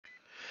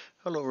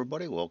Hello,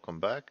 everybody. Welcome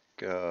back.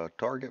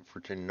 Target for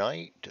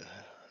tonight,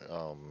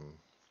 um,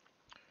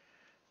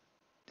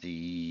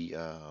 the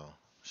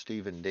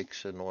Stephen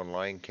Dixon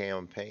online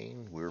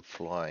campaign. We're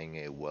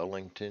flying a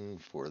Wellington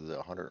for the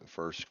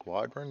 101st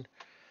Squadron.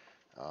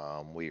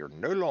 We are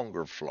no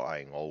longer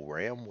flying Old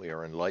Ram. We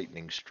are in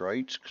lightning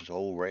strikes because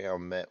Old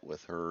Ram met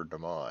with her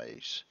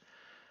demise.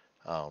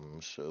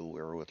 So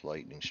we're with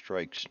lightning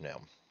strikes now.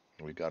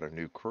 We got a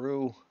new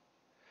crew,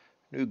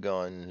 new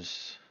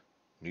guns,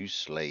 new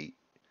slate,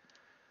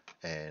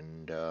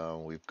 and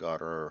we've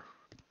got our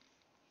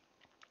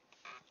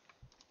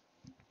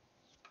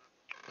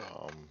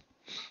um,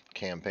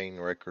 campaign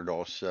record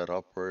all set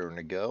up, ready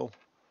to go.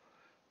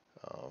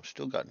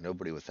 Still got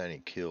nobody with any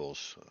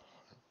kills,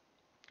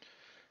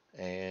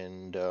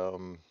 and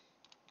the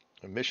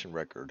mission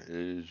record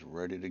is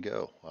ready to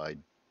go. I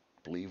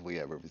believe we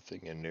have everything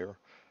in there,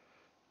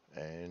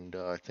 and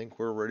I think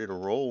we're ready to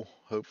roll.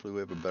 Hopefully, we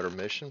have a better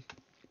mission.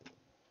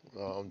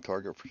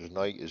 Target for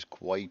tonight is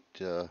quite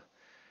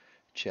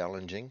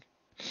challenging.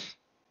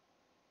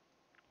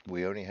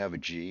 We only have a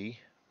G,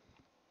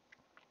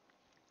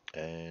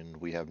 and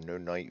we have no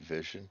night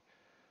vision.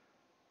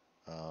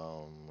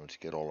 Let's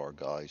get all our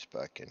guys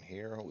back in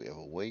here. We have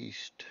a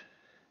waste.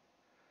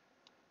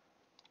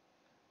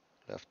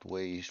 Left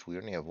waist, we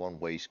only have one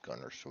waist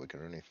gunner, so we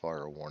can only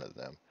fire one of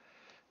them.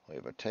 We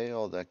have a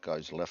tail, that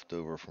guy's left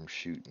over from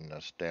shooting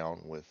us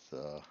down with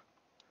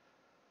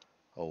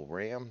old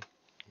Ram.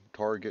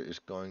 Target is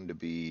going to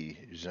be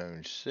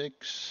zone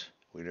 6.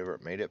 We never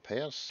made it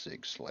past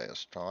 6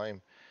 last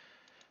time,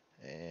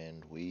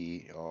 and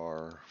we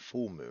are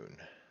full moon.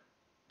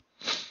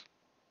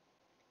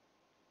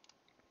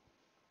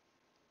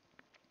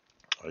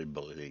 I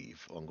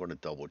believe. I'm going to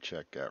double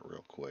check that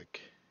real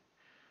quick.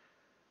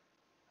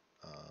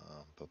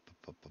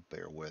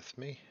 Bear with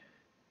me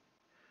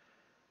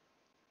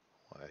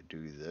while I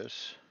do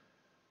this.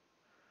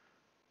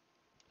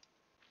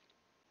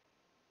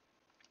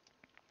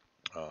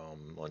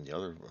 On the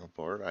other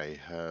part, I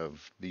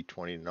have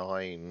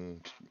B-29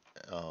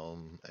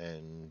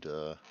 and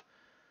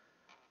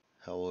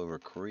Hell Over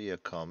Korea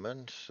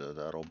coming, so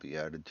that'll be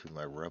added to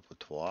my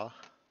repertoire.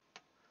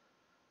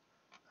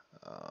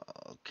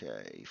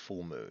 Okay,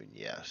 full moon,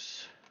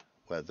 yes.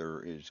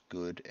 Weather is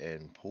good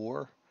and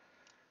poor.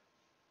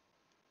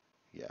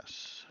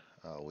 Yes,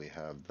 we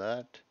have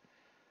that.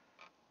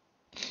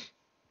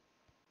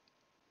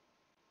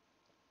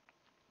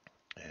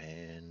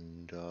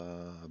 And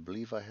I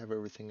believe I have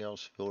everything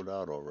else filled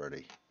out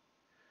already.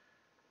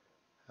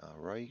 All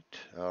right,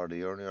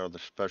 the only other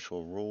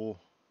special rule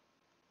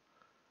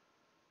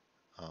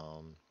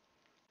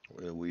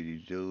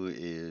we do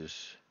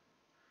is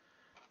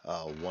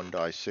 1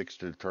 die 6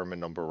 to determine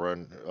number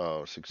run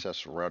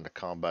successful round of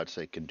combats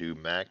they can do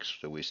max,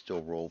 so we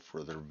still roll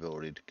for their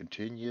ability to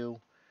continue.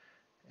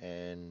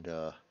 And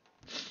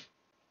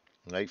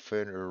Night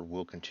Fighter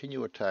will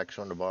continue attacks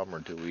on the bomber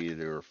until he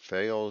either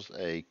fails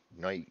a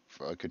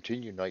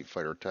continued Night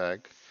Fighter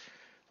attack,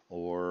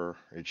 or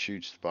it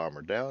shoots the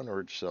bomber down,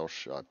 or it's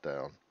self-shot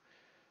down.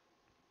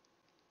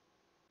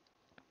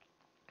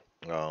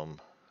 Um,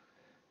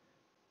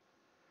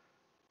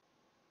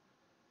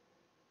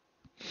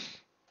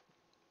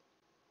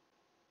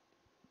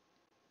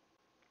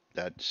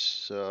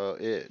 that's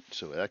it.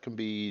 So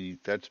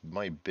that's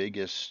my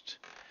biggest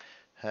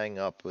hang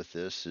up with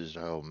this is,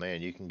 oh man,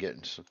 you can get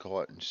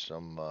caught in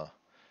some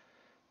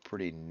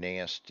pretty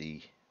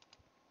nasty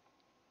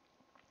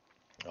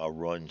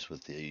runs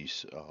with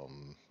these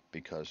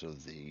because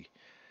of the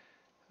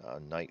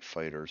night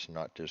fighters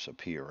not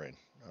disappearing.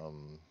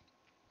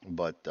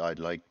 But I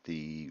like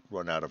the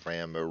run out of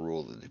ammo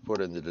rule that they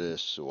put into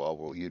this, so I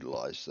will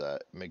utilize that.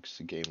 It makes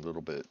the game a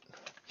little bit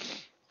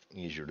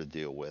easier to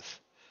deal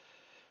with.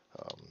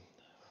 Um,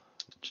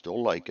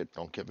 Still like it,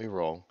 don't get me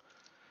wrong,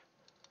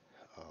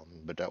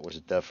 but that was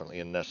definitely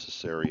a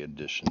necessary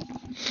addition.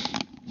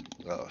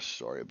 Oh,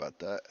 sorry about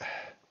that.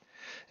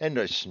 And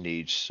I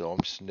sneezed, so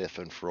I'm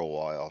sniffing for a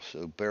while,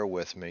 so bear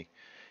with me.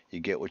 You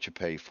get what you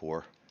pay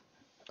for.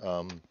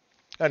 Um,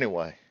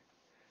 anyway,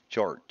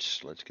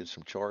 charts. Let's get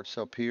some charts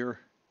up here.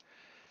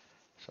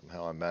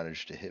 Somehow I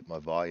managed to hit my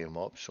volume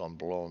up, so I'm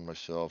blowing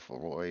myself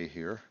away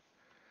here.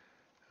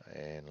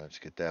 And let's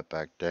get that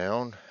back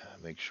down.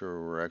 Make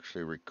sure we're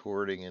actually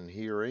recording and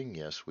hearing.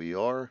 Yes, we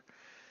are.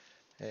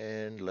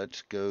 And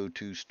let's go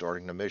to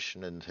starting the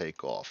mission and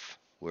take off.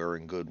 We're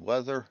in good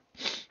weather.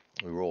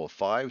 We roll a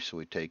 5, so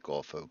we take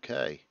off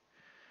okay.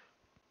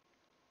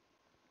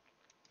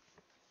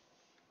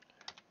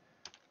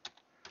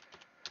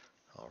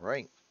 All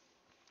right.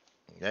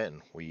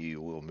 Then we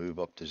will move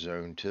up to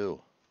zone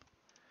 2.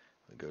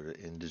 We go to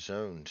into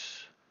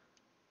zones.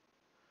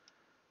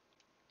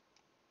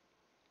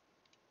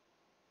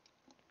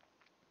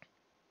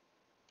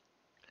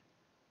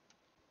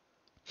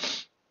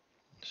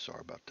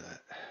 Sorry about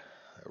that.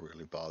 That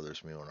really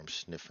bothers me when I'm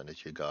sniffing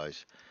at you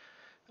guys.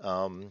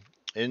 Um,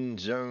 in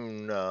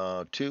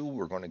zone 2,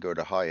 we're going to go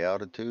to high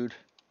altitude.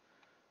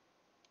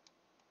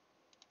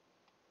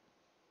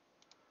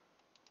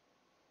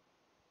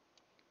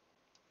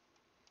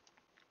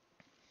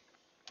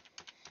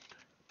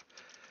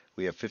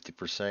 We have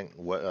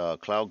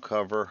 50% cloud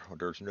cover.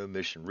 There's no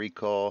mission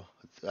recall.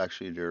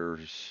 Actually, no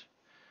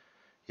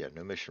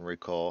mission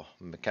recall.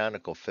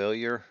 Mechanical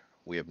failure.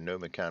 We have no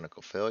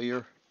mechanical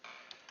failure.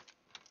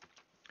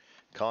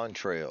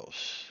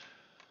 Contrails.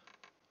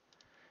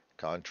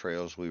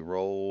 Contrails we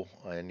roll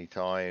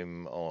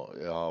anytime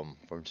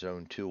from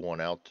zone 2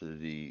 on out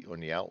to on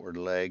the outward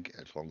leg,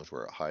 as long as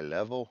we're at high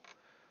level.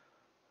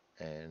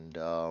 And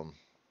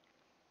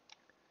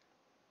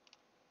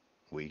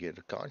we get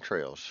the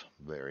contrails.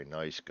 Very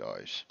nice,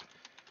 guys.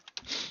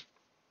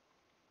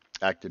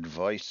 Active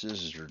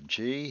devices are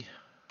G.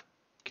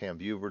 Cam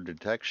viewer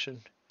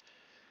detection.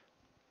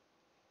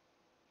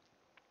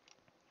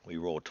 We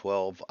roll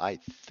 12. I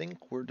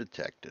think we're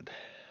detected.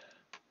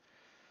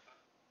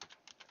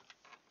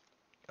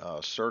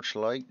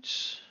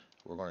 Searchlights.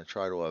 We're going to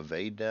try to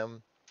evade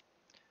them,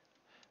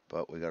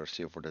 but we got to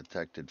see if we're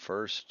detected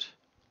first.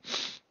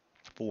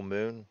 Full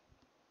moon.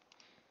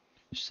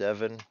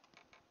 7,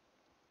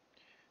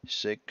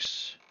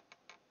 6,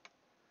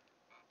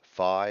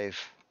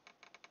 5,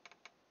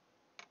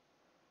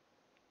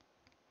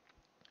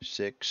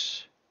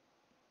 6.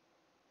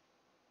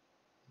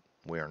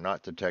 We are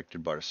not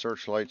detected by the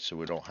searchlight, so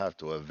we don't have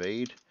to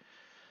evade.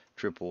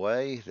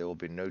 AAA, there will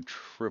be no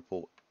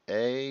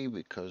AAA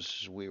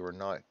because we were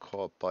not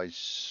caught by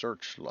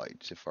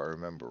searchlights, if I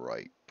remember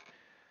right.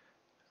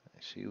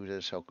 See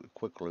this, how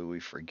quickly we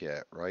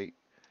forget, right?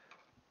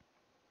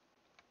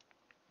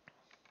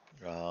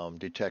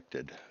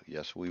 Detected.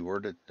 Yes, we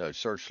were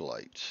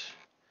searchlights.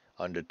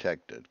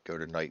 Undetected. Go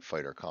to night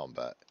fighter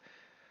combat.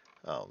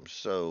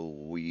 So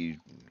we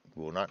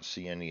will not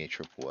see any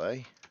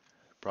AAA.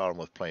 Problem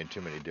with playing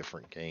too many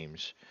different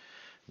games.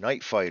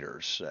 Night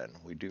fighters, and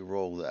we do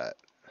roll that.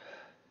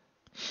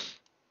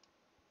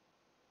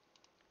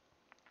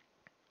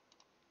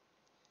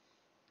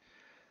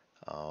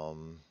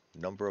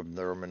 Number of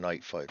Nerman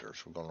night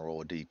fighters. We're going to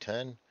roll a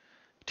D10.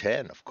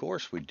 10, of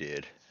course we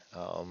did.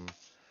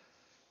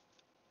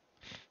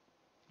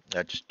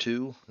 That's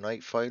 2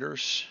 night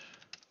fighters.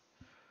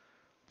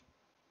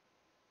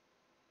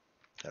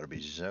 That'll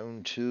be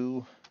zone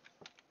 2.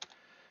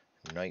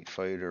 Night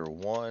fighter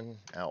 1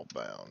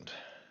 outbound.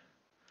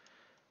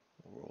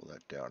 We'll roll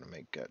that down and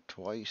make that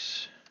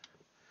twice.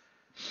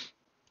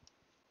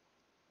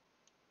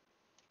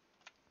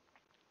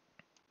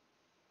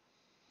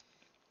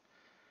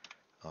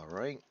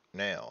 Alright,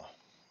 now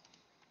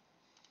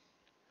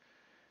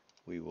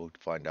we will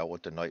find out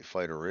what the night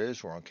fighter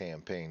is. We're on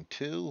campaign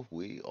 2.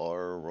 We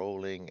are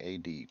rolling a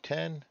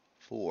D10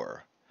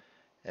 for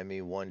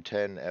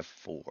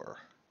ME110F4.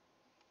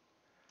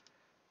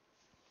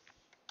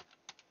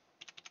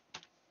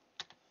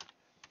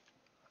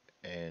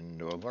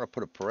 And I'm going to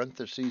put a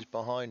parentheses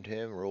behind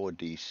him, roll a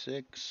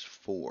D6,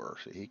 4.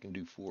 So he can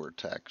do 4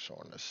 attacks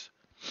on us.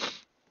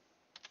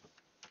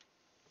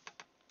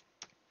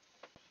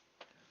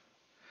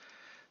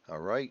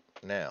 Alright,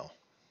 now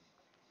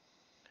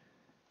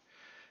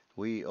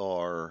we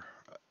are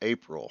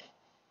April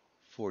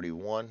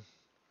 41.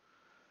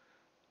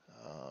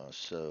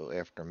 So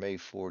after May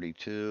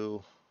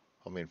 42,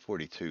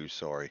 42,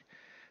 sorry.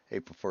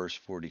 April 1st,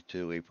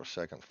 42, April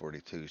 2nd,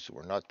 42. So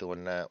we're not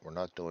doing that, we're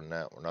not doing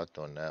that, we're not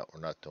doing that,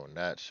 we're not doing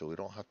that. So we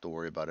don't have to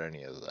worry about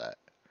any of that.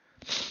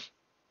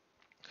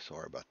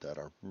 Sorry about that.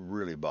 It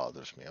really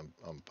bothers me. I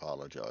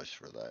apologize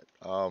for that.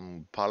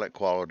 Pilot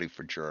quality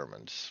for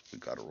Germans. We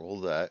got to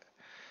roll that.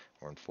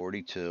 We're in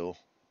 42.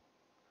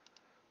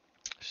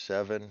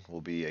 7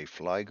 will be a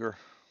Flieger.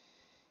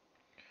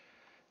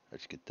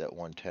 Let's get that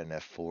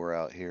 110F4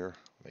 out here.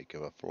 Make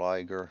him a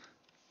Flieger.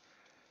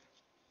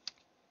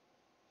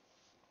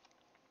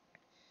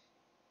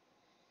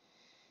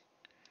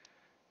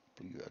 I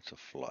believe that's a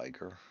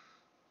Flieger.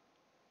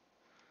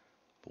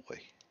 Boy.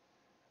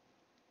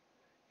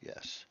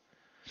 Yes.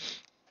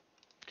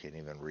 Can't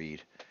even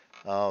read.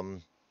 Alright,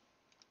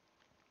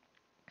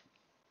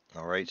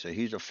 so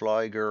he's a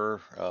Flieger.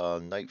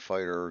 Night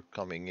fighter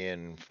coming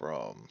in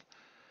from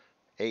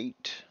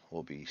 8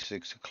 will be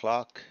 6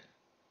 o'clock.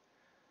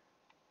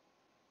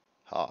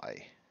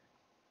 High.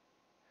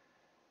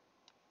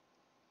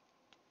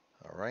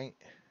 Alright.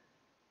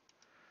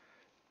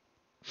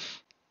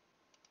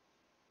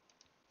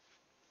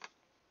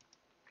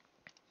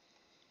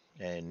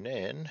 And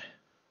then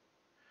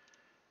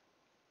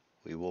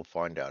we will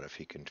find out if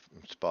he can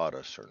spot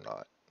us or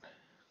not.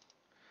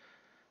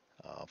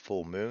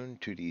 Full moon,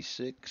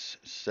 2d6,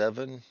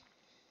 7,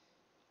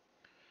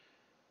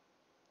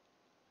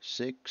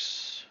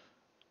 6,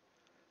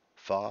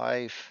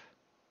 5,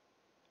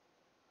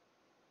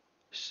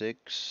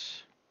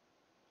 6,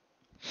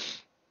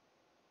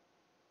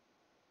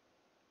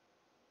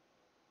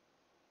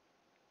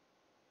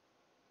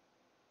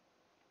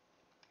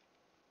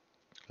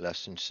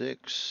 less than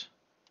 6.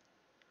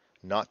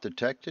 Not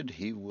detected,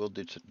 he will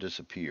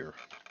disappear.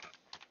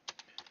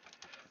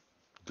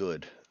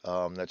 Good.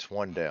 That's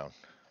 1 down.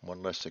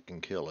 1 less that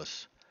can kill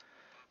us.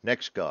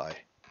 Next guy.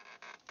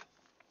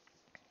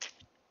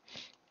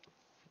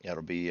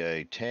 That'll be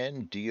a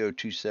 10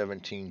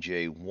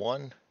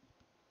 DO217J1.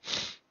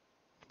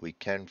 We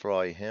can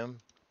fly him.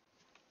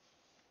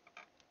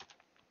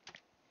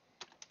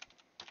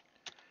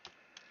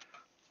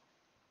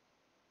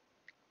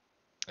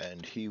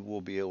 And he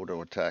will be able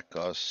to attack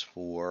us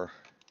for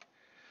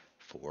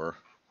 4.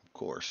 Of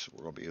course,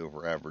 we're going to be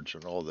over average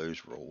on all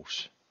those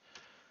rolls.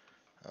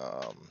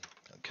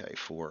 Okay,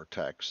 4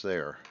 attacks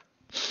there.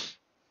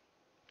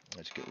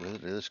 Let's get rid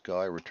of this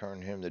guy,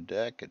 return him the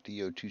deck at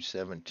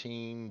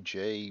DO217,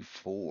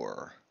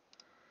 J4.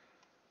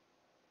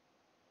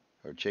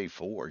 Or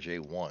J4,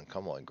 J1.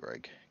 Come on,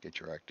 Greg. Get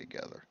your act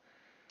together.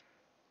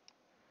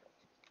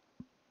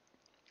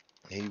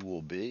 He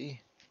will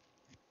be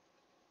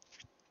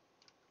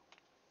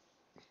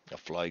a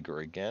flagger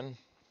again.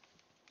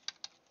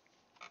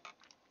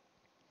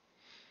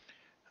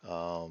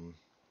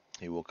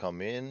 He will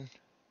come in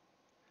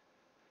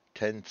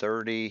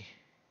 1030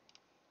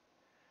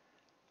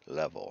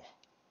 level.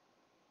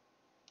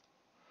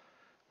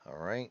 All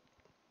right.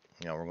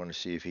 Now we're going to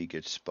see if he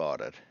gets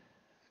spotted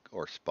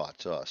or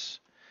spots us.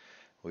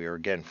 We are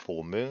again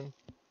full moon.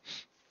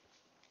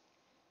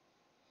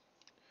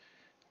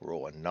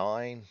 Roll a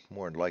 9.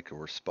 More than likely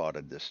we're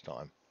spotted this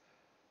time.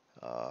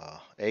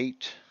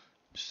 8,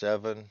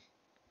 7,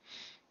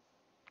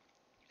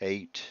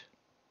 8.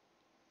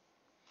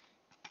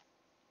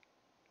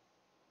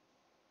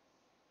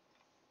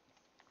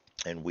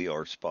 And we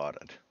are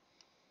spotted.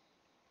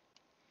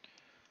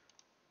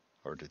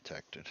 Or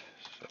detected.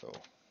 So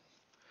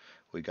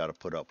we got to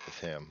put up with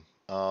him.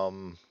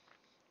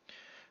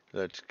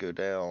 Let's go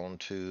down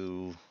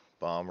to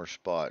bomber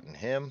spotting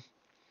him.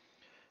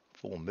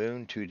 Full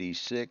moon,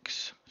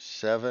 2d6,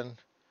 7.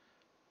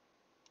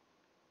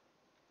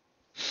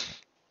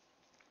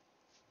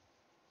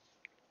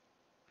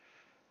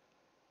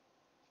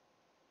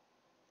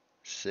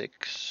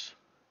 6.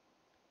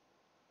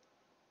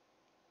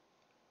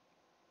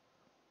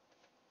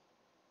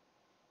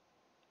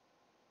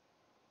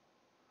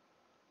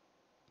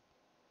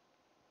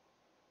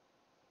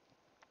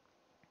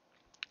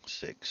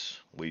 6.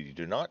 We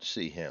do not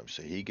see him,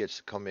 so he gets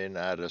to come in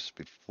at us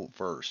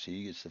first.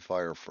 He gets to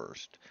fire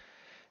first.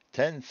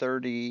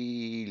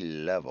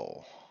 1030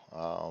 level.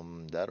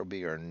 That'll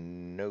be our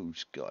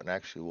nose gun.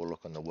 Actually, we'll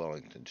look on the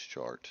Wellington's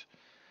chart.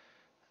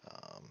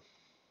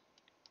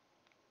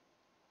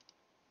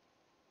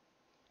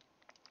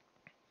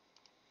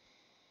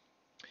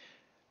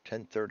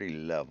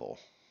 1030 level.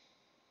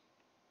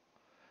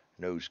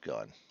 Nose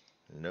gun.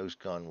 The nose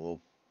gun will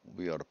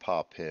be able to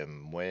pop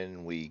him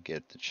when we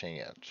get the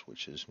chance,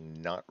 which is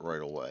not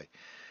right away.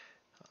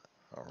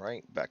 All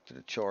right, back to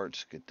the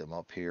charts. Get them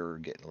up here.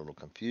 Getting a little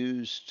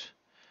confused.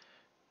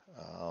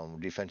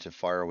 Defensive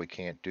fire we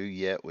can't do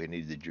yet. We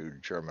need the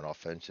German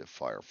offensive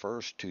fire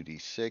first.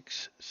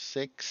 2d6,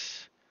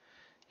 6.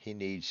 He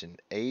needs an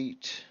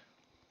 8.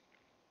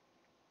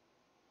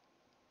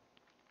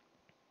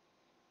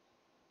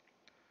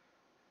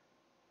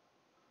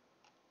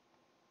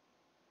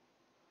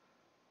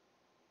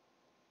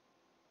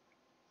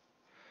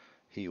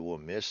 He will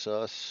miss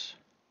us.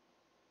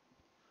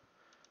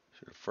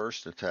 So the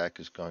first attack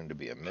is going to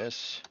be a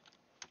miss.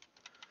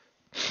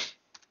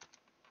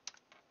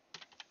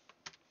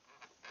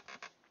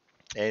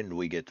 And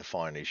we get to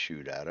finally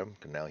shoot at him.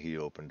 Now he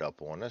opened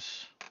up on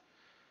us.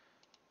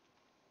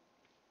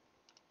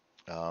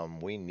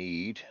 We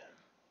need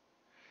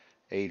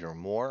 8 or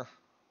more.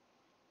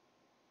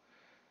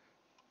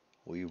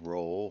 We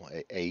roll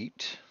a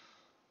 8.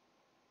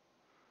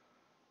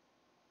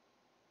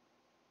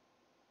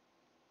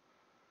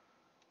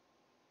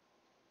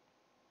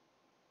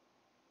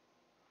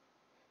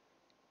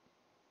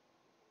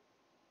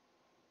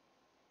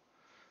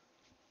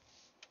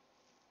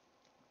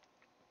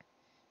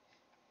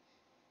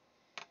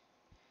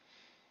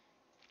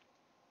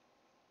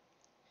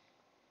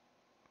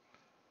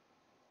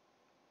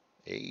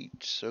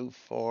 Eight so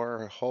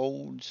far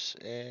holds,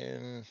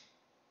 and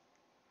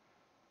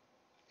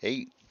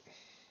 8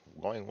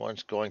 going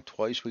once, going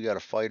twice. We got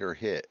a fighter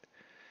hit.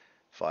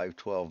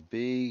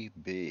 512B,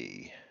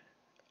 B.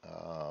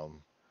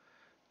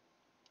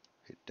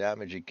 Hit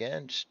damage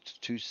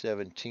against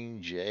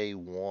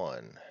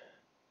 217J1.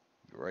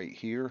 Right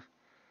here.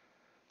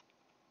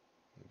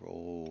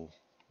 Roll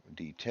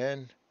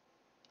D10.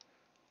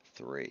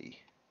 3.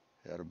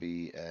 That'll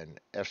be an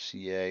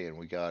FCA, and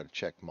we got to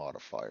check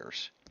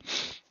modifiers.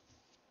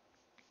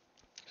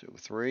 So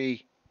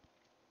 3.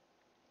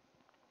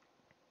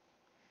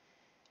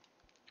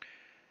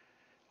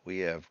 We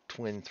have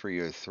twin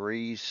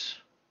 303s.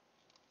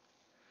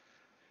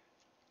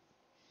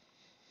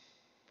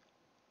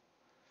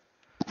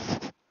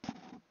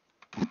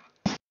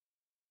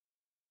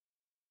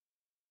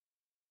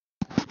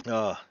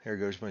 Here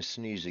goes my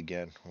sneeze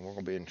again. We're going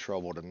to be in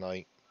trouble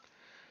tonight.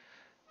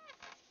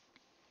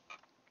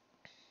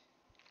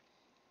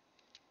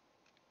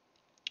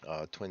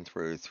 Twin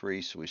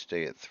 303, so we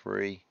stay at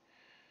 3.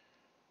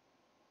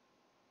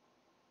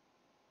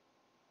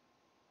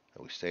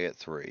 And we stay at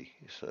 3.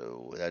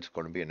 So that's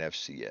going to be an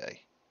FCA.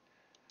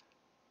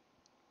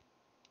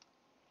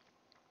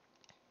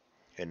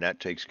 And that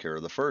takes care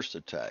of the first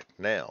attack.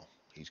 Now,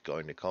 he's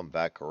going to come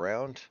back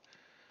around.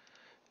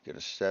 Get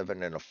a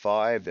 7 and a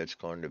 5. That's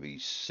going to be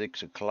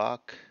 6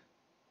 o'clock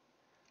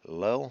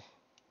low.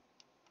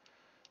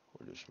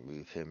 We'll just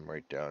move him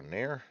right down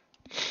there.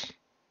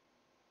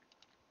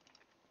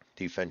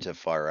 Defensive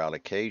fire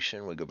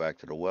allocation. We go back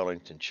to the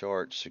Wellington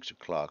chart. 6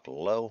 o'clock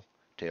low.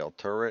 Tail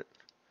turret.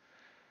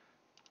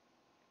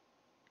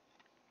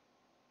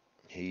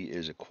 He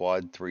is a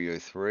quad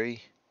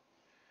 303.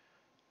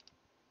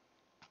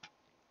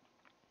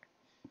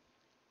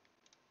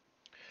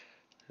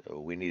 So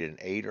we need an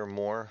 8 or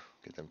more.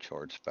 Get them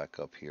charts back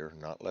up here.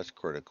 Not less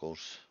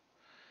criticals.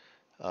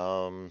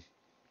 So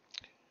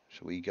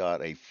we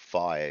got a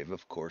 5.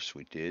 Of course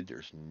we did.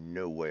 There's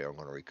no way I'm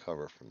going to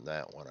recover from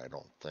that one, I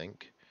don't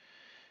think.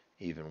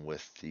 Even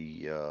with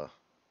the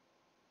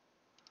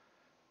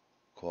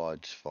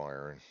quads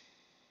firing.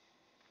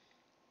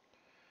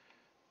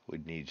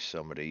 We'd need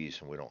some of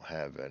these, and we don't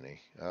have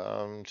any.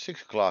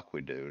 6 o'clock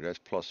we do. That's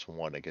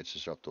 +1. That gets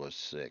us up to a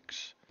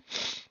 6.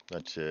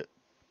 That's it.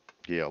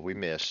 Yeah, we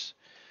miss.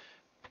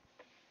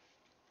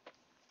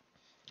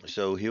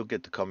 So he'll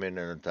get to come in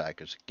and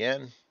attack us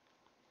again.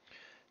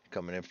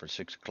 Coming in for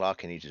 6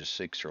 o'clock, he needs a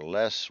 6 or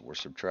less. We're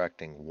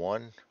subtracting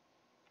 1.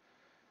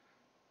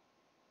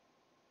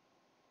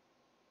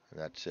 And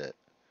that's it.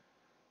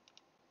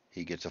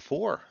 He gets a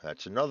 4.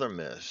 That's another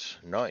miss.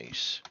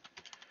 Nice.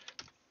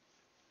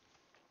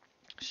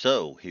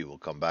 So he will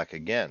come back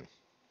again.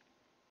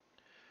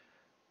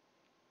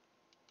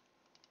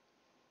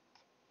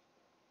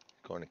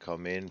 Going to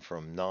come in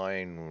from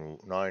 9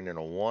 and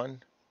a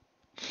 1,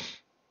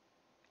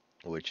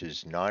 which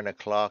is 9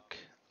 o'clock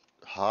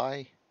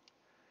high.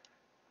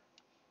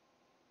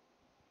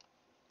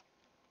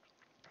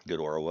 Go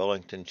to our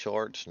Wellington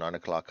charts. 9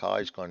 o'clock high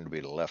is going to be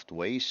the left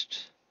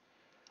waist.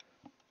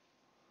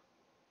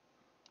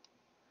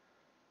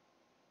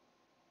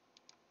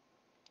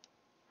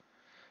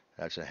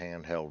 That's a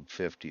handheld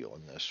 50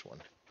 on this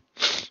one.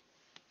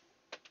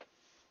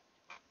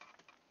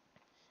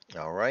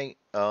 All right.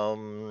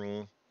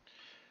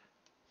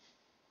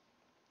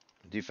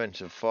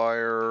 Defensive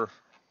fire.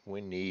 We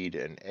need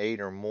an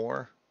 8 or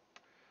more.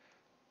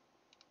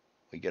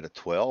 We get a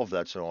 12.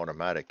 That's an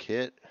automatic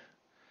hit.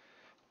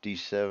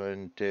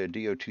 D7,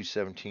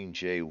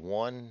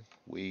 DO217J1.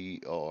 We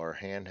are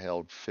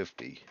handheld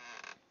 50.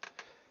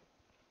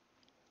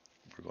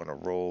 We're going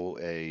to roll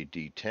a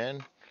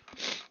D10.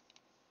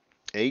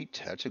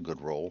 8. That's a good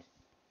roll.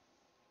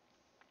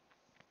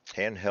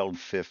 Handheld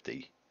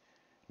 50.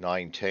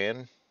 9,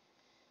 10.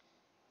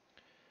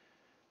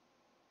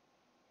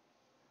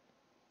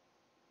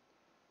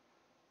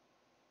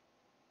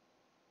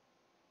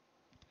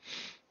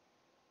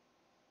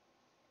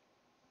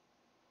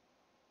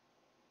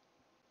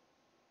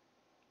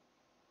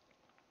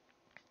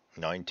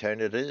 Nine,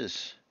 10 it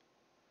is.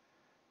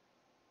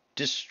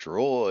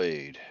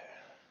 Destroyed.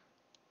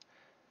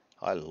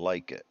 I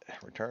like it.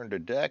 Return to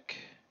deck.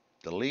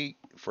 Delete.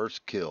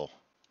 First kill.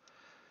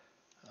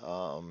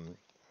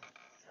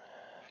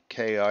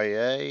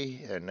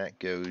 KIA, and that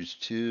goes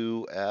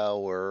to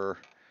our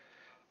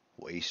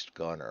waist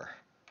gunner.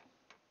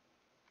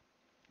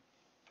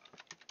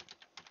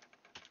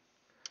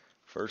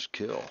 First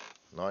kill.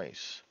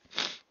 Nice.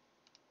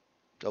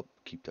 Oh,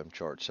 keep them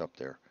charts up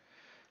there.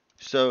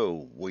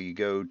 So we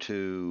go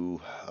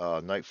to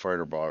Night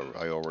Fighter bar.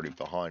 I already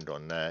behind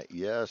on that.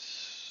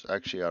 Yes.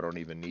 Actually, I don't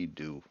even need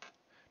to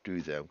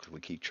do them because we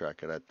keep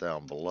track of that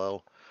down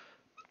below.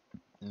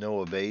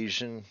 No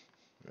evasion.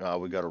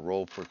 We got to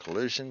roll for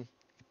collision.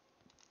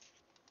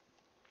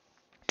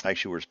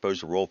 Actually, we're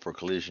supposed to roll for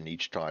collision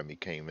each time he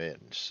came in.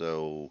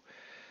 So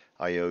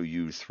I owe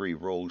you 3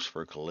 rolls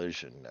for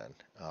collision then.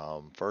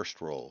 First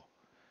roll.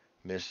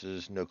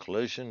 Misses, no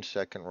collision.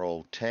 Second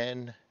roll,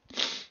 10.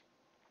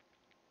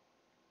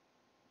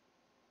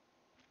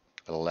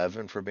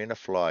 11 for being a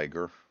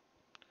flagger.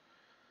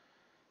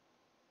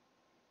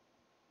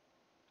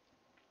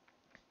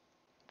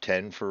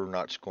 10 for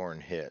not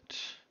scoring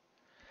hits.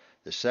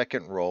 The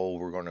second roll,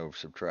 we're going to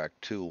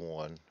subtract 2,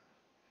 1.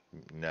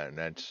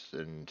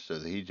 And so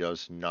he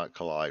does not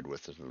collide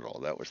with us at all.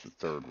 That was the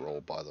third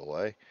roll, by the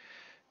way.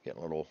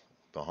 Getting a little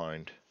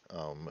behind.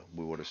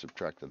 We would have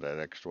subtracted that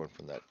extra one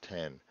from that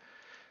 10.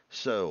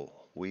 So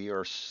we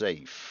are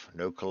safe.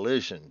 No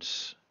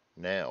collisions.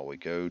 Now we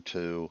go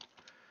to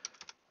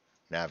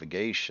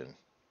navigation.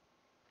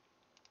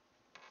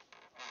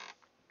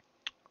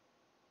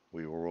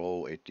 We will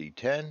roll a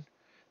d10.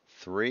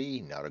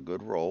 3, not a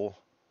good roll.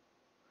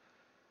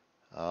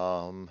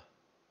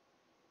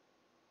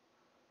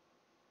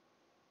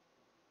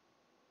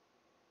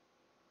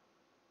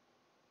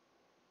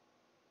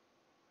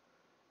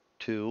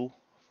 2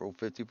 for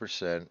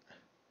 50%.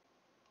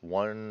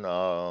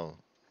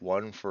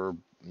 1 for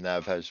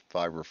nav has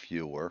 5 or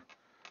fewer.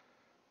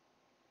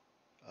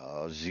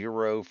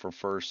 0 for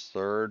first,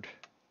 third.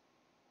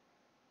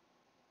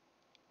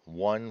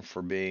 1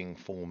 for being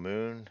full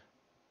moon.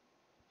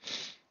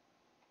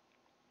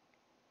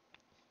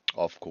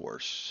 Of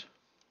course.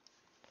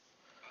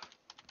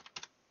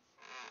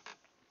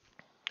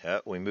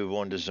 We move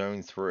on to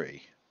zone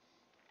 3.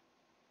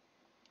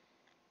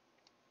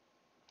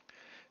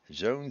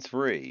 Zone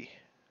 3.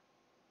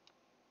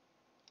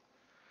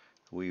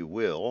 We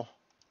will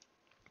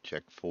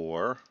check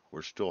for,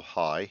 we're still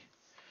high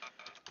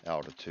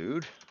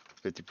altitude,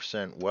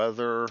 50%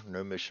 weather,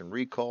 no mission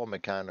recall,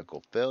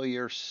 mechanical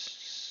failure,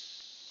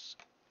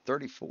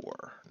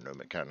 34, no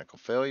mechanical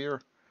failure.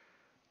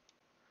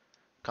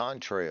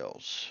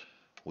 Contrails,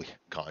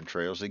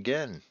 contrails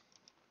again.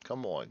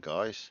 Come on,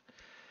 guys.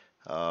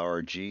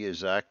 Our G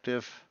is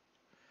active.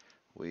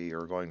 We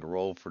are going to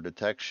roll for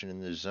detection in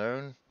the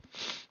zone.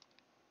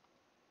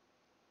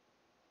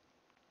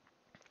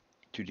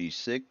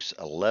 2d6,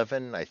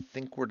 11. I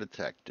think we're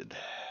detected.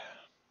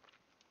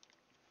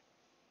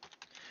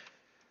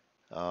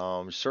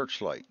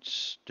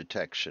 Searchlights,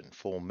 detection,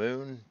 full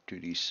moon,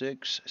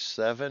 2d6,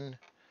 7,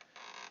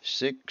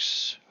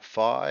 6,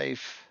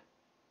 5,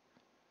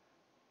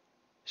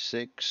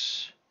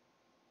 6,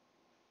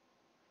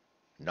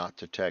 not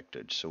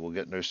detected. So we'll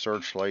get no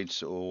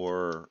searchlights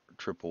or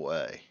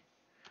AAA.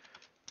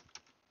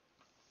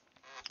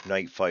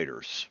 Night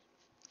fighters.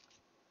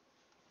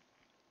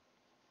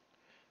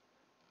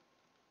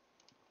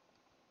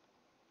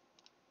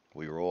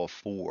 We roll a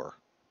 4.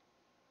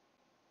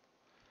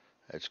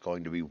 That's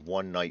going to be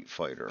 1 night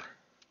fighter.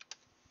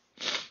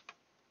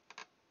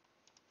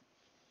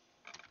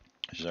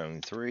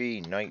 Zone 3,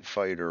 night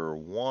fighter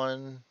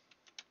 1,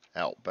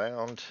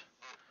 outbound.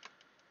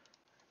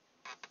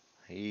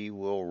 He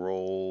will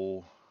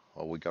roll.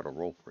 Oh, we got to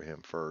roll for him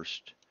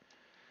first.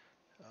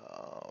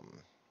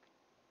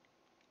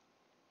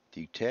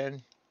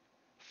 D10,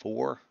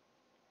 4,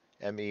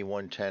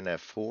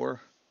 ME110F4,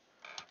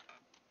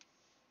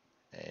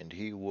 and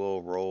he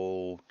will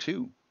roll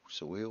 2.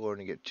 So we'll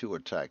only get 2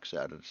 attacks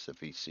out of this if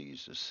he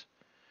sees us.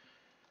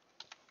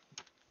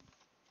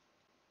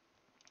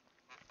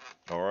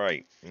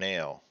 Alright,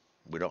 now,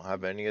 we don't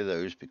have any of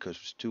those because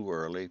it's too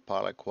early.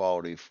 Pilot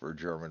quality for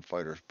German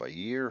fighters by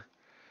year.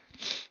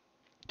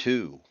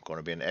 2, going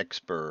to be an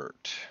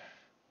expert.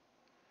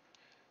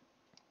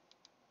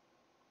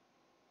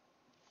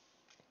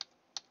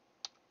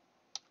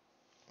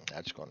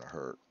 That's going to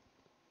hurt.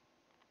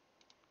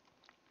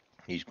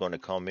 He's going to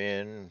come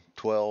in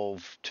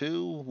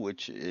 12-2,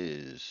 which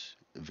is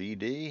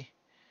VD.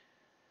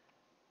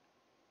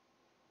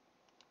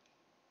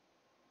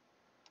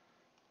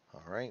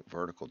 Alright,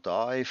 vertical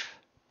dive.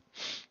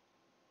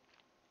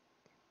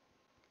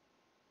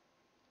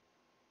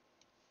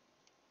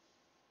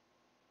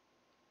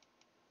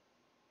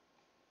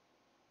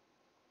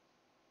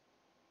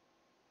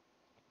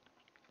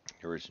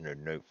 There is no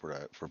note for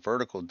that. For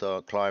vertical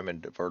climb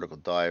and vertical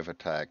dive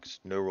attacks,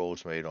 no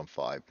rolls made on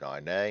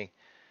 5.9A.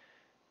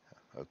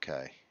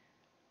 Okay.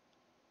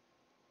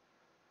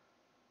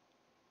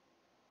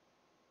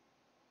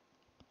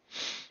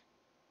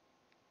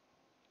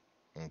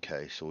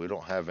 Okay, so we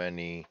don't have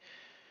any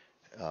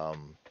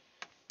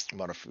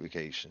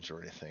modifications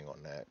or anything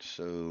on that.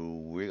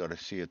 So we got to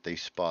see if they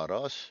spot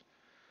us.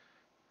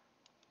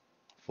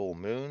 Full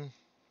moon.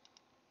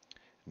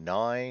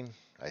 9.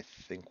 I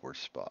think we're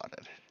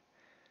spotted.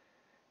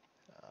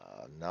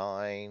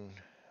 9.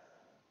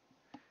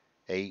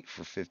 8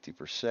 for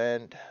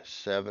 50%.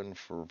 7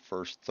 for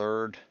first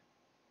third.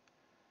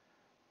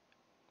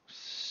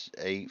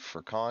 8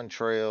 for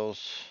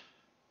contrails.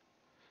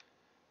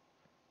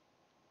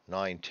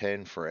 9,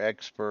 10 for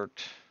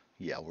expert.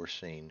 Yeah, we're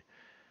seen.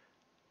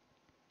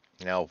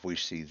 Now if we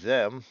see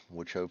them,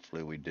 which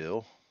hopefully we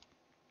do,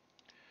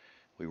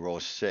 we roll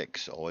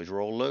 6. Always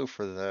roll low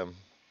for them.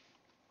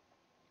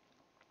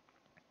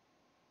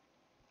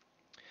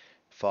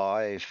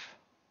 5,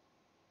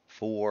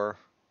 4,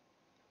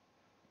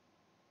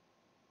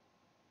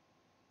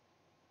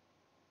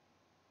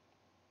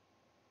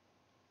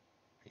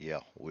 yeah,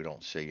 we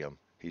don't see him.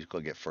 He's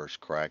going to get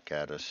first crack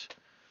at us.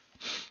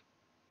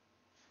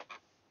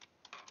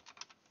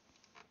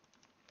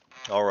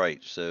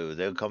 Alright, so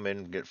they'll come in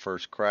and get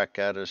first crack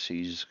at us.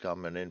 He's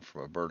coming in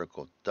from a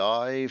vertical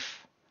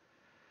dive.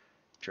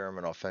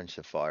 German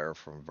offensive fire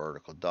from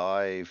vertical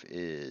dive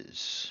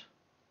is...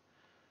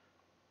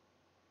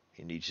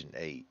 he needs an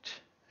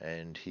 8.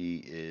 And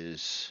he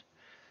is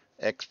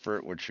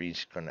expert, which means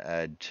he's going to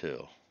add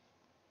 2.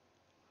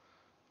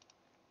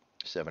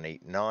 7,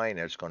 8, 9.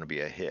 That's going to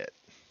be a hit.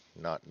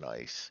 Not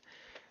nice.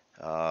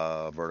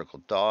 Vertical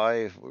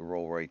dive. We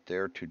roll right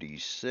there.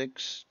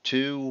 2d6.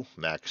 2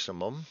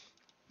 maximum.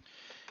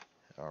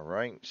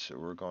 Alright, so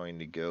we're going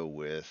to go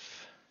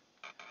with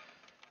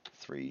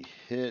 3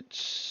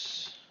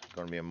 hits. It's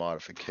going to be a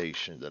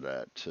modification to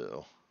that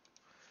too.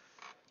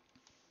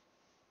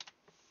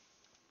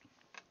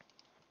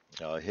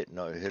 Hit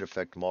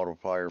effect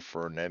multiplier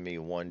for an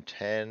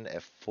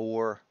ME110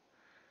 F4.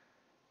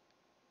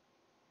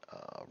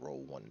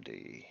 Roll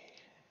 1d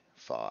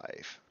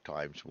 5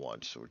 times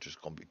 1, so we're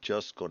just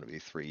going to be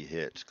 3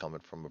 hits coming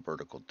from a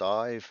vertical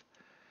dive.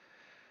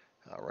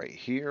 Right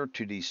here,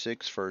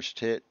 2d6 first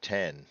hit,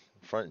 10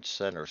 front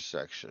center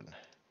section.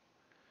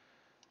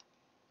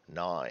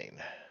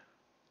 9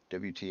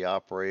 WT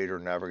operator,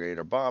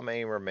 navigator, bomb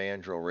aimer,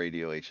 mandrel,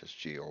 radio,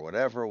 HSG, or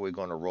whatever. We're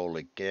going to roll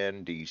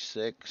again,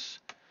 d6.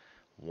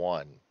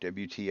 1.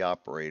 WT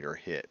operator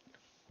hit.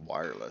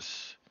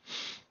 Wireless.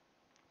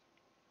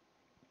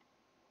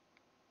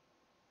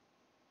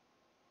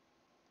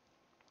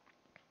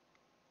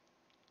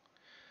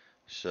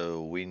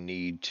 So we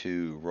need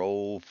to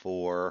roll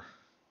for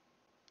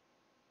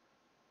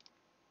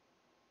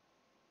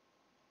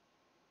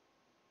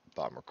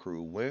bomber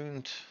crew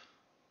wound.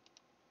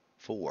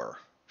 4.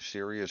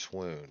 Serious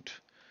wound.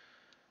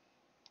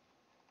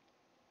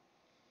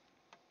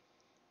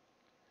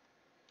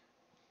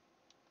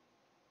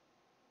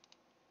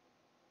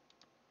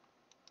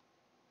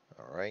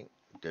 All right.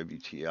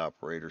 WT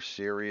operator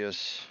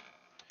serious.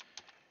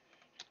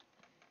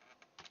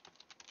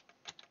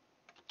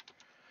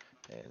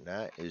 And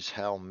that is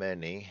how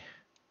many.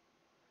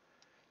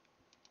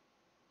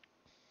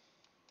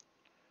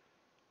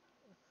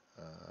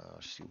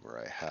 Let's see where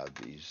I have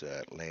these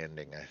at.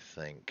 Landing, I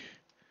think.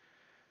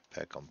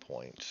 Peckham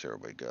points. There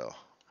we go.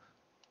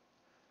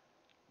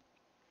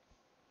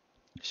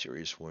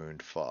 Serious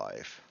wound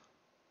 5.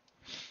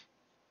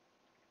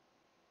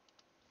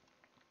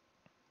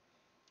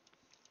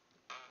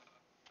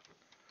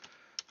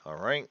 All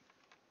right.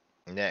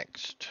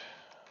 Next.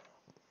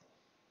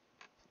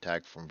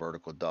 Attack from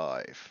vertical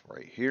dive.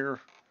 Right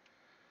here.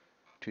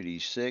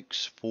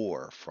 2d6.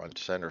 4. Front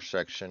center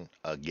section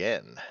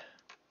again.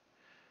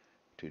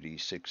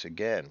 2d6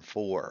 again.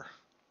 4.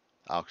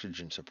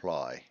 Oxygen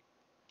supply.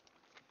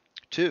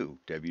 2.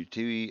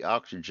 WT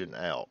oxygen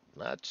out.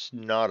 That's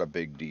not a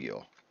big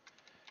deal.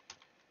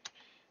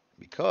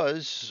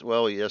 Because,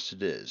 well, yes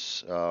it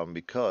is.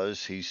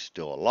 Because he's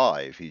still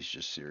alive. He's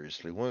just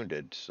seriously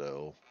wounded.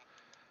 So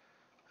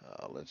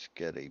let's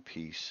get a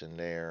piece in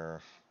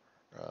there.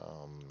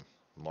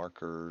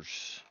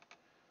 Markers.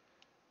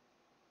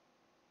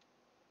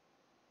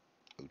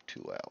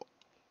 O2 out.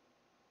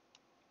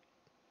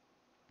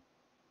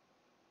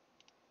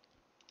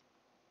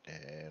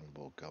 And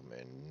we'll come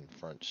in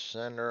front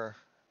center.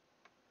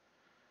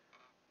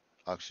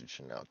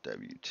 Oxygen out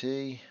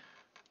WT.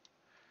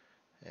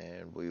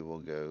 And we will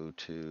go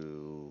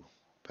to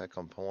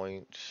Peckham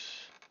points.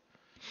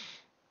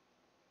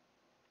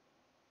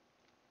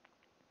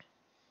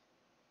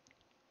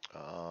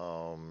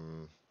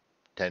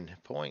 10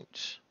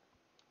 points.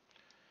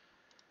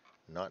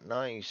 Not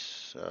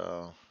nice.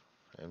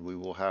 And we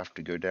will have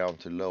to go down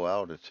to low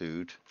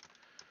altitude.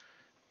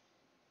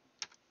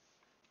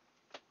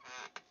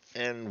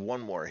 And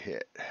one more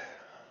hit.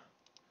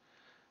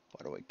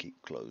 Why do I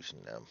keep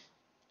closing them?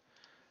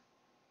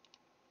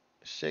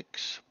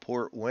 6,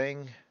 port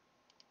wing.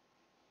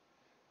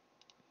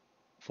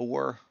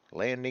 4,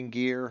 landing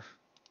gear.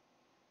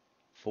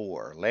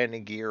 4,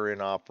 landing gear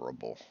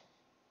inoperable.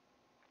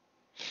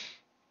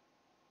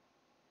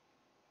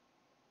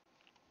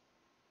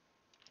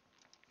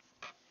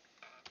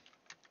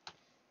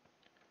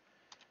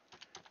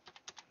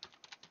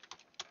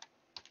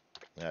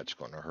 That's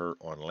going to hurt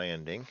on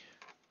landing.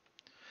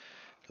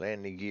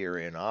 Landing gear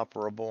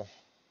inoperable.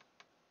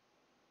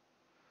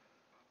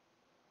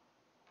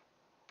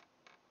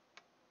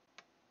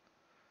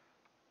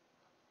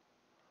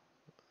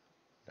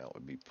 That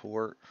would be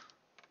port.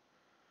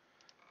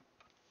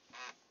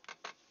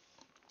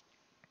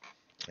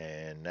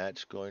 And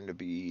that's going to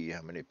be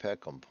how many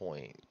Peckham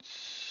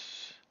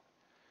points?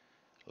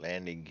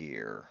 Landing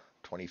gear,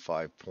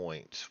 25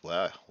 points.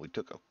 Wow, we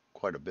took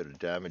quite a bit of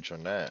damage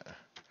on that.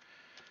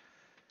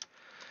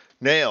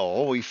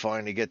 Now we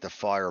finally get to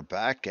fire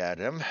back at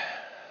him.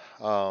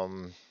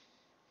 Bomber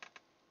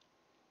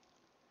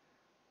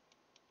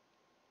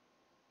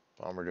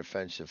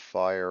defensive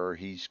fire.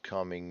 He's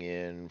coming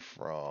in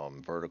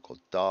from vertical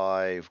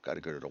dive. Got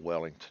to go to the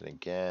Wellington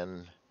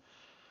again.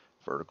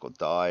 Vertical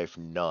dive,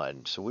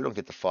 none. So we don't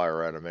get to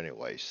fire at him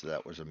anyway. So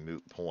that was a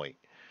moot point.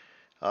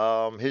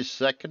 His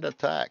second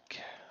attack,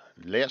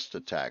 last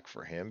attack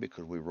for him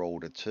because we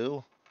rolled a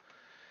 2,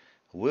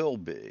 will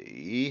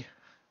be.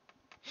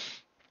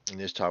 And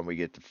this time we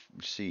get to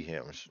see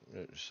him,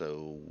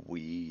 so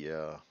we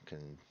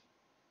can.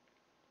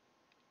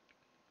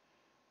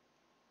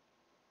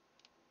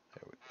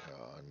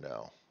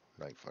 No,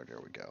 night fight. There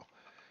we go.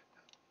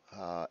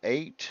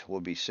 8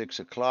 will be 6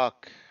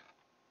 o'clock.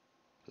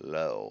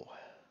 Low.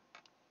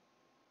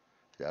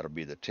 That'll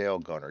be the tail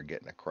gunner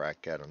getting a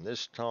crack at him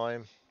this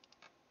time.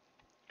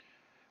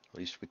 At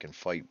least we can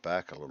fight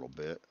back a little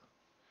bit.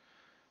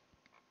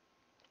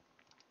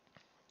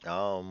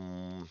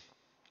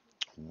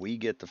 We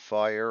get the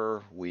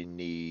fire. We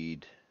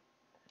need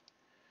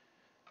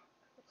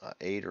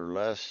 8 or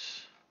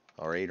less,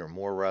 or 8 or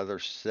more rather.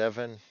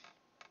 7.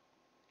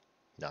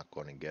 Not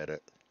going to get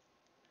it.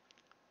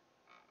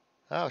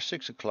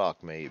 6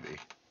 o'clock maybe.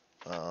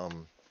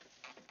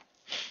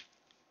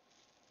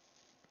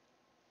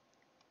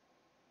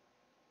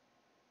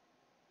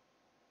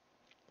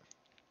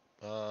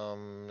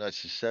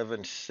 That's a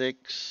 7,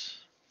 6.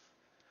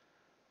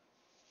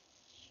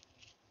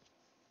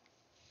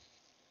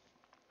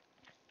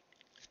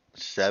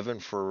 7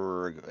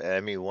 for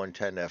ME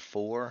 110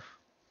 F4.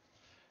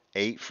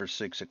 8 for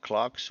 6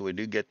 o'clock, so we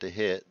do get the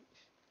hit.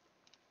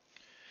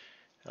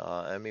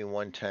 ME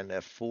 110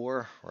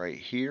 F4 right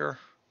here.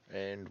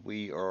 And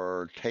we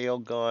are tail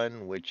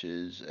gun, which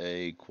is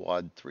a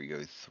quad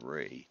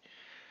 303.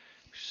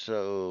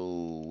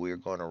 So we're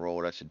going to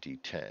roll. That's a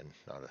D10,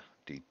 not a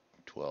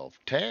D12.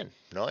 10.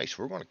 Nice.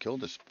 We're going to kill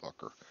this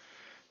fucker.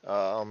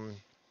 Um,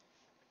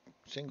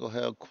 Single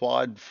head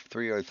quad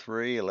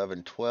 303,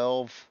 11,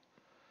 12.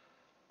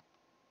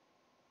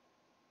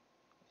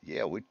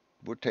 Yeah,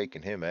 we're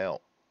taking him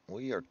out.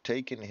 We are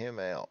taking him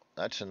out.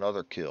 That's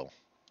another kill.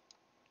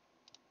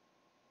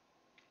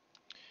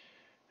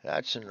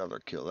 That's another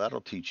kill.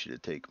 That'll teach you to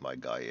take my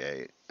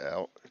guy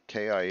out.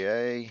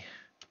 KIA,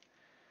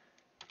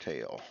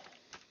 tail.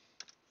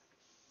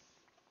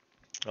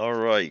 All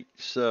right,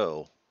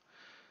 so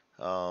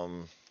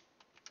um,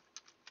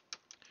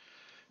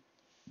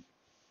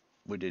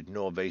 we did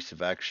no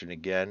evasive action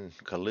again.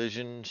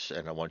 Collisions,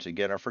 and once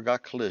again I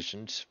forgot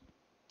collisions.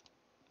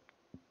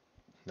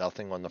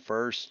 Nothing on the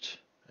first,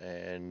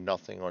 and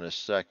nothing on the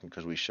second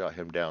because we shot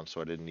him down,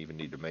 so I didn't even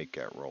need to make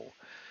that roll.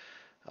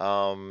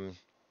 Um,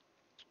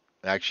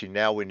 Actually,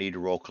 now we need to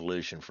roll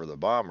collision for the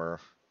bomber.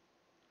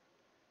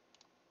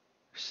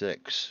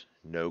 6.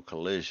 No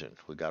collision.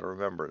 We got to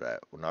remember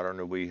that. Not only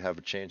do we have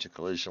a chance of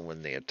collision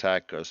when they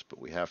attack us, but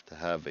we have to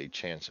have a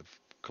chance of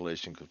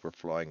collision because we're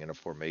flying in a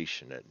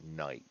formation at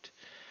night.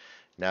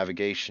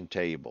 Navigation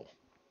table.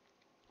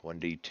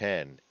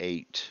 1d10.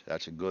 8.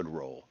 That's a good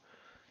roll.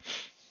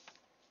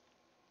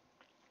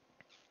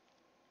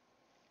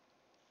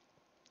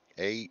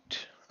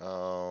 8.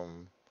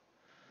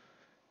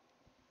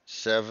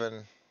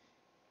 7.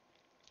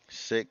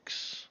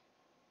 6.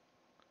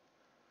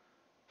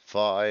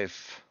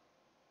 5.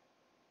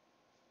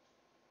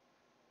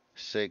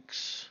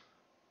 6.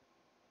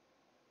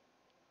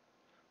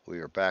 We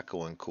are back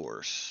on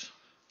course.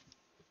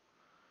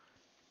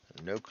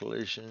 No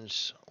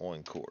collisions,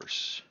 on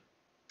course.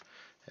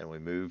 And we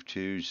move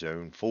to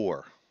zone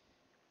 4.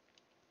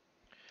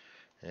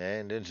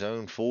 And in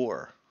zone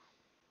 4,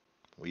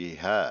 we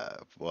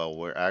have, well,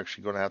 we're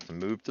actually going to have to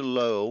move to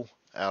low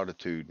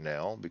altitude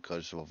now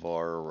because of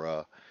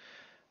our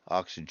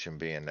oxygen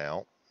being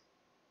out.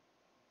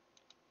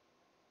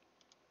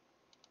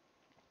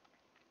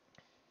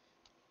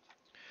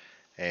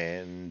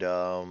 And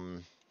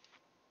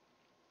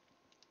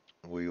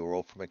we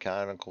roll for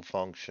mechanical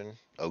function.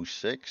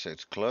 06,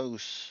 it's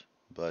close,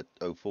 but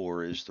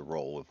 04 is the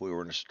roll. If we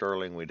were in a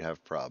Sterling, we'd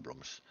have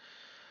problems.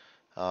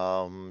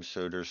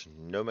 So there's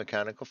no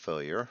mechanical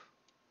failure.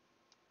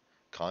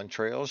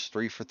 Contrails,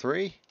 3 for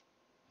 3.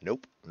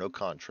 Nope, no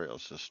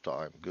contrails this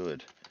time.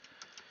 Good.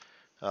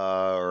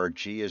 Our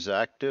G is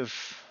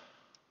active.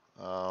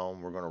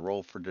 We're going to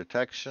roll for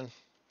detection.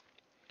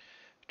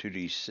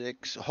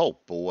 2d6. Oh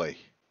boy.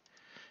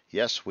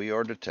 Yes, we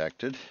are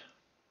detected.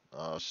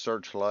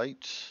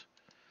 Searchlights.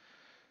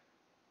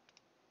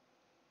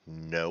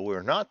 No,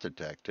 we're not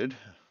detected.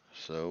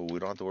 So we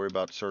don't have to worry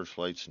about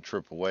searchlights and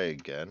trip away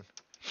again.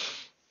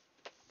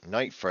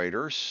 Night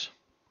freighters.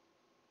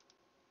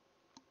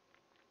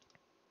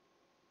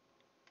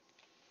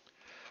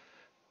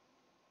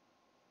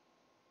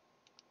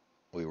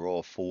 We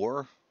roll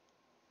 4.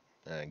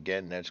 And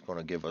again, that's going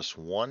to give us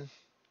 1.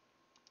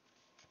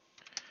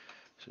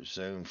 So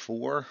zone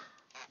 4.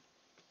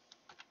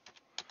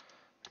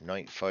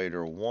 Night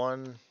fighter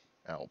 1.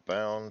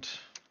 Outbound.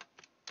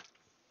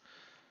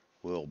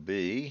 Will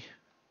be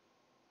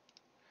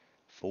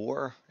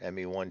 4.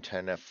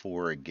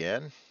 ME-110F4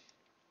 again.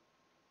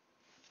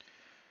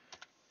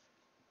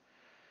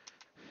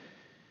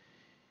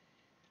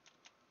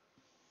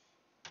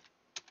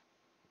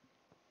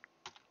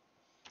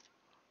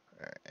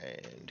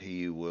 And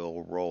he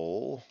will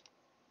roll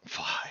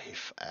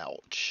 5.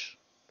 Ouch.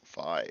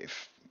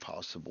 5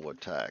 possible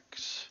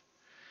attacks.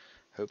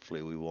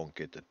 Hopefully we won't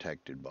get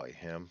detected by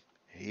him.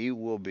 He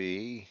will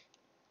be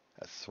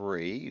a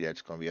 3.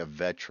 That's going to be a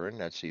veteran.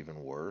 That's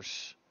even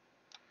worse.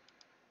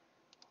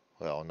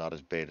 Well, not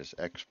as bad as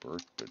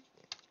expert, but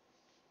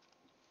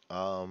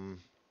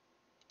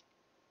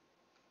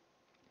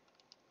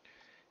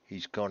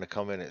he's going to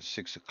come in at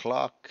 6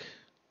 o'clock.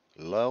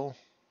 Low.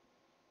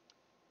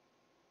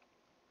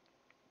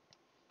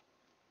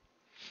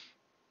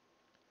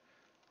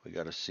 We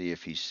got to see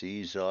if he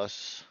sees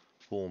us.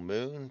 Full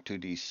moon,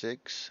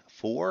 2d6,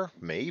 4,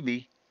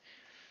 maybe.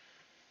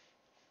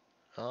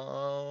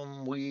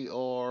 We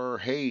are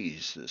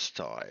haze this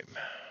time.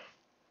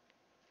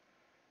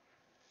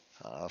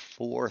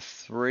 4,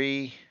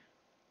 3.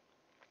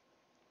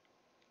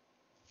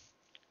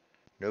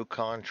 No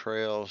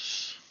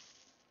contrails.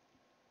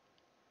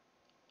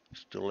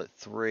 Still at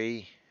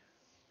 3.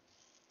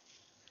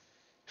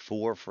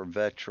 4 for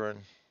veteran.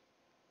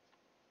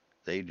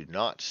 They do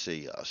not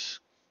see us.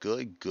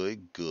 Good,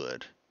 good,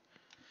 good.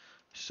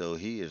 So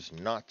he is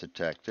not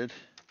detected,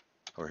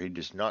 or he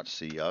does not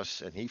see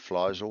us, and he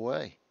flies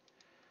away.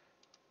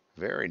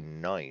 Very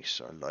nice.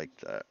 I like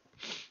that.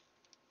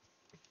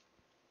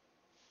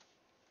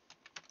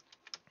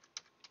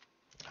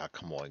 Ah,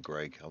 come on,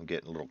 Greg. I'm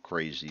getting a little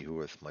crazy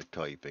with my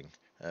typing,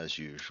 as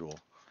usual.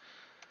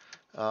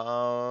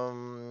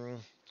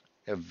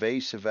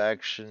 Evasive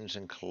actions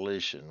and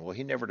collision. Well,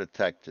 he never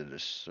detected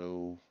us,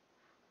 so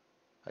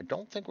I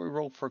don't think we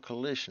rolled for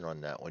collision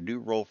on that one. We do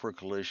roll for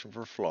collision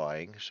for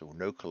flying, so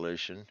no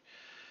collision.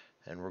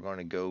 And we're going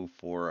to go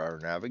for our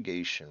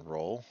navigation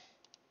roll.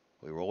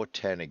 We roll a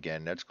 10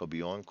 again. That's going to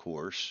be on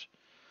course.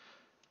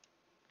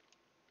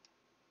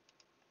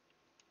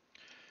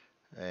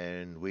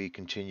 And we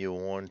continue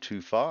on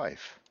to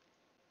 5.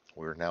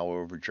 We're now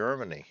over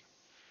Germany.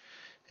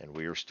 And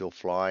we are still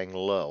flying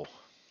low.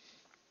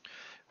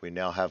 We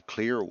now have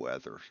clear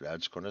weather.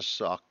 That's going to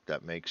suck.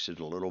 That makes it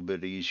a little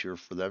bit easier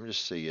for them to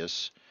see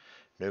us.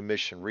 No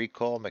mission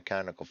recall.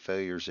 Mechanical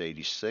failure is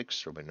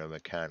 86. There'll be no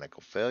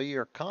mechanical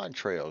failure.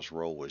 Contrails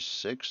roll was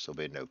 6. There'll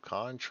be no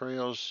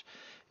contrails.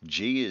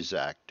 G is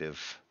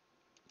active.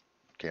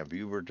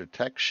 Computer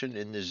detection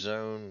in the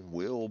zone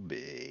will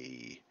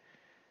be.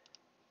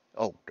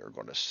 Oh, they're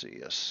going to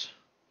see us.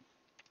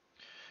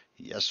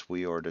 Yes,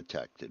 we are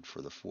detected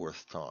for the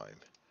 4th time.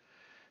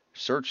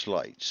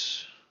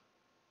 Searchlights.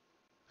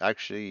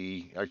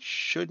 Actually, I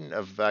shouldn't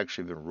have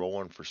actually been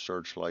rolling for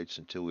searchlights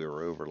until we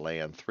were over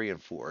land. 3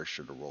 and 4, I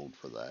should have rolled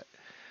for that.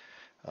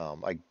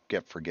 I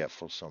get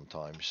forgetful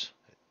sometimes,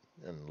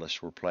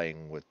 unless we're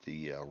playing with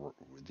the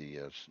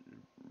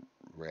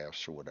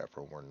rafts or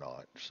whatever. We're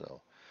not. So,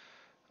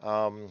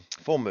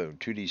 full moon,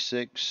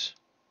 2d6,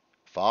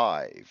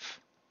 5.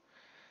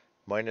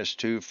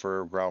 -2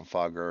 for ground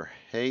fog or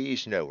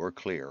haze. No, we're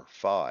clear.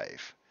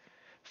 5,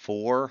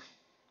 4,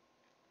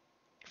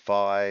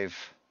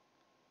 5.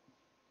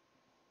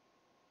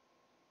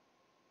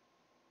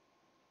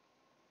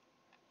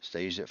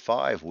 Stays at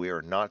 5. We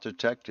are not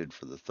detected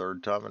for the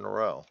 3rd time in a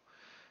row.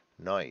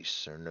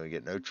 Nice. And we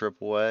get no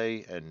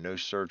AAA and no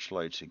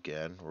searchlights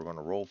again. We're going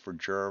to roll for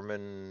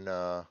German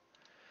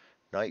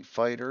night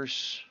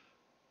fighters.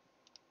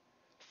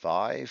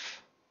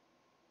 5.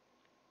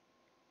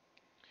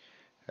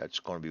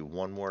 That's going to be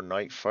one more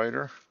night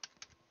fighter.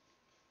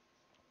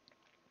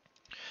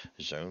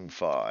 Zone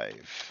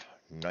 5.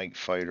 Night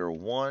fighter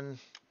 1.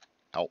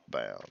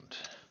 Outbound.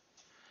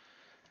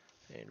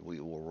 And we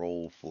will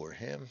roll for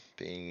him,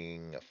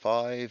 being a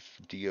 5,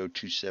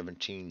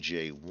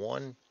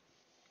 DO217J1.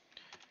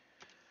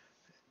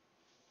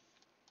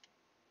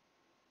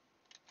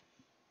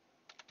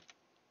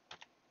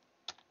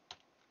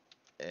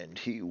 And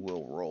he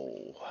will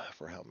roll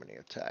for how many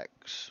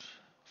attacks?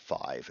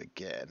 5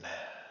 again.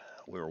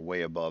 We're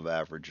way above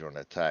average on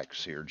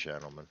attacks here,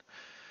 gentlemen.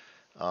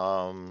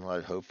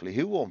 Hopefully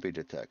he won't be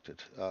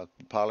detected.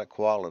 Pilot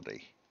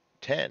quality,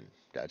 10.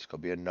 That's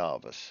going to be a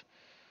novice.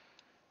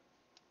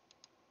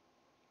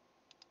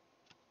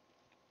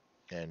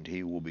 And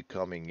he will be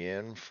coming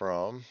in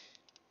from,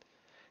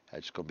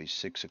 that's going to be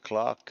 6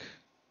 o'clock.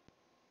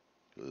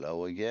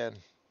 Low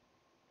again.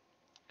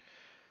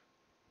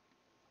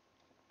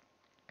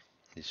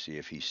 Let's see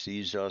if he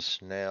sees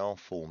us now.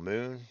 Full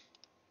moon.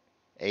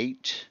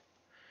 8.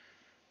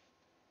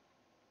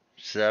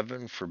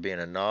 7 for being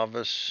a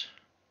novice.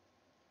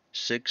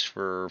 6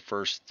 for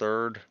first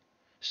third.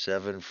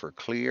 7 for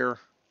clear.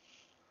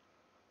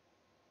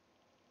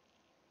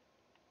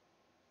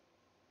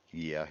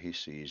 Yeah, he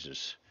sees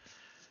us.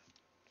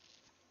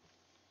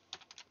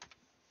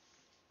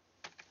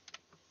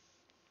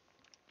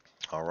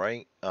 All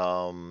right.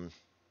 Do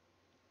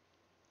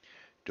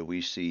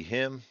we see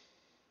him?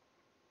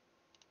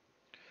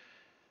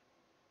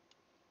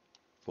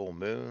 Full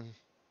moon.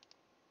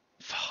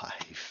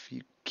 5.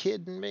 You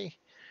kidding me?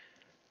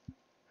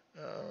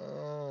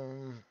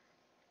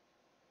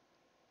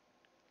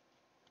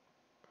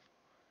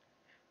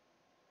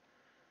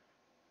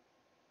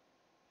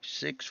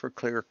 6 for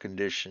clear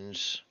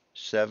conditions.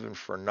 7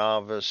 for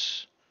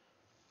novice.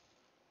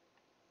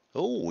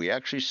 Oh, we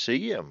actually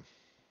see him.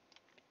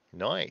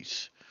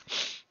 Nice.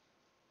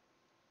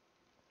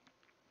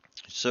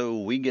 So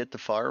we get to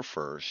fire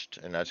first,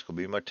 and that's going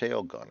to be my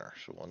tail gunner.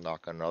 So we'll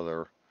knock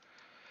another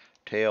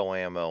tail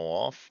ammo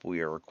off.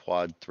 We are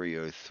quad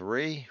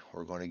 303.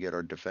 We're going to get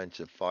our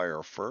defensive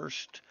fire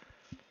first.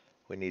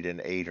 We need an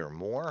 8 or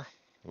more.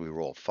 We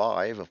roll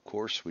 5, of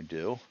course we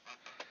do.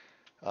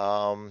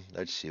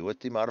 Let's see what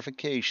the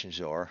modifications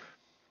are.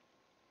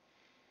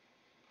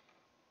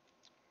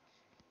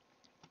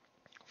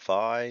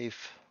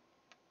 5,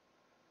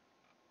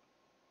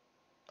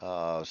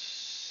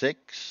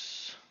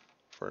 6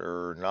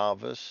 for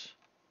novice.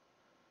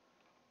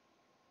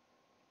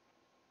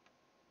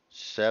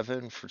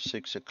 7 for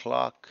 6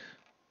 o'clock.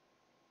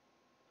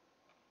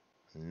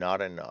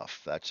 Not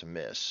enough. That's a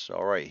miss.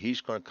 All right,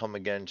 he's going to come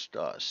against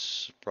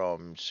us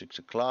from 6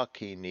 o'clock.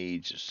 He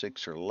needs a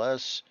 6 or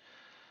less.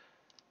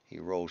 He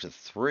rolls a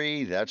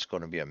 3. That's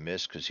going to be a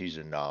miss because he's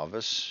a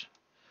novice.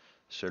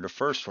 So the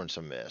first one's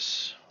a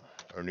miss.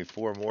 Only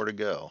 4 more to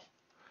go.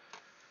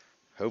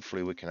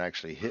 Hopefully we can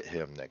actually hit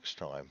him next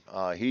time.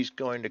 He's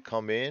going to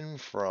come in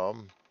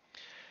from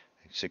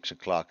 6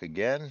 o'clock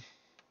again.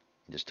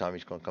 This time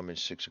he's going to come in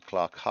 6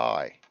 o'clock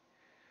high.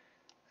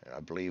 And I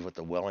believe with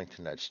the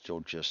Wellington, that's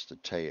still just the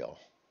tail.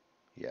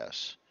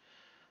 Yes.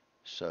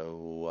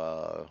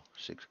 So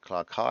 6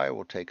 o'clock high,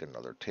 we'll take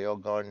another tail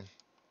gun.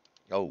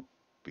 Oh,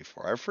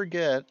 before I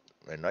forget,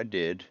 and I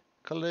did,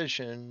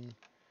 collision.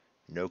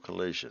 No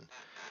collision.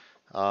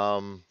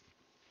 Um,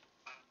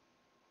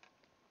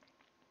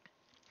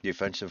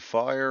 Defensive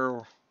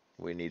fire,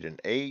 we need an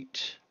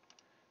 8.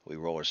 We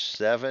roll a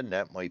 7.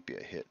 That might be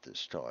a hit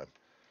this time.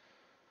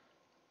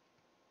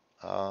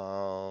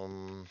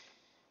 An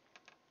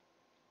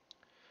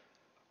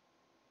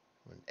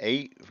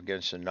 8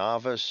 against a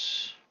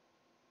novice.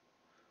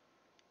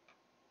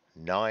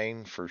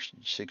 9 for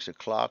 6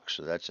 o'clock,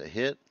 so that's a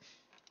hit.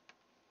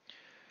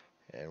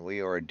 And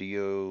we are a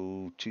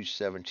DO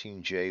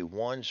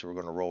 217J1, so we're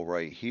going to roll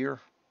right here.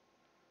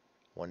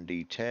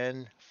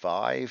 1D10,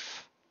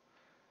 5.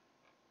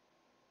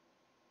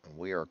 And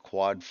we are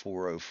quad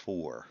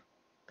 404.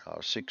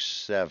 6,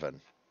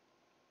 7.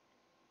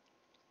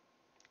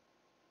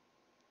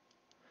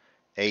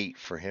 8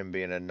 for him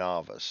being a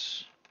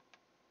novice.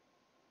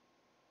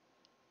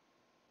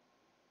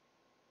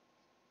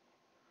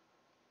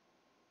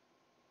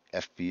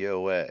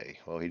 FBOA.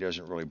 Well, he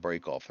doesn't really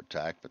break off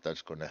attack, but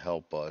that's going to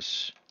help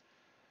us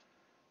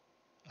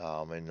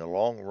in the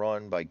long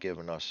run by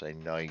giving us a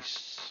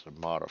nice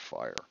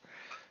modifier.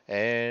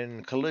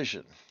 And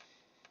collision.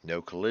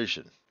 No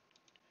collision.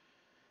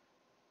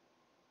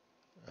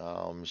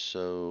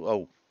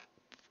 Oh,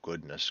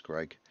 goodness,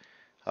 Greg.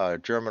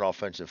 German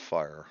offensive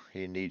fire.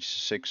 He needs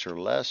 6 or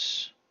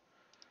less.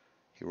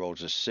 He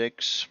rolls a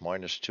 6.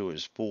 -2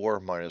 is 4.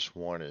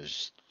 -1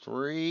 is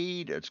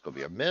 3. That's going to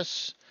be a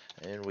miss.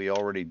 And we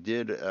already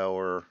did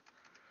our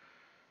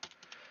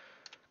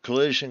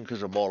collision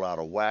because I'm all out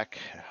of whack.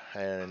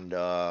 And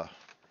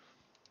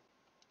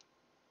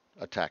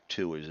attack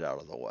 2 is out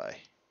of the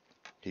way.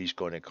 He's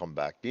going to come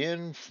back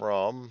in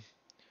from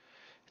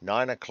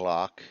 9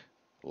 o'clock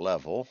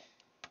level.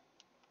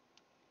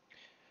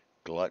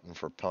 Glutton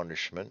for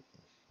punishment.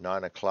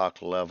 9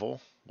 o'clock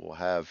level. We'll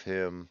have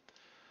him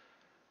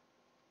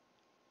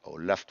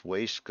left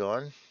waist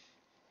gun.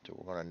 So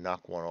we're going to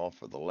knock one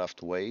off of the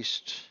left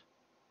waist.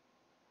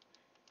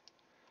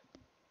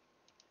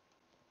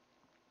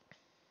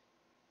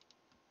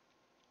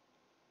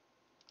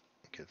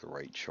 Get the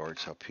right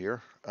charts up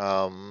here.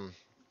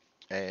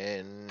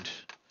 And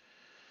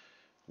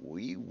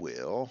we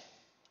will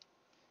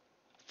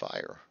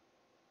fire.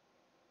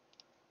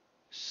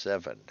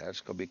 7. That's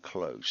going to be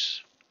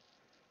close.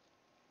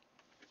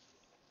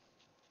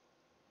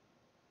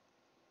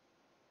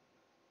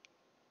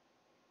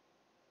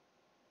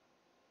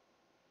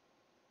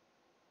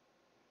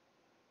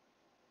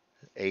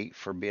 Eight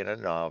for being a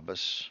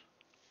novice.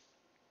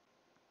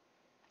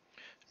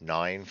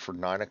 9 for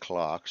 9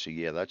 o'clock. So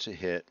yeah, that's a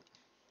hit.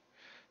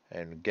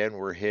 And again,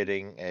 we're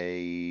hitting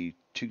a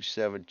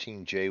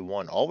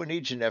 217J1. All we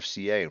need is an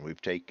FCA, and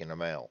we've taken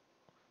them out.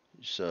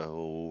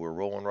 So we're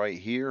rolling right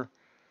here.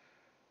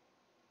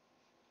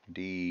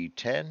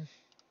 D10,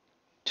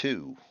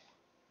 2.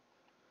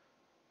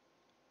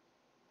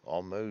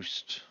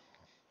 Almost.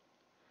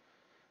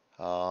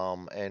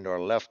 And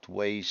our left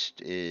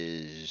waist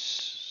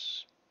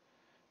is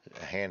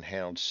a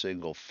handheld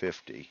single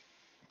 50.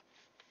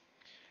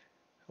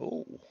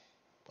 Oh,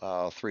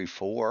 3,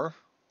 4.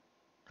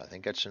 I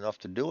think that's enough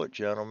to do it,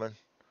 gentlemen.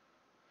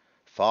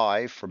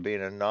 5 for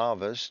being a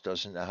novice.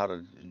 Doesn't know how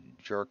to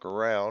jerk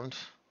around.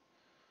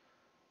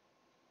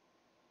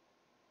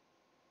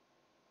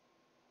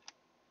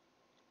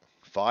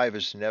 Five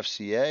is an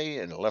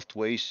FCA, and the left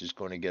waist is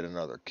going to get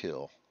another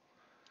kill.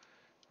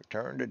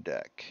 Return to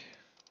deck.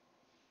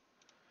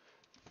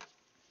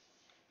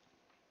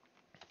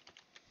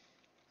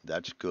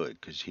 That's good,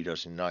 because he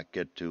does not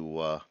get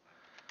to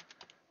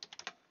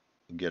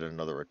get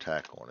another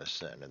attack on us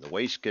then. And the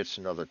waist gets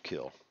another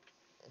kill.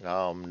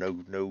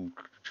 No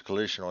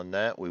collision on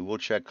that. We will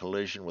check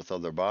collision with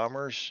other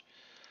bombers.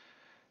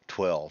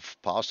 12.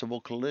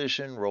 Possible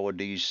collision. Roll a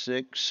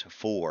d6.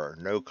 4.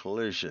 No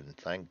collision.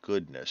 Thank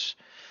goodness.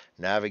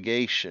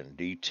 Navigation.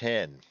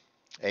 D10.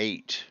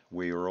 8.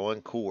 We are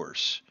on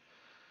course.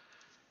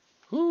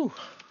 Whew.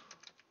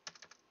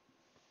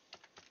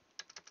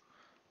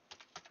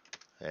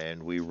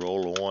 And we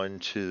roll on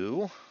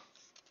to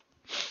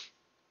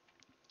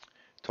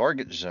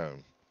target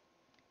zone.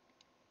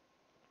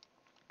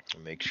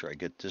 Make sure I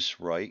get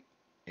this right.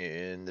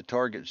 In the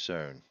target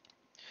zone.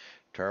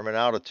 Term and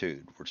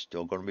altitude. We're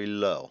still going to be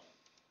low.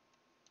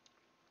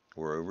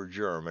 We're over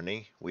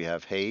Germany. We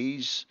have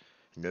haze.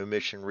 No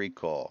mission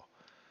recall.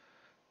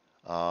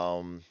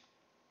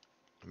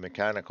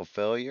 Mechanical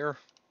failure.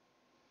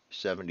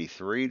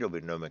 73. There'll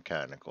be no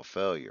mechanical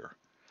failure.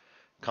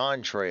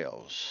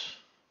 Contrails.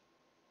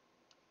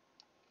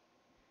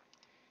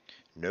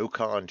 No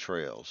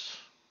contrails.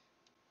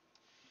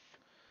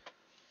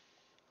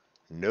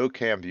 No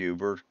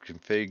cambuber.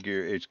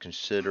 Configure. It's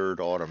considered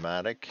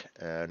automatic.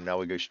 And now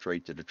we go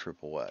straight to the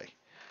AAA.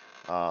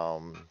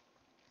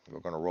 We're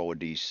going to roll a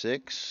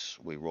d6.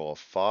 We roll a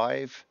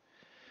 5.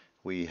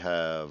 We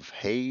have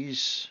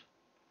haze.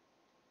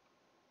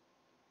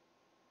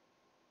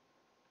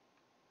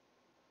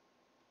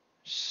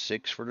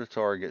 6 for the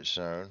target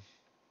zone.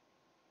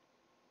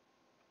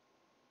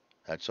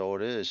 That's all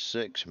it is.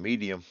 6.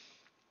 Medium.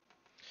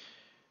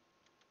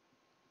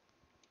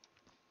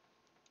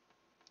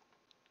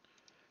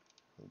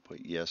 We'll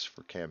put yes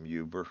for Cam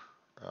Huber.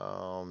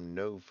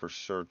 No for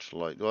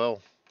searchlight.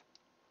 Well,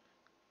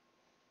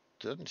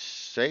 doesn't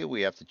say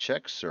we have to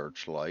check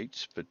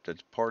searchlights, but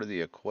that's part of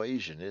the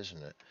equation,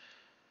 isn't it?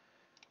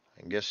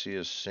 I guess you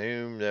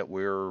assume that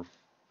we're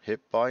hit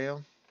by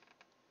them.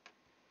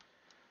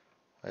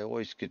 I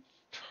always get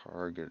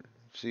target.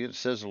 See, it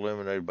says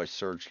eliminated by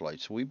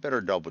searchlights, so we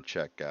better double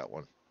check that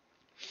one.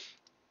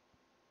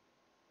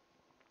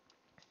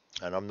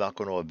 And I'm not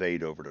going to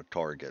evade over the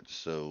target,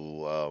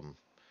 so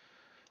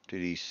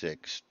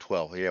 2d6,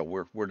 12. Yeah,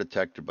 we're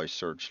detected by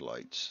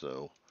searchlights,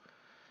 so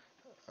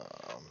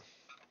um,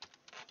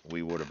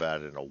 we would have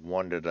added a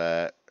 1 to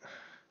that.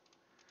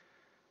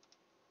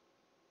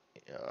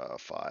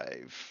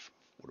 5.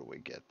 What do we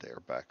get there?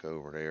 Back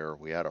over there.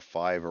 We had a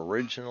 5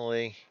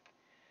 originally.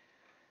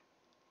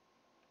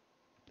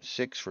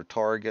 6 for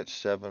target,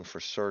 7 for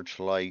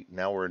searchlight.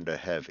 Now we're into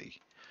heavy.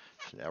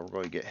 So now we're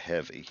going to get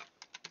heavy.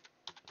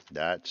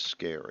 That's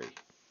scary.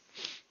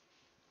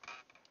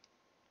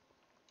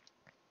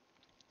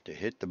 To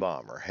hit the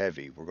bomber,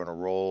 heavy. We're going to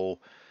roll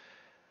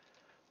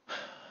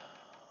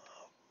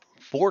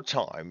 4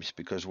 times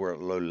because we're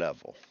at low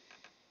level.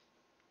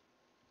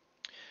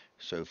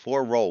 So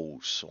 4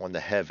 rolls on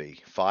the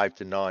heavy. 5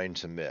 to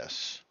 9's a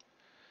miss.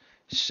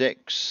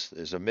 6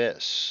 is a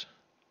miss.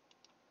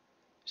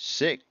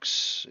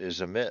 6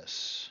 is a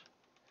miss.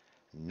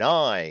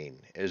 9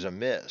 is a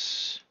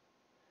miss.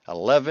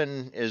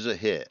 11 is a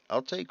hit.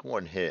 I'll take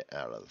 1 hit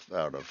out of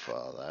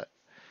that.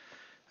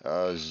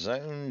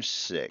 Zone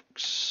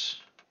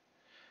 6.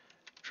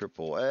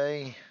 Triple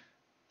A.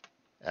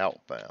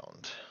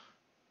 Outbound.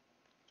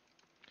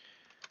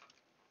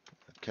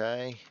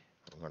 Okay.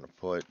 I'm going to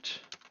put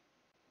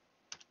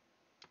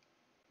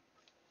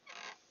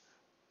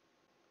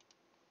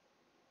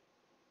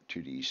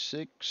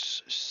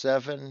 2d6,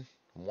 7,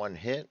 1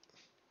 hit.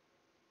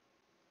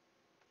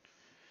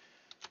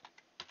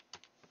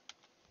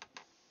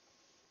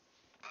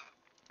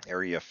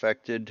 Area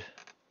affected.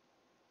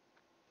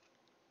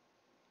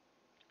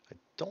 I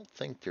don't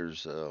think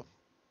there's a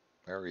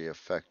area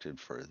affected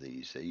for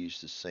these. They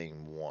use the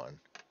same one.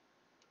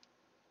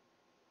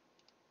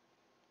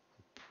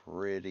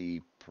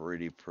 Pretty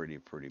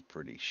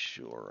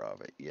sure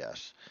of it.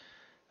 Yes.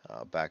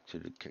 Back to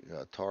the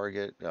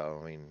target.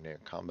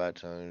 Combat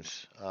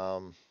zones.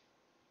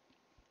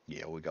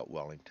 Yeah, we got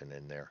Wellington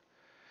in there.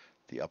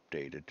 The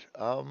updated.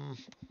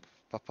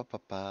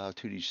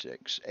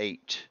 2d6.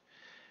 8.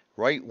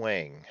 Right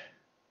wing.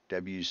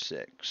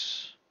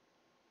 W6.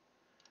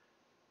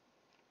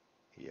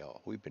 Yeah,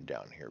 we've been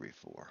down here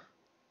before.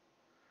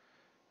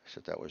 I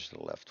said that was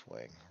the left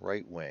wing.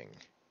 Right wing.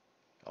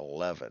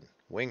 11.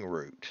 Wing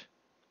root.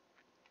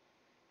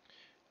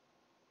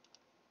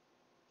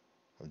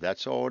 If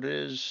that's all it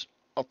is,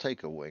 I'll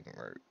take a wing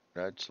root.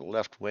 That's the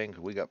left wing.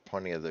 We got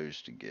plenty of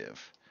those to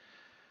give.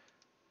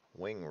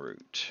 Wing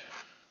root.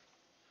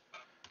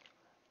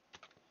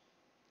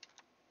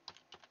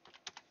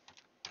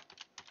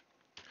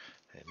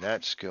 And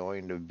that's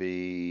going to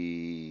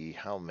be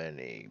how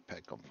many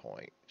Peckham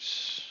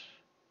points?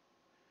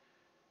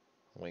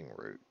 Wing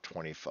root,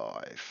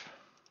 25.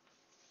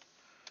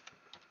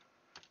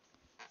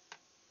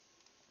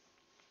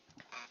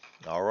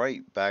 All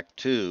right, back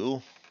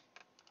to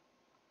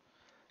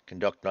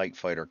conduct night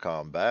fighter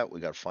combat.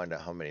 We got to find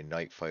out how many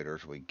night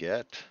fighters we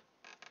get.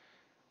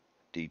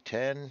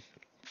 D10,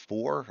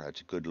 4.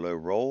 That's a good low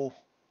roll.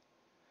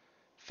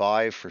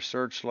 5 for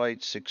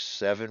searchlight, 6,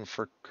 7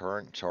 for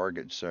current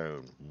target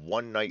zone.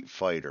 1 night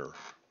fighter.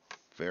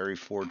 Very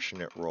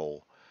fortunate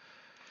roll.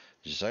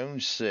 Zone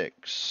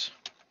 6.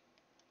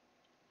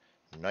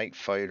 Night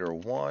fighter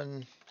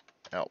 1,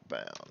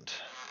 outbound.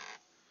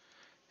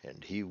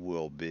 And he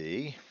will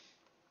be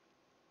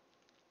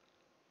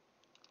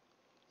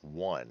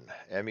 1.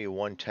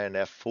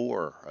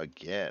 ME110F4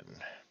 again.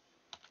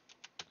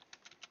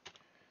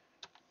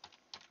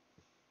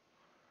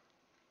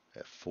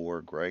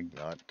 F4, Greg,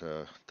 not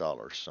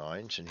dollar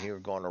signs. And here we're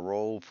going to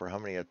roll for how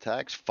many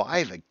attacks?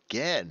 5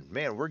 again.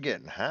 Man, we're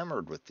getting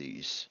hammered with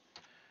these.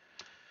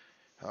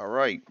 All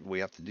right, we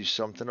have to do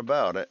something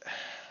about it.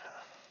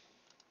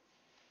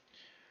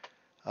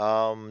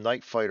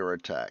 Night fighter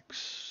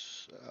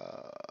attacks.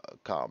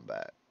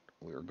 Combat.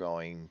 We're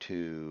going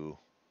to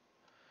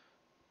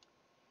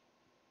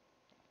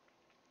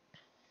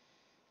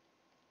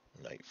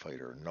night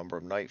fighter. Number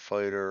of night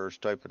fighters,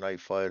 type of night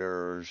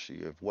fighters.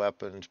 You have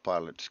weapons,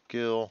 pilot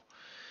skill.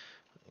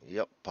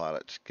 Yep,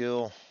 pilot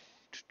skill.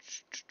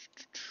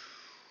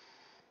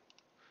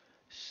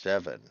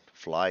 7,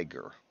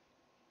 Flieger.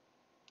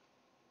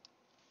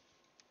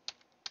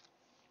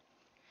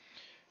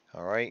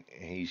 All right,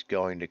 he's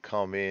going to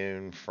come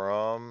in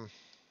from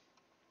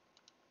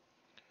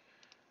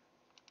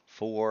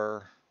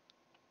 4,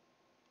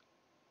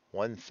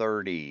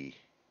 130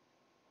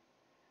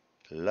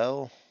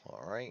 low.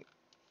 All right,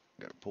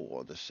 gotta pull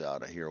all this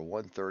out of here.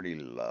 130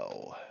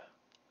 low.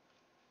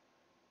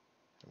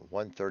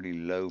 130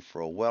 low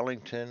for a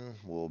Wellington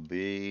will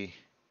be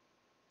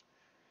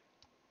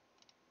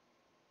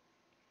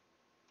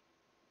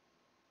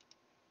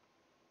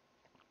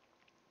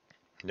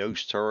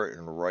Nose turret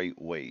and right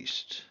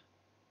waist.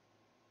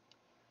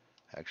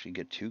 Actually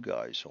get two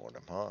guys on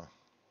him, huh?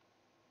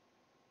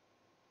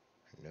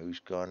 Nose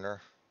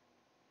gunner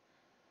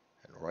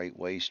and right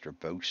waist are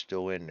both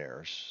still in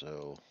there,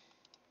 so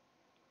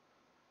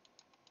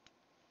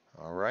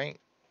all right.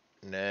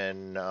 And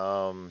then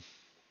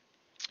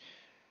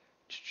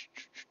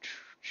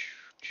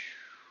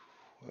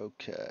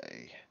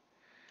okay.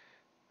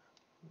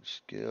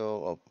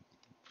 Skill. Oh,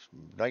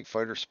 Night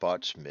Fighter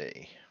spots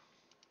me.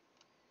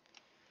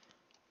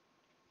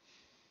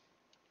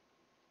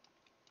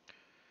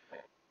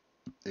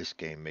 This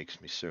game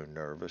makes me so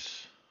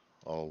nervous.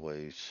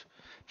 Always.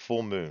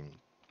 Full moon.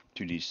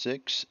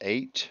 2d6,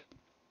 8.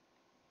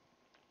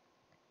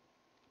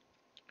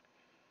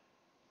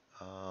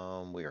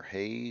 We are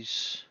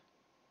haze.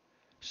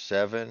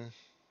 7.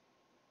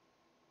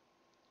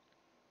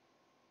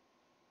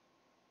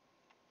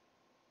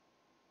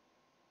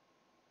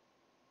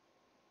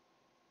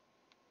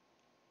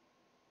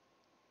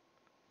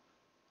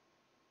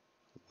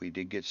 We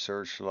did get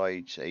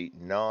searchlights. 8,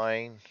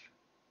 9.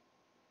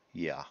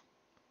 Yeah,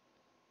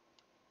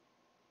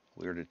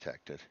 we're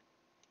detected.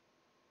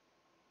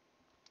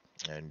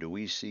 And do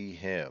we see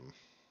him?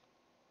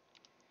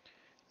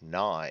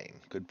 9.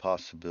 Good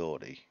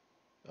possibility.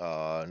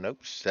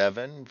 Nope.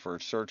 7 for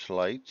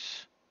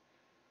searchlights.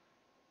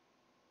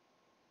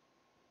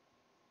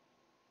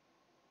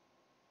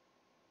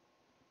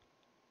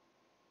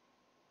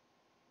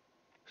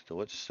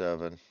 Still at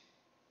 7.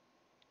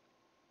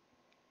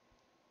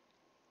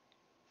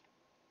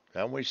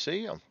 And we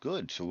see him.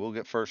 Good. So we'll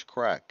get first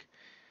crack.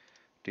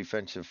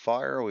 Defensive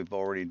fire, we've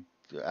already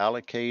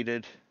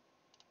allocated.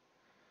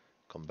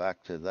 Come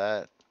back to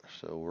that.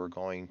 So we're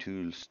going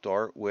to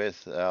start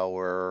with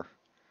our,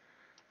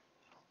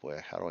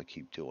 boy, how do I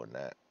keep doing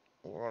that?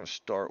 We're going to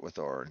start with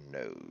our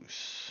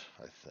nose,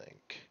 I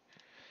think.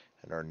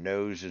 And our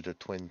nose is a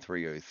twin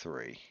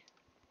 303.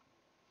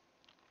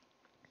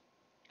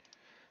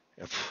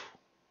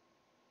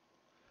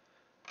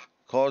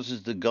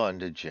 Causes the gun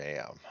to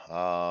jam.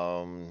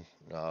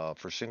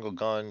 For single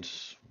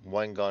guns,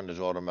 one gun is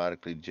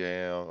automatically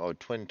jam. Oh,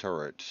 twin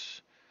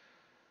turrets.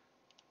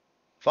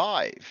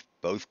 5.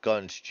 Both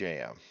guns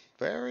jam.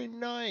 Very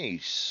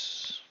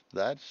nice.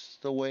 That's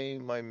the way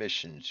my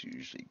missions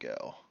usually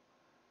go.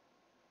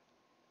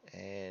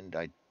 And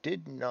I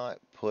did not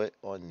put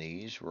on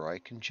these where I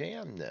can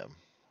jam them.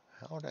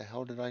 How the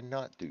hell did I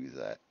not do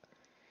that?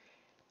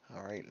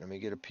 Alright, let me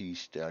get a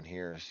piece down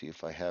here and see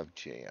if I have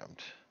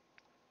jammed.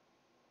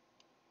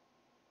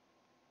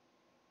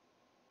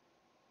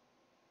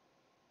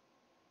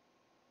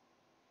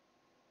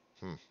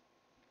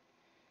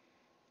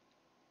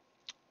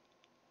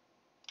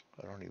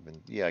 I don't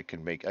even, yeah, I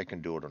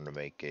can do it on the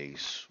make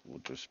ace.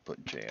 We'll just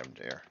put jam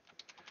there.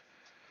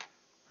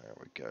 There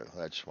we go.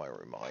 That's my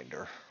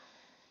reminder.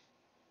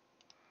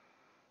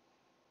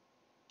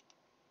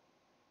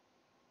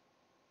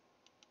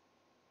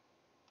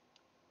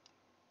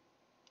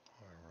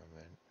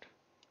 Armament.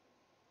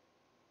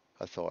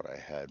 I thought I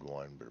had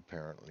one, but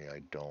apparently I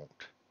don't.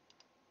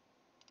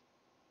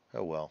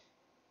 Oh well.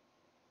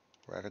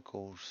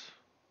 Radicals.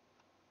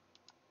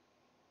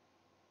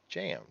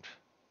 Jammed.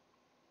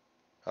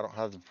 I don't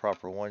have the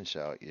proper ones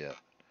out yet.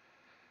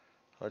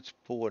 Let's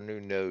pull a new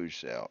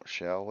nose out,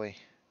 shall we?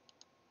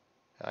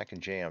 I can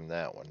jam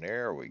that one.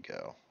 There we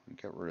go. We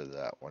got rid of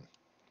that one.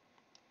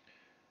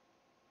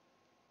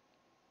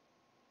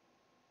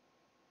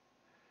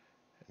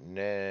 And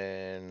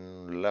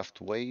then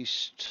left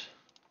waist.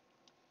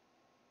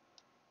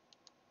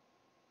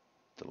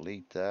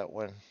 Delete that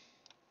one.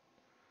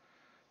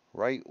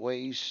 Right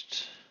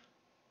waist.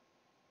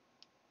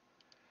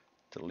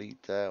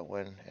 Delete that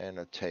one. And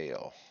a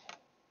tail.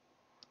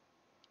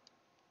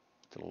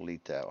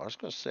 Delete that one. I was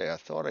going to say, I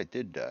thought I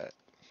did that.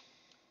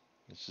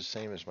 It's the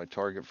same as my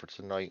target for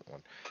tonight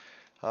one.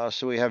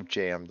 So we have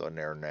jammed on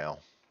there now.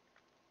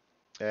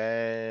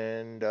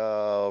 And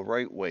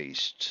right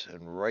waist.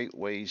 And right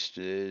waist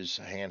is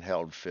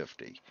handheld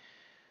 50.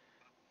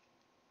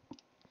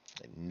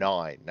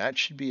 9. That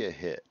should be a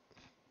hit.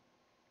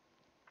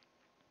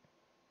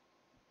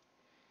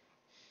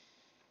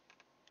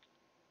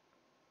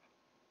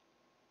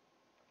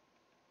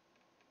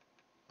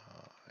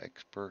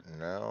 Expert,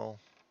 no.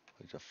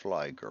 He's a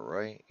flagger,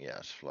 right?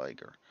 Yes,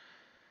 flagger.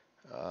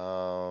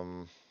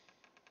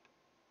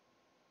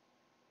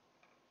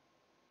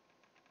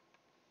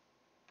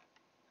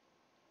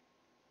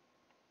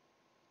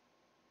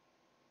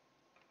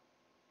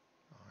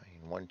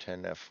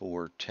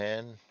 F4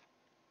 10.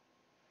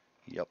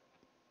 Yep.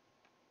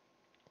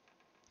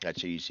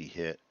 That's easy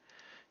hit.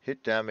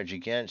 Hit damage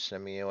against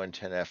MEO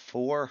 110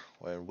 F4.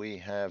 When we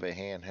have a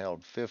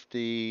handheld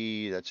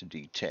 50, that's a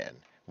D10.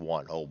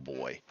 1. Oh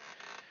boy.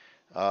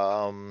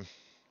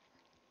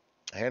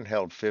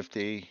 Handheld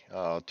 50,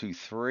 2,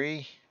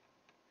 3.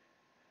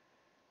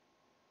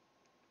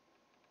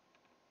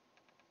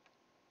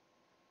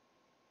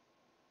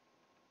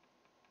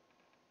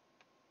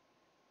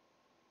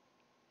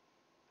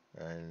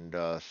 And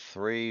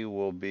 3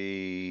 will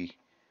be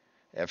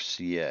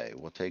FCA.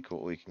 We'll take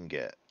what we can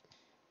get.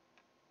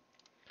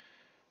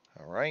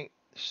 All right.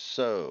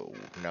 So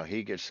now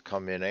he gets to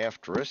come in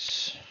after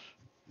us.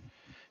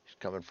 He's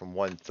coming from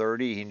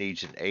 130. He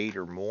needs an 8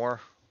 or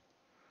more.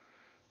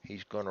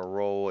 He's going to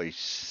roll a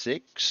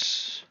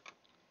 6.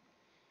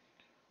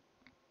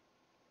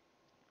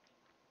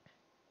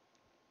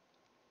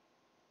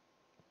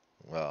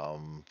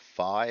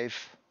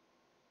 5.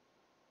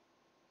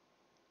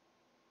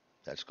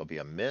 That's going to be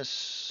a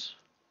miss.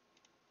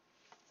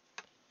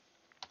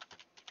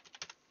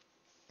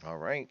 All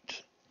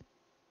right.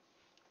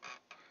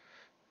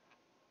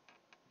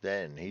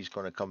 Then he's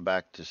going to come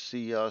back to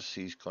see us.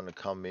 He's going to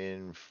come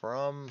in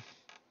from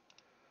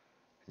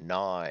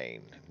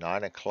 9.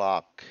 9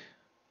 o'clock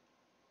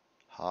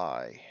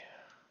high.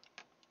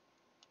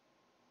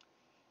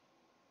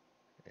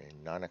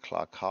 And 9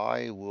 o'clock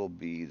high will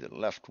be the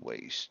left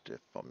waist,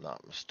 if I'm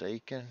not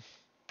mistaken.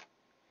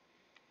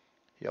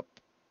 Yep.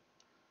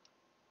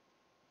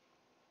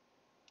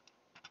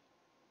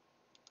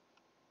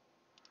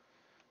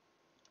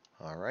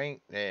 All right,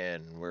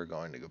 and we're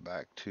going to go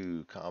back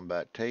to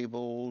combat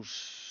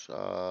tables,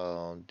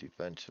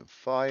 defensive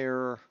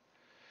fire,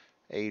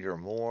 8 or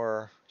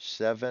more,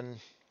 7.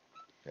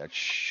 That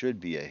should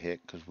be a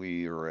hit because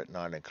we are at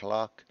 9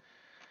 o'clock.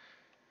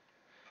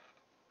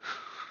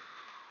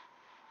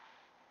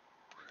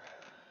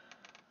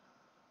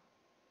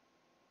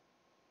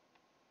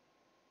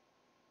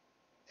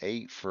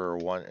 8 for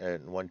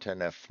 110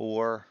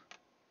 F4.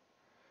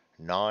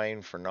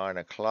 9 for 9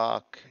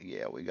 o'clock.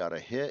 Yeah, we got a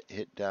hit.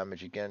 Hit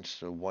damage against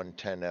the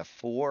 110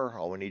 F4.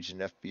 All we need is an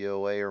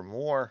FBOA or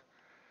more.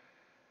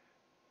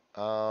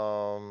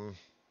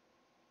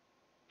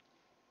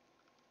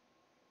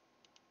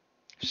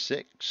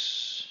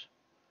 6.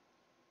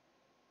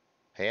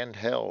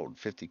 Handheld,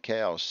 50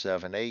 cal,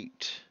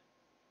 7.8.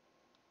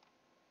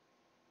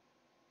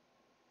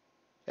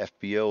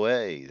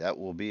 FBOA, that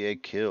will be a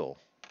kill.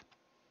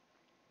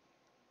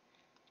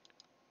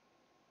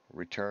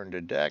 Return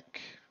to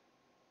deck.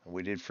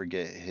 We did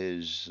forget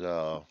his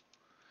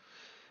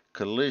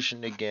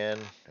collision again,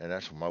 and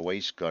that's my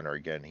waist gunner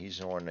again. He's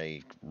on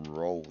a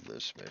roll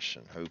this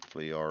mission.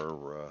 Hopefully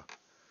our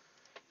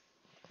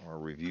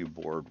review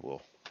board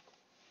will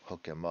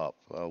hook him up.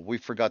 We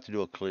forgot to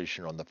do a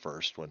collision on the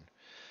first one.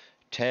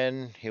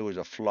 10, he was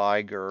a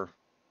flagger.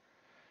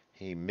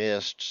 He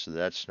missed, so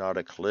that's not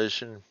a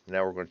collision.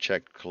 Now we're going to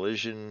check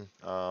collision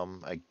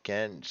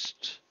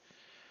against.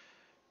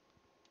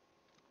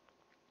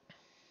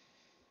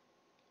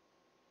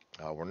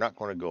 We're not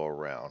going to go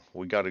around.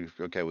 We got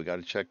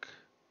to check.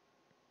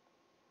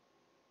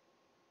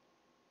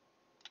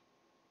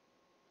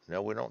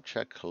 No, we don't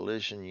check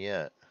collision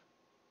yet.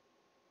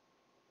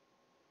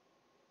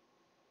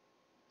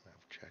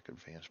 Check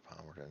advanced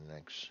power to the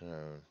next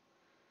zone.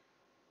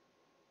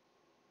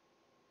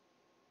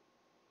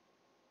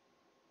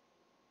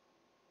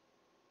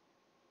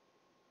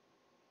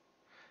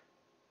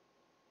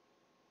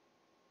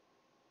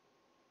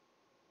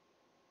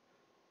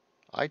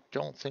 I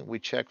don't think we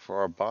check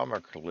for our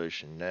bomber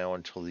collision now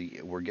until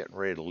we're getting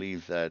ready to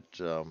leave that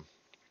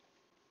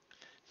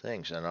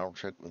things, and I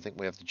think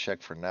we have to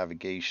check for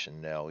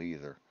navigation now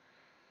either.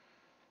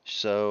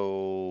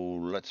 So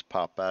let's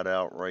pop that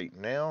out right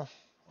now.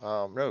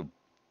 No,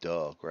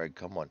 duh, Greg,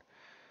 come on.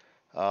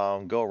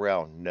 Go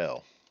around.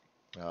 No,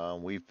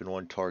 we've been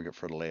on target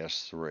for the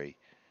last 3.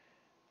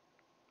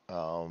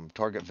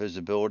 Target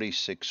visibility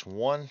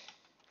 6-1.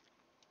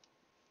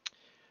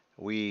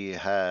 We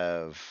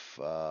have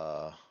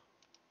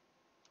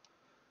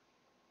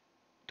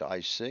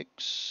die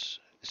 6.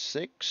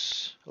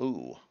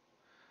 Ooh.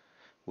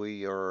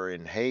 We are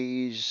in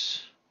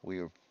haze.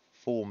 We are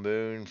full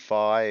moon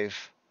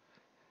 5.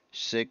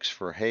 6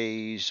 for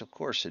haze. Of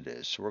course it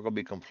is. So we're going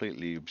to be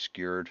completely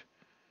obscured.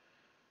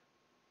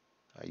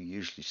 I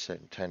usually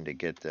tend to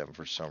get them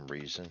for some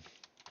reason.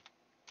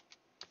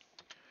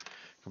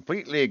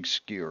 Completely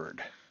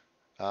obscured.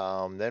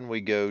 Then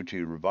we go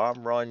to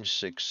bomb run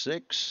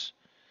 6-6.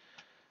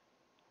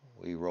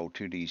 We roll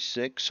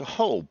 2d6.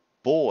 Oh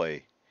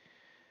boy.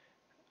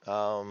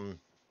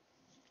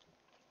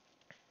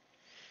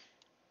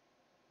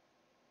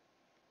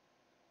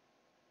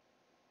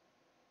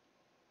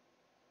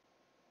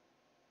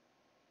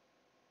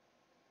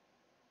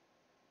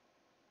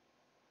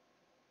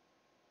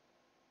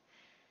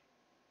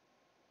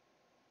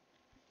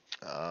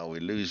 We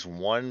lose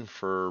 1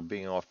 for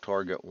being off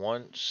target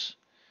once.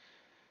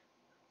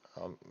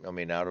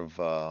 Out of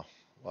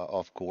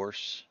off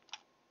course.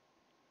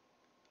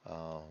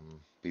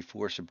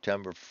 Before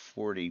September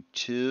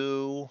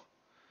 42,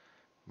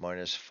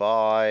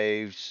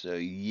 -5. So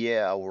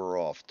yeah, we're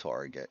off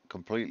target.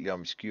 Completely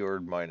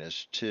obscured,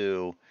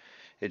 -2.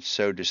 It's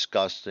so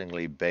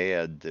disgustingly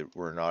bad that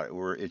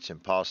it's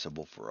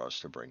impossible for us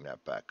to bring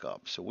that back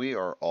up. So we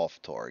are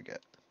off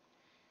target.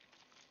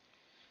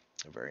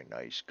 Very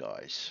nice,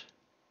 guys.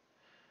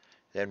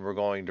 Then we're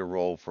going to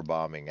roll for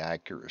bombing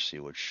accuracy,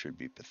 which should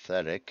be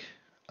pathetic.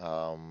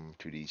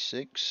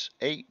 2d6,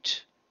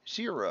 8,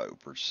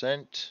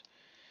 0%.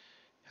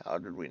 How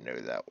did we know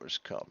that was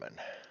coming?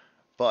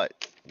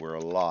 But we're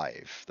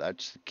alive.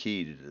 That's the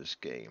key to this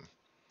game.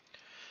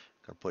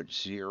 Gonna put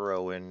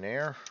 0 in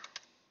there.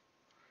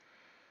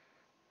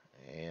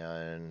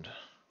 And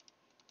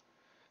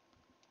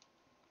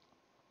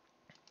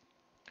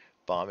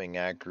bombing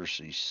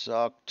accuracy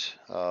sucked.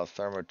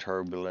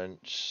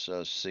 Thermoturbulence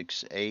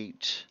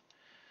 6-8.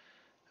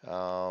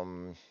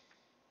 1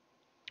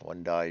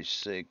 die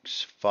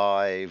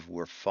 6-5.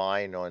 We're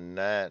fine on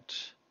that.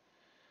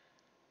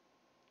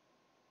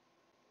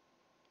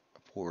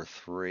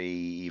 4-3.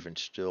 Even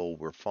still,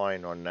 we're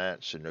fine on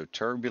that. So no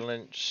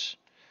turbulence.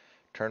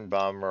 Turn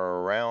bomber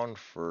around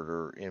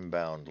for their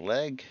inbound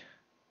leg.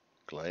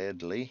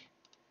 Gladly.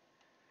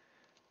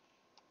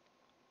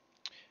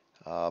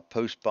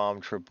 Post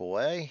bomb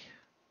AAA.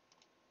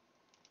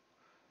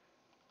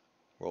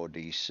 Roll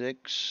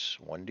d6.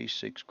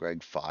 1d6.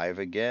 Greg 5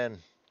 again.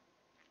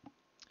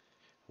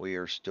 We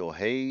are still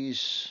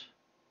haze.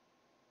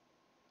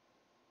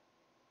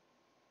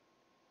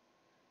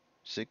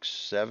 6,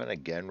 7.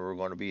 Again, we're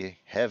going to be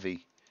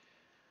heavy.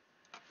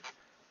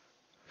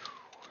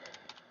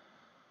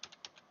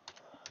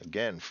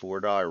 Again,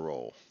 4 die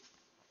roll.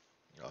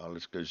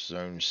 Let's go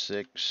zone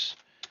 6.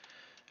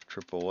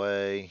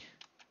 AAA.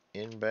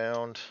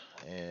 Inbound.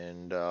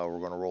 And we're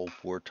going to roll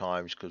 4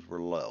 times because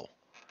we're low.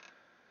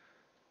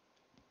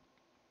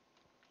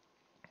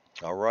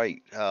 All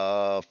right,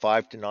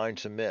 5 to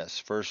 9's a miss.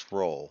 First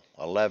roll,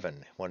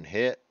 11, 1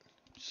 hit.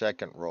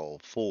 Second roll,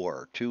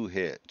 4, 2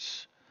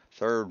 hits.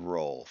 Third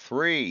roll,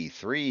 3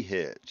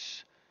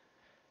 hits.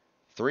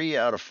 3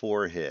 out of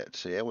 4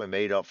 hits. Yeah, we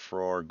made up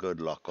for our good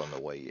luck on the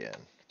way in.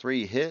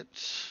 3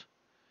 hits.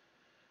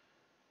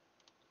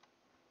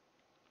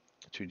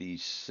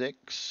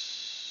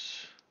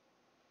 2d6.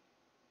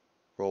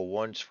 Roll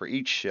once for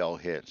each shell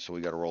hit, so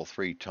we got to roll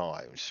 3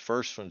 times.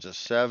 First one's a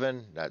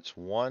 7, that's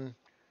 1.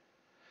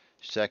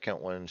 Second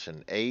one's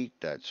an 8,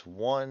 that's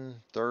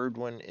 1. Third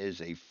one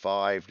is a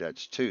 5,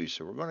 that's 2.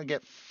 So we're going to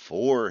get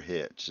 4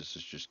 hits. This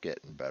is just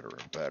getting better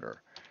and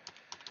better.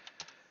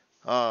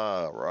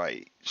 All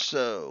right,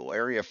 so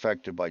area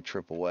affected by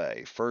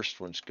AAA.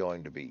 First one's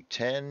going to be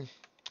 10,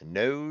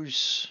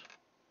 nose,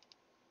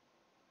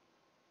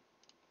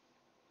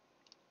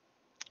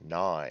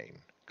 9,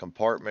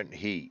 compartment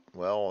heat.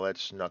 Well,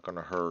 that's not going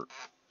to hurt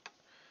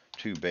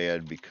too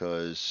bad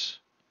because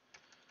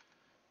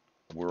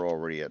we're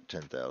already at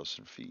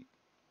 10,000 feet.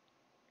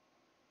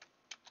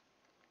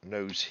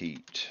 Nose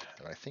heat,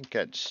 and I think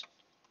that's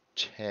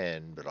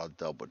 10, but I'll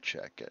double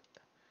check it.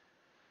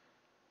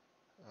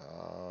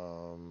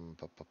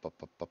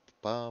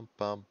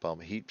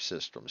 Heat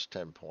systems,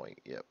 10 point,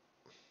 yep.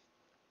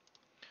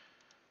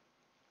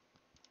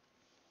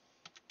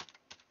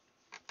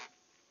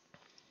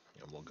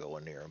 And we'll go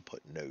in there and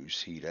put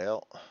nose heat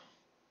out.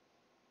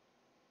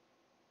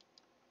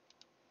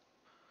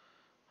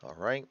 All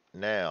right,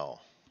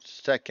 now,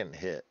 second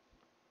hit.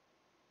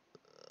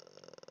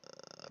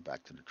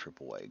 Back to the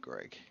AAA,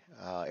 Greg.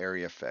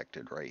 Area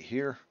affected right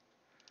here.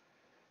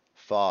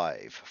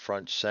 5,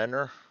 front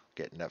center.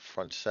 Getting that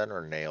front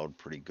center nailed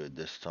pretty good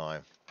this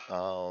time.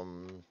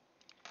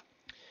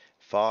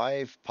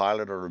 5,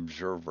 pilot or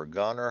observer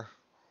gunner.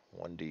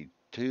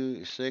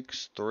 1d2,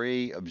 6,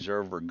 3,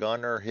 observer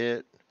gunner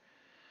hit.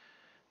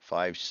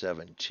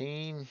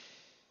 517.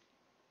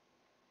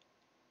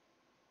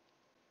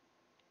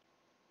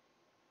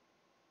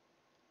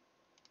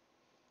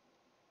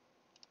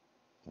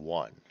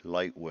 1,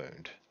 light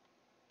wound.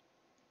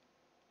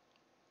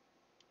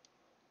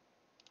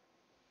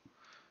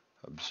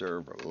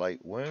 Observer light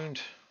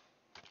wound.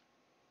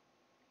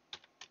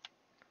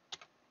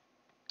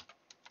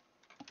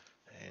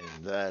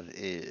 And that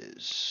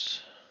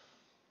is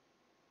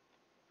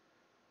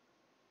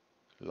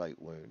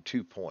light wound,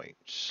 2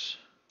 points.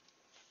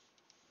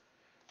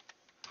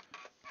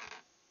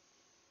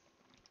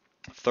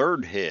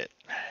 Third hit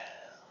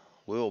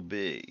will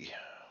be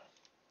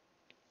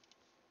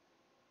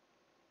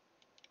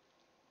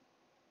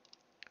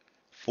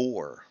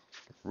 4,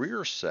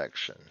 rear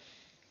section.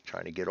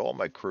 Trying to get all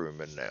my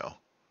crewmen now.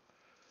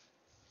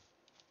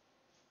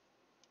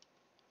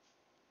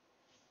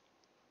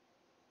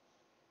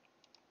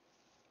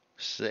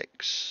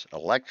 6,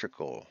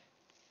 electrical.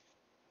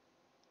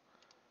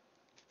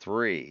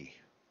 3,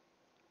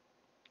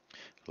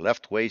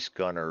 left waist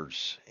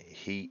gunner's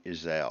heat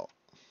is out.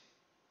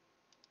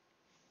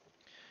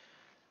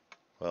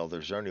 Well,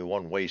 there's only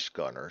one waist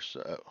gunner,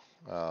 so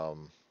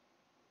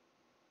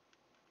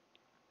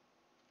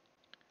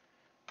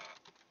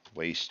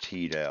waist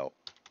heat out.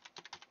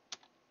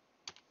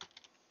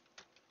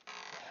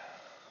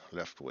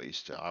 Left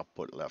waist, I'll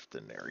put left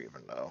in there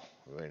even though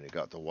we only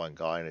got the one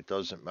guy, and it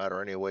doesn't matter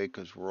anyway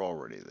because we're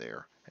already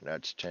there, and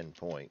that's 10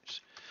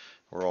 points.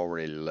 We're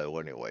already low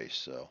anyway,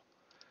 so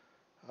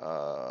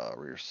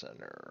rear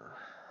center,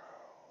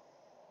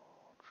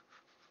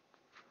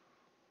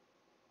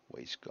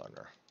 waist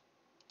gunner.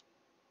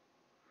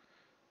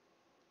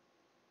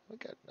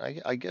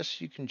 I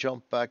guess you can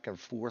jump back and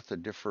forth to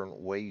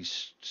different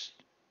waist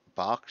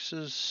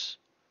boxes.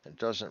 It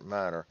doesn't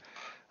matter.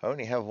 I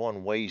only have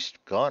one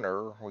waist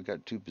gunner. We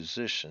got 2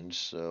 positions,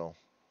 so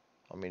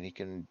I mean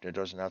it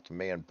doesn't have to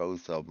man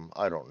both of them.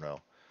 I don't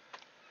know.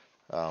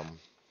 Um,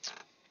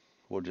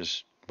 we'll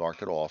just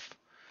mark it off.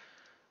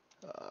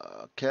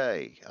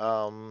 Okay.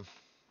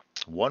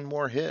 One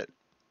more hit.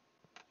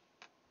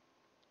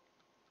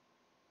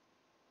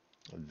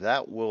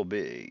 That will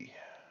be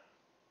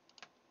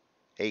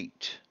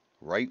 8.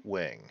 Right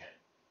wing.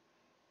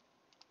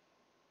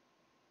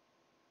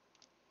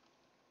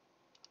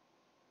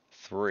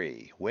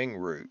 3. Wing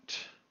root.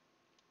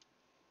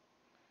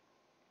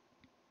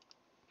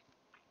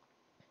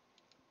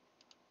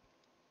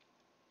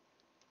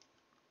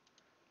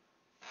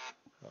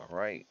 All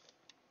right.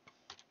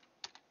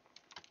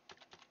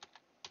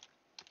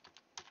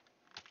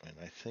 And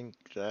I think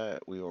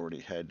that we already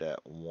had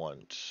that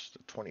once. The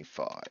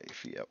 25.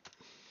 Yep.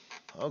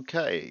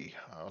 Okay.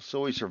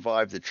 So we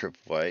survived the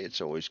AAA. It's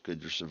always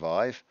good to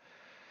survive.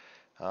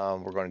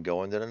 We're going to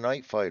go into the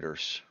Night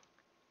Fighters.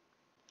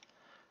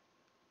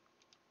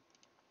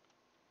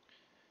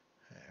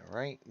 All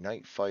right.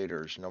 Night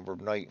Fighters. Number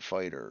of Night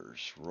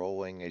Fighters.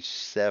 Rolling a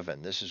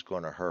 7. This is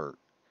going to hurt.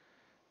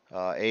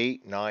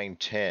 8, 9,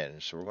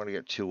 10. So we're going to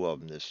get 2 of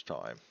them this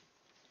time.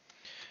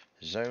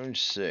 Zone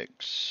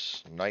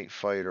 6. Night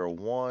Fighter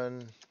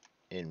 1.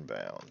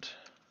 Inbound.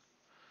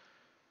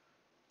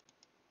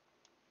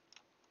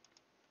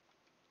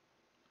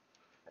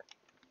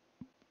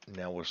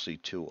 Now we'll see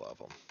 2 of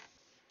them.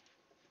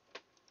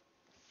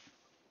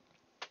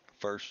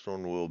 First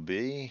one will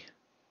be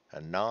a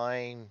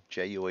 9,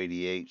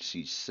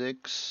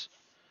 JU88C6.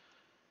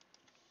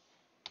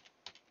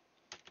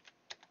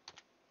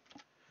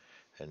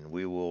 And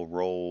we will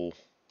roll.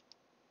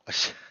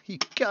 You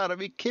gotta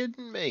be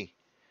kidding me.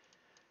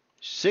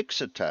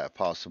 6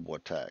 possible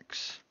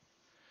attacks.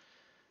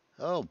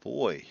 Oh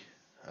boy.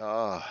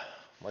 My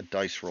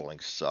dice rolling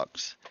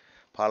sucks.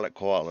 Pilot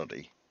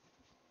quality.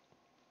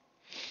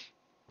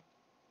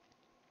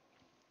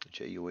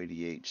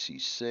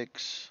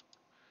 JU88C6.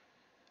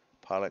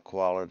 Pilot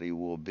quality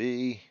will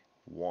be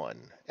 1.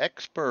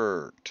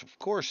 Expert. Of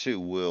course it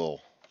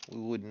will. We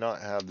would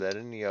not have that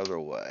any other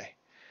way.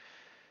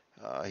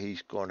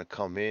 He's going to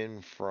come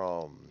in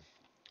from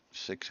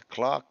 6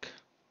 o'clock.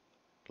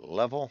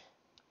 Level.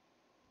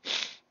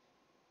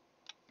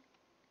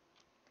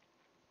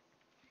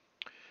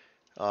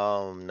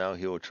 Now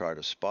he'll try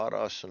to spot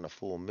us in the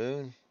full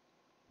moon.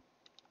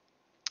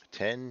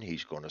 10.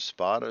 He's going to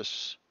spot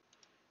us.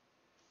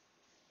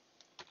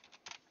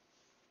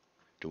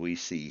 Do we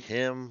see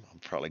him? I'm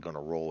probably going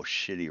to roll a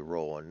shitty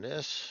roll on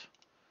this.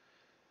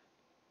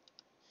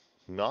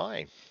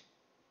 9.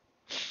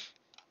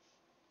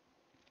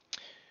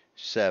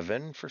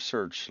 7 for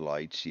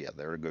searchlights. Yeah,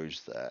 there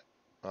goes that.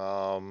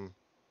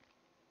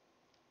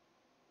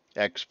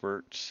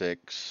 Expert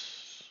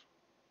 6.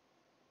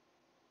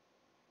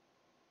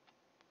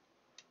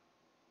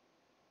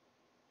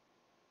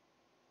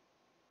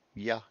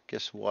 Yeah,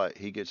 guess what?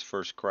 He gets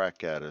first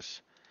crack at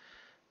us.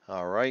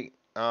 All right.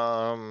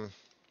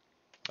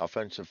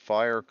 Offensive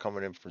fire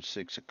coming in from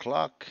 6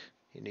 o'clock.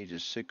 He needs a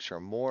 6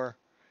 or more.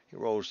 He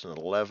rolls an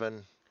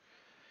 11.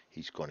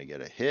 He's going to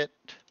get a hit.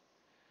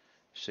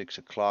 6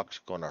 o'clock's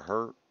going to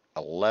hurt.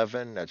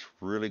 11, that's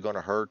really going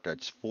to hurt.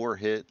 That's 4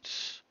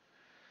 hits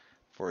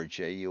for a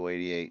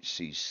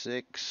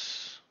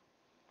JU88C6.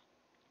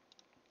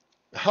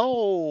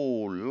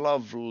 Oh,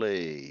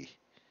 lovely.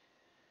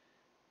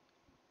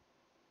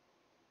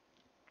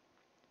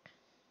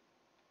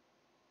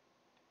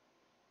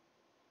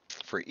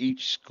 For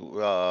each,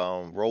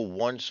 roll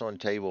once on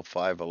table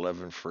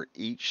 511 for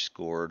each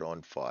scored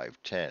on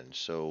 510.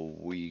 So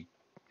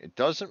it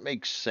doesn't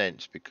make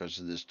sense because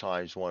of this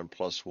times 1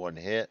 plus 1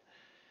 hit.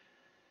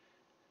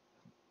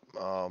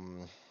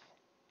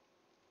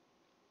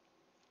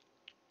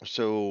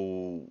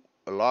 So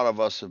a lot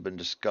of us have been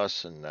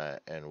discussing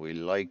that, and we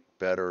like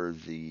better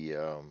the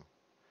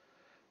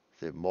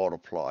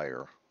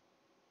multiplier,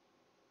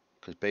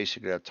 because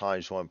basically that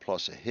times 1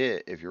 plus a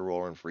hit, if you're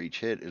rolling for each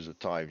hit, is a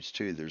times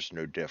 2. There's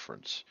no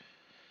difference.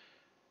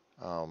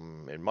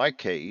 In my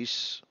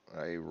case,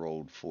 I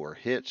rolled 4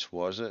 hits,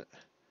 was it?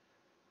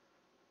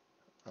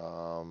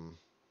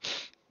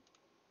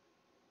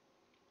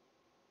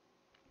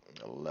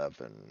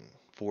 11.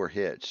 4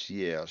 hits,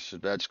 yeah. So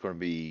that's going to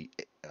be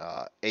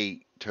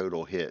 8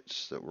 total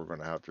hits that we're going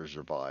to have to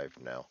survive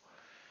now.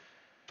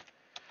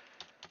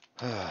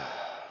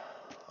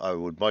 I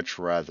would much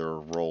rather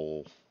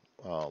roll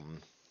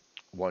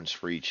once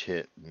for each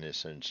hit in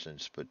this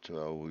instance, but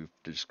we've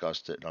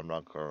discussed it, and I'm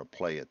not going to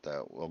play it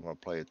that. I'm going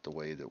to play it the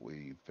way that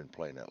we've been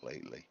playing it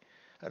lately.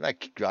 And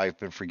I've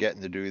been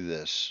forgetting to do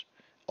this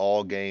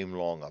all game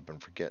long. I've been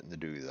forgetting to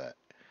do that.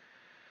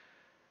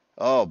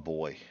 Oh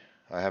boy,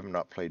 I have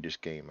not played this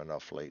game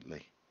enough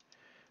lately.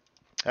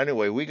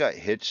 Anyway, we got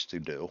hits to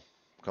do.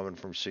 Coming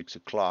from 6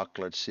 o'clock.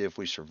 Let's see if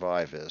we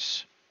survive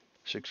this.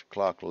 6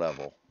 o'clock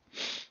level.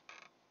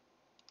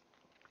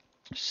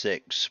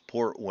 6.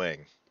 Port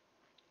wing.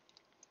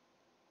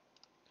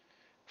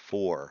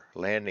 4.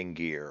 Landing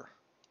gear.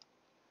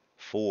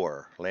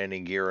 4.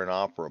 Landing gear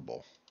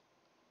inoperable.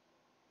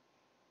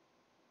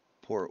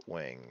 Port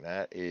wing.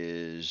 That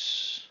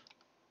is...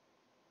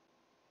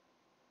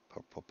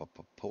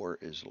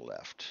 Port is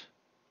left.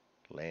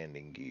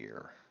 Landing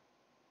gear.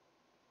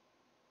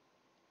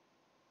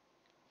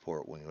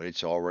 Port wing.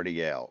 It's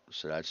already out.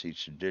 So that's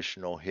each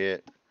additional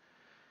hit.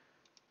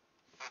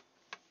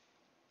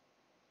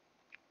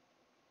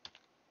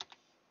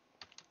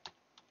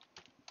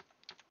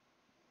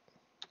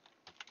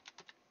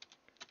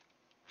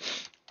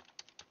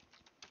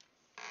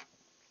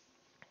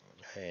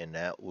 And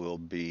that will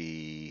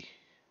be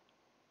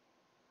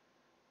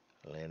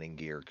landing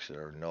gear because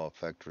there are no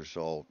effect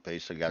result.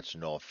 Basically, that's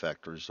no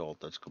effect result.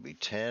 That's going to be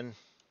 10.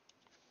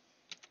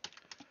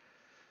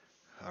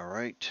 All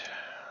right.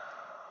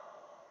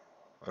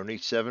 Only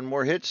 7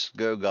 more hits to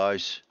go,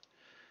 guys.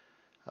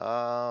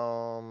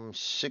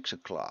 6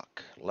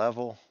 o'clock.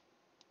 Level.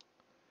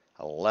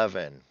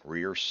 11.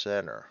 Rear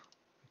center.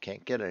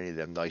 Can't get any of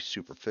them nice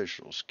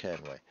superficials, can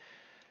we?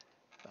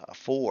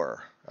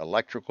 4.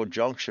 Electrical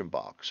junction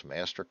box.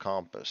 Master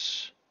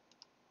compass.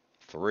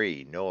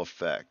 3. No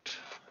effect.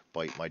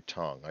 Bite my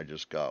tongue. I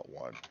just got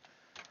one.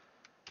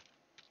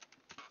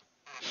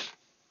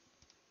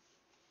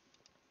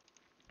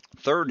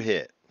 Third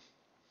hit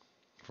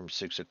from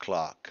 6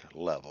 o'clock.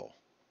 Level.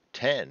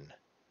 10.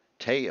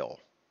 Tail.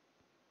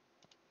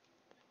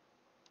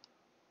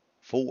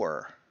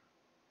 4.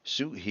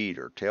 Suit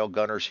heater. Tail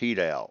gunner's heat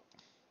out.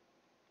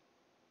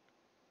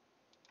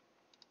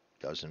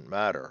 Doesn't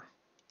matter.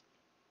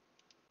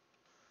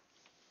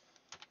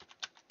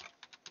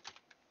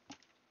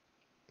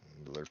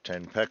 There's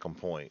 10 Peckham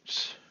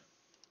points.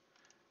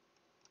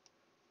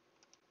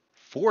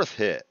 Fourth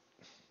hit.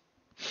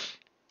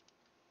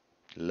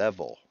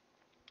 Level.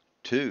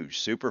 2.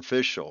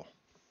 Superficial.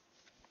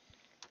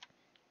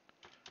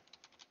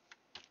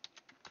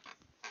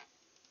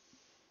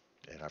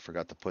 And I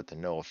forgot to put the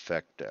no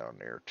effect down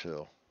there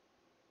too.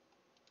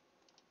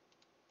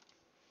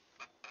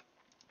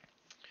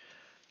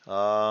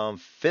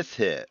 Fifth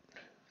hit.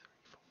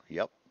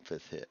 Yep,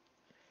 fifth hit.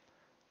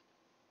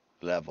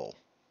 Level.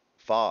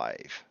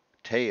 5.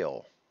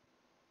 Tail.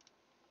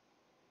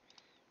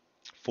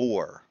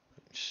 4.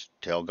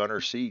 Tail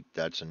gunner seat.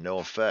 That's a no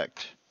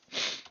effect.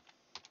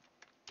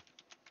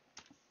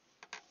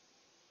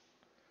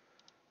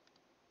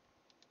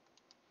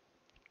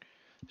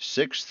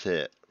 Sixth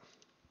hit.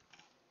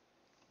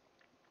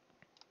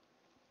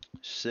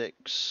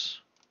 6.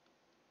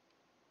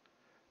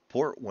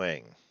 Port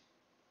wing.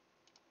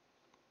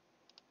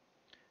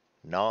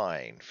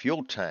 9.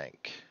 Fuel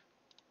tank.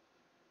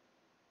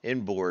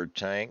 Inboard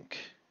tank.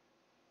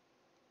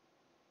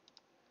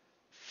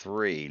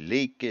 3.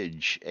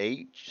 Leakage.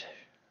 8.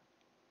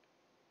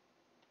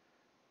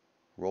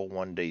 Roll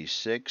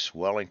 1d6.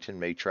 Wellington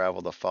may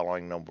travel the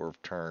following number of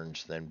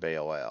turns, then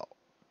bail out.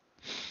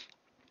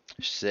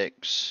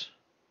 6.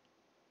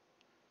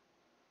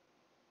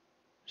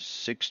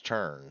 6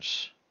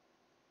 turns.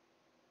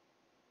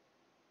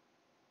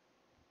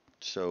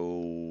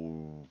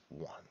 So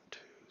 1, 2,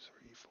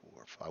 3,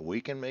 4, 5.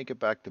 We can make it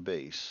back to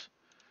base.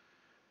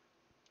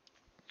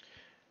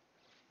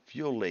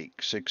 Fuel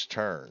leak. 6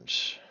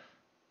 turns.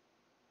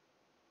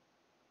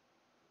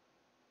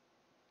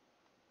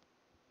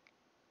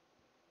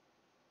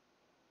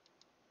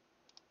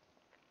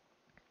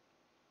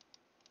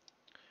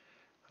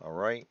 All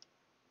right.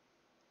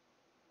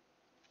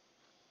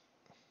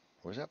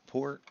 Was that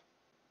port?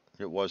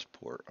 It was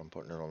port. I'm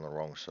putting it on the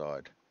wrong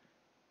side.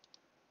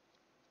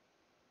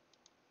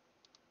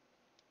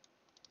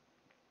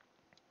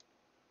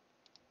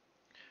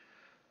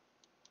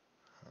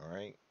 All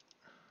right.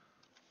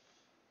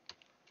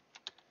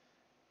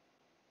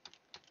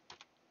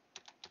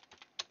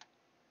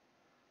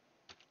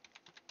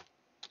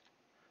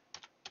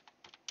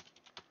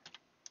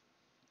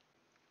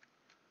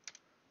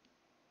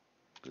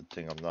 Good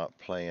thing I'm not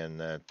playing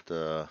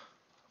that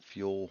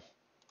fuel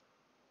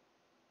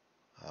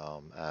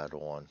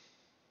add-on,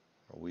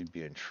 or we'd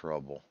be in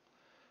trouble.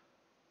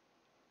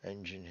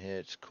 Engine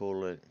hits,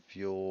 coolant,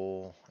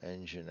 fuel,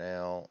 engine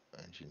out,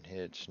 engine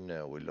hits.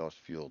 No, we lost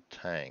fuel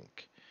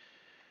tank.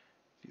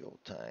 Fuel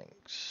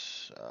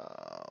tanks.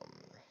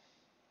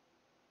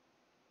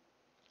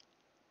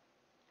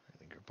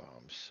 Anchor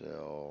bomb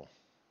cell.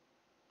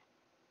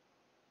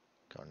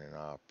 Gun and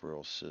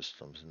operational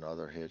systems and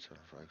other hits on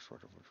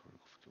sort of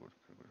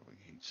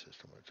heat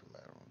system,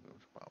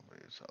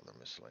 other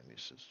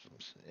miscellaneous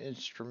systems,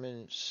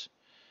 instruments.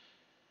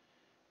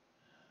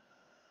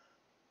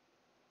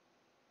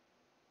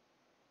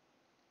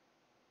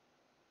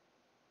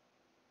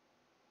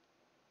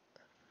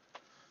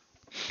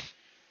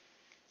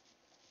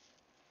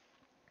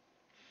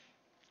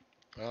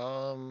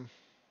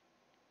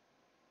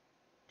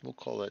 We'll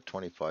call that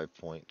 25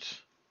 points.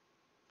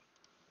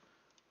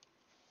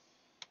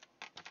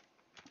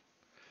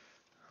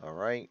 All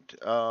right.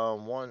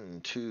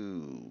 1,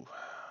 2,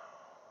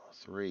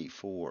 3,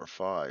 4,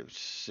 5,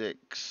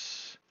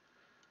 6.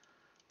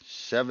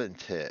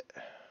 7th hit.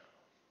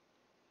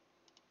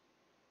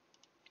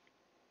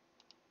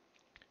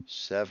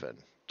 7.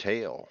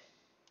 Tail.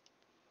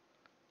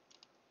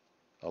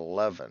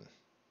 11.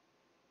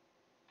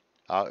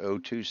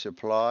 O2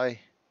 supply.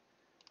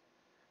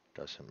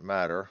 Doesn't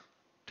matter.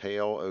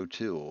 Tail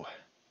O2.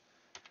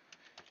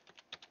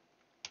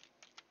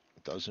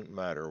 Doesn't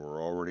matter,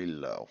 we're already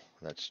low.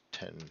 That's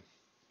 10.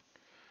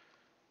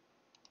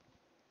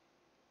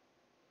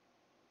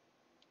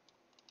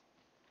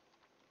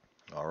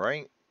 All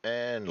right,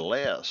 and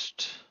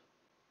last,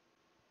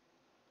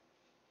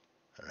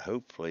 and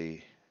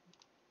hopefully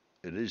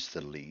it is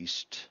the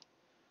least,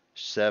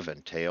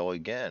 7, tail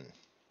again.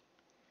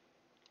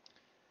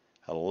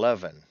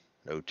 11,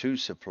 no 2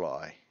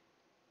 supply.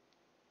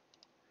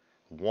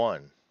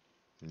 1,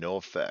 no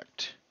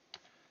effect.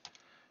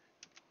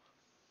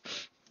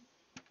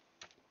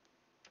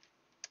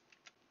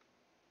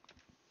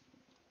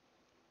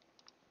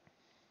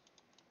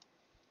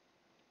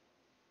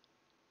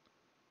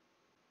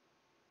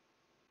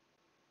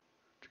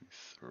 2,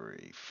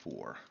 3,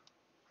 4.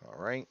 All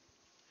right.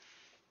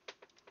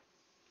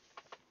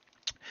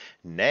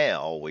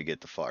 Now we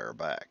get the fire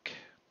back.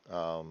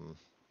 Um,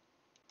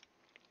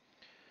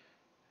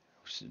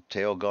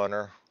 Tail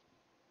gunner.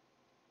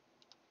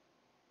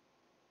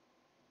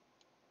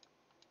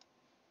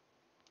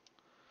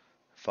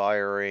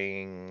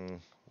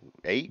 Firing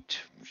 8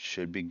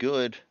 should be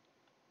good.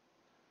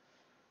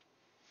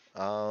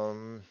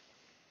 Um,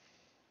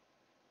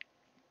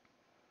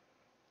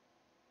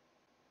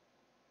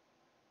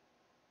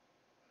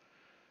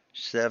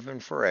 7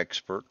 for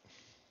expert.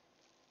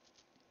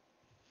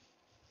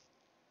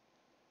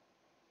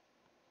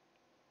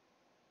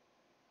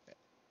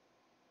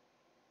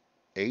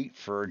 8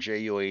 for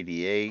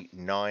JU88.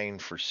 9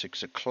 for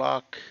 6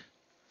 o'clock.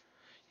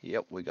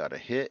 Yep, we got a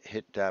hit.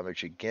 Hit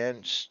damage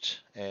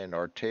against. And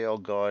our tail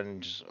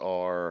guns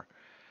are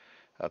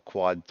a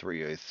quad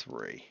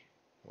 303.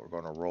 We're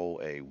going to roll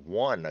a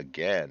 1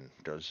 again.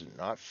 Does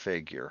not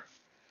figure.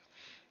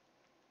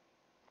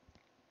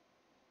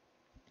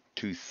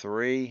 2,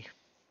 3.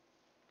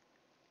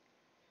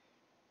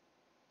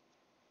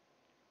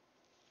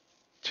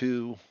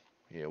 2.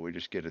 Yeah, we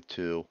just get a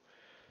 2.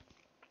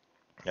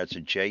 That's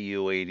a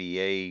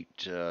JU88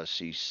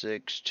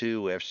 C6,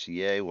 2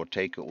 FCA. We'll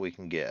take what we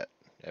can get.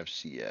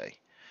 FCA.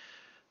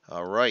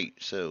 All right,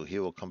 so he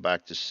will come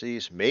back to see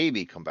us,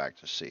 maybe come back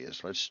to see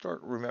us. Let's start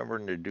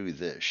remembering to do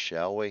this,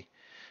 shall we?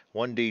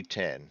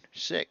 1d10,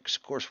 6.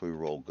 Of course, we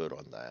roll good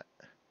on that.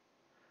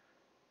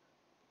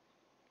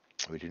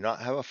 We do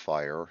not have a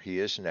fire. He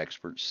is an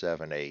expert,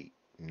 7, 8.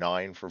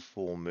 9 for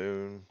full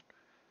moon.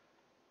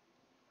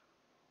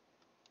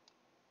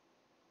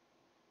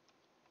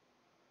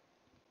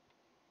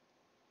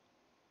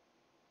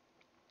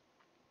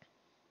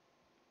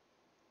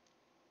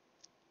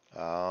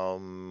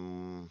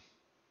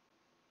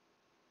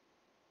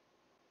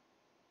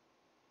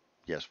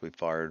 Yes, we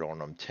fired on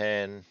him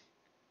 10.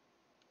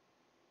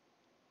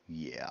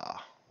 Yeah,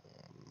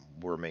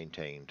 we're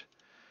maintained.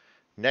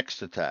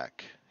 Next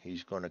attack.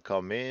 He's going to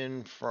come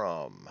in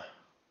from,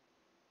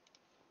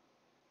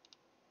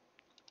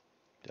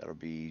 that'll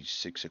be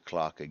 6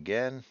 o'clock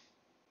again.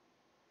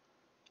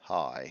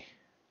 High.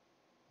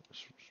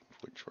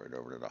 Switch right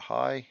over to the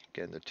high.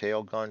 Again, the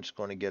tail gun's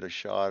going to get a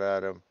shot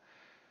at him.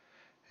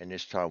 And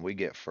this time we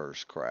get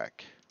first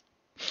crack.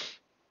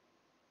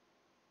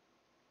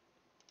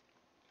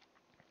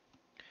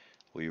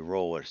 We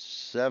roll a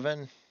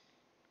 7.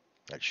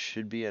 That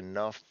should be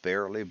enough,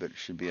 barely, but it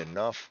should be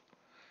enough.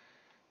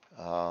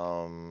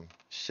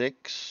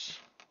 6,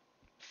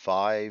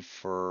 5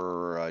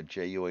 for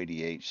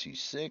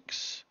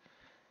JU88C6.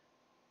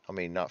 I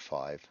mean, not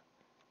 5.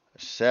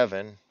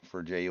 7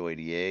 for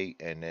JU88,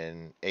 and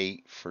then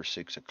 8 for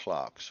 6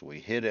 o'clock. So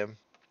we hit him.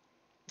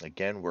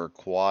 Again, we're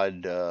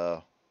quad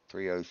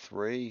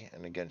 303,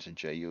 and against a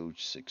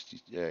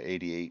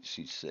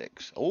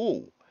JU88C6.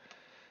 Oh,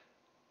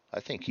 I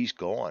think he's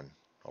gone.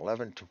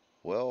 11,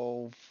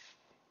 12,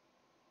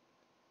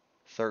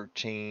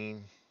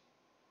 13,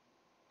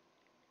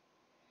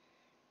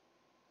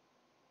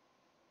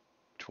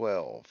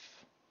 12.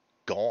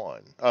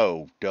 Gone.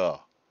 Oh, duh.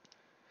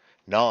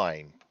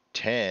 9,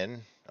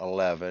 10,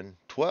 11,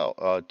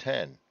 12,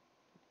 10.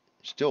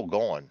 Still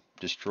gone.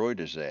 Destroyed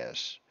his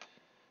ass.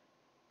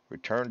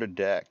 Return to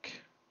deck.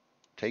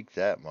 Take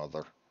that,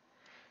 mother.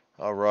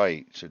 All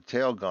right, so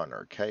tail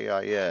gunner,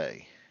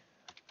 KIA.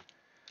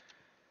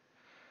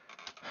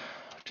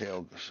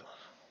 Tail.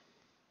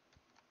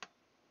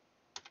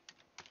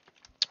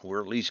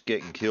 We're at least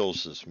getting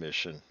kills this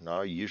mission.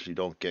 No, I usually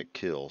don't get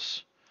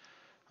kills.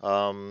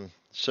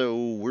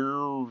 So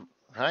we're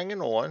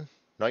hanging on.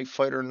 Night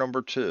Fighter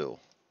number 2.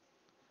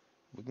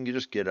 We can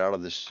just get out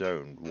of this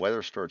zone.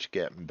 Weather starts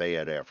getting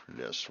bad after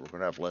this. We're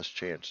going to have less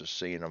chance of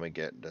seeing them and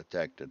getting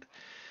detected.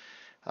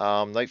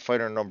 Night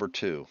Fighter number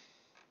 2.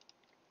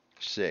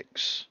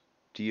 6.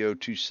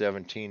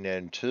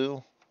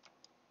 DO217N2.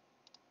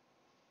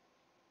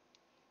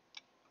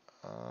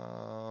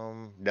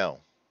 No.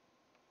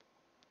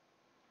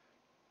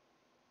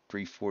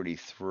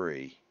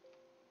 343.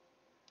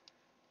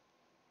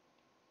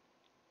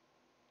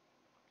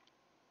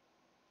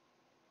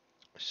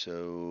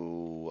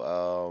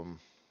 So,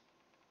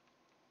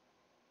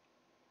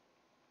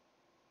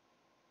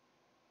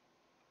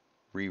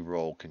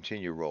 re-roll,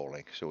 continue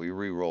rolling. So we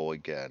re-roll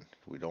again.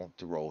 We don't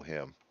roll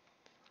him.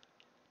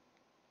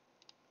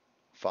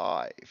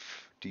 5.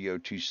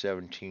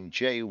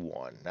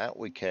 DO217J1. That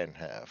we can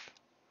have.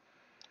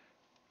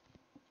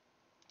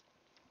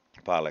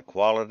 Pilot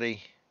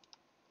quality.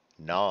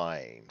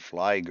 9.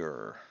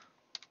 Flieger.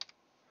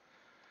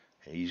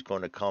 He's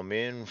going to come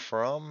in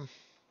from,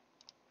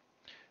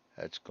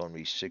 that's going to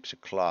be 6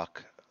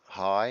 o'clock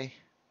high.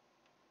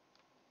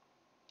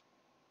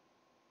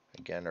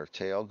 Again, our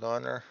tail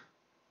gunner.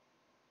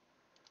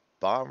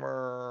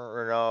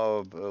 Bomber,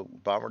 no,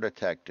 bomber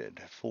detected.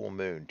 Full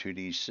moon,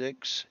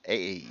 2d6.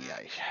 9.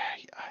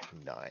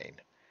 9.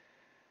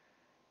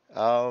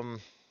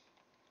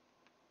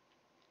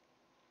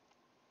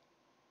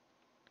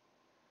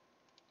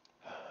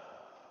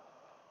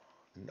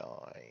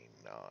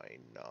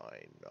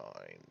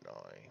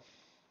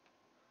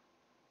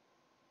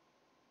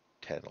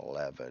 10,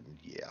 11.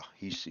 Yeah,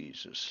 he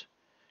sees us.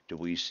 Do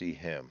we see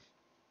him?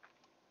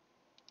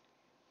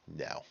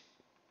 No,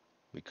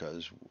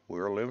 because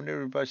we're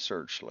illuminated by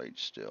searchlight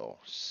still.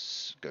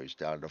 Goes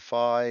down to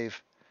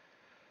 5.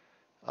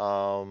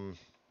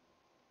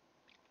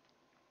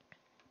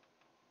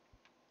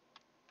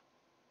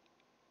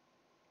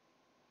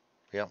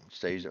 Yeah,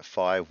 stays at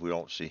 5. We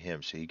don't see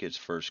him, so he gets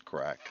first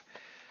crack.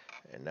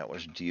 And that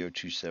was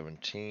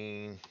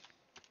DO217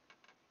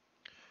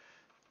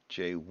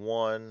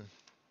 J1,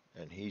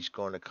 and he's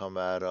going to come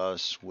at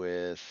us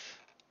with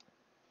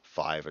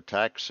 5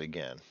 attacks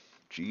again.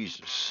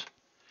 Jesus.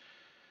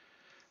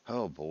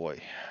 Oh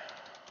boy.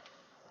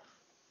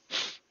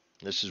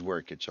 This is where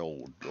it gets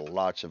old.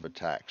 Lots of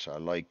attacks. I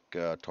like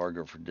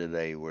Target for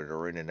today where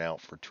they're in and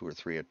out for 2 or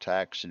 3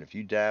 attacks, and if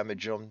you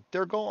damage them,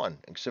 they're gone,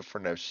 except for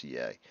an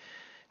FCA.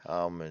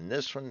 In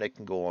this one, they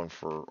can go on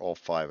for all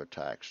 5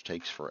 attacks.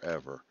 Takes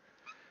forever.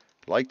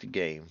 Like the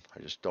game, I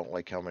just don't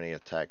like how many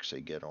attacks they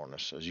get on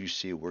us. As you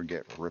see, we're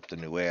getting ripped a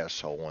new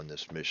asshole on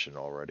this mission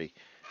already,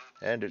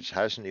 and it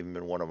hasn't even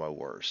been one of my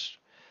worst.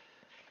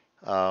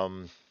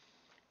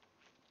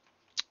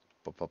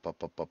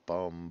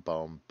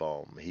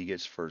 He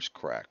gets first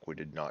crack. We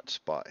did not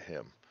spot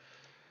him.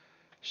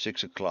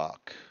 6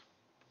 o'clock.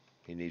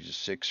 He needs a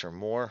 6 or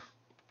more.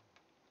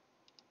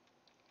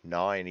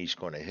 9, he's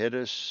going to hit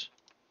us.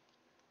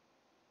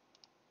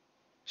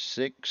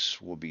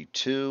 6 will be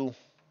 2.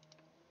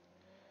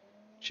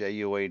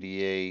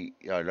 JU88,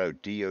 no,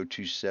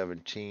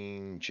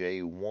 DO217,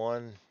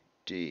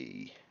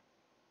 J1D.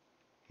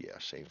 Yeah,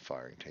 same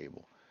firing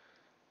table.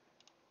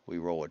 We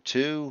roll a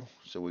 2,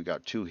 so we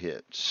got 2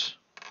 hits.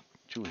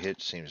 2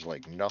 hits seems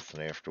like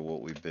nothing after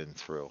what we've been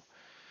through.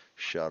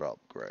 Shut up,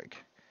 Greg.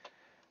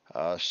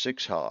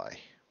 6 high.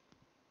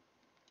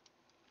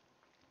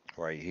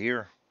 Right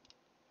here.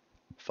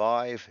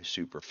 5,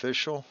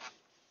 superficial.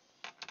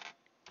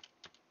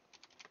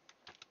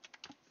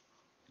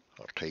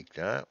 I'll take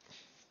that.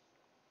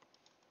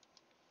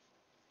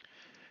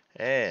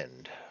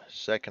 And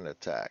second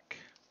attack.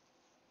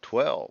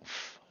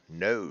 12,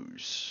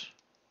 nose.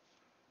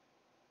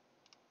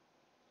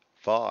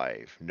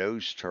 5,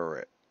 nose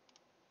turret.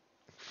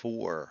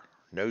 4,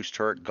 nose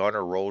turret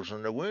gunner rolls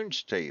on the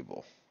wounds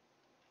table.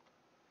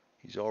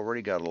 He's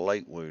already got a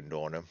light wound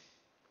on him.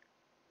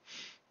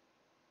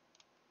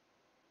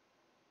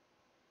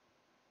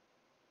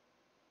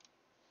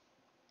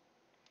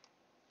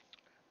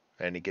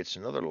 And he gets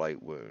another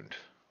light wound.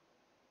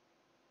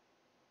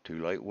 2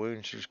 light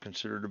wounds is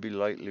considered to be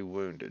lightly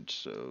wounded.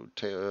 So,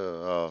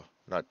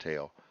 not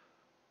tail.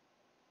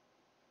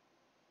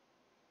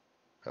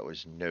 That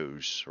was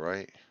nose,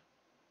 right?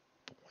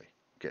 Boy,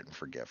 getting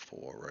forgetful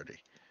already.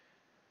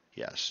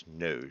 Yes,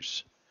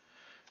 nose.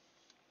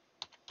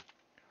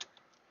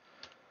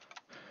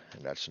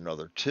 And that's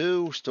another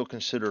 2. Still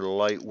considered a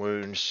light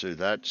wound, so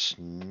that's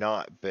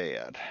not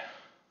bad.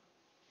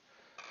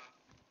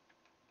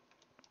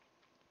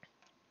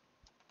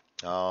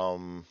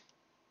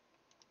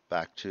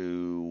 Back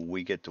to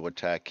we get to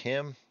attack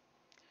him.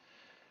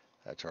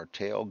 That's our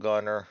tail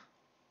gunner.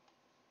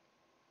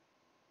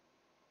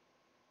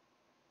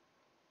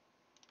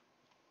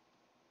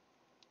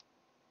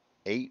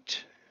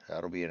 8.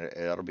 That'll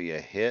be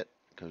a hit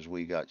because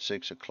we got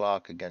 6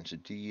 o'clock against a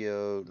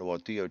DO. Well,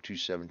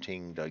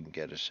 DO217 doesn't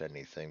get us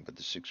anything, but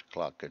the 6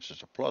 o'clock gets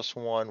us a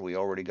 +1. We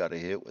already got a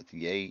hit with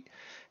the 8,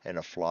 and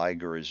a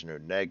flieger is no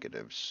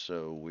negative,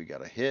 so we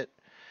got a hit.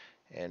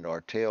 And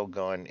our tail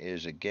gun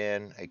is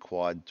again a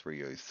quad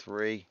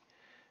 303.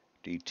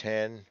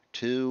 D10,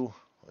 2.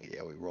 Oh,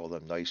 yeah, we roll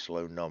them nice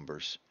low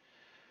numbers.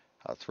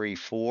 3,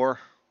 4.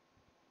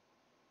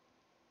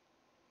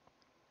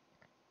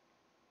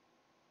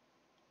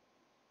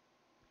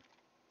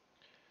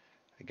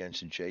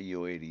 Against a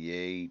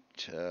JU88,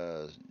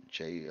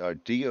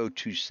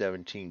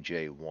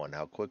 DO217J1.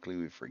 How quickly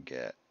we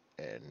forget.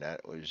 And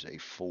that was a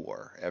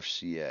 4.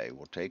 FCA.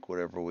 We'll take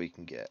whatever we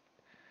can get.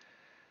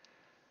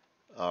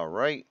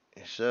 Alright,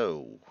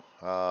 so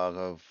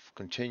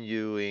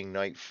continuing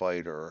Night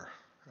Fighter.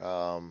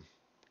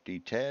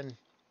 D10,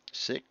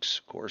 6.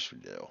 Of course we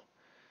do.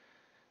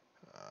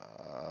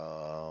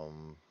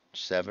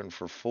 7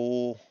 for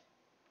full.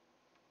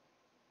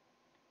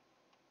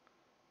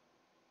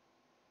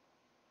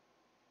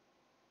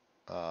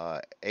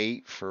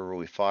 8 for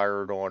we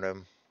fired on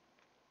him.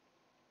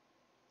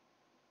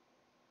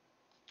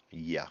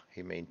 Yeah,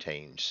 he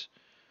maintains.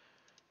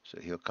 So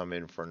he'll come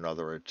in for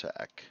another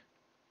attack.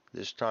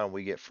 This time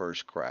we get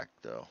first crack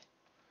though.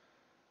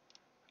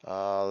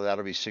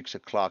 That'll be 6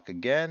 o'clock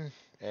again,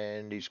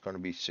 and he's going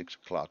to be 6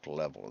 o'clock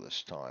level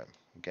this time.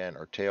 Again,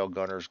 our tail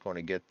gunner is going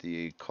to get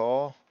the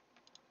call.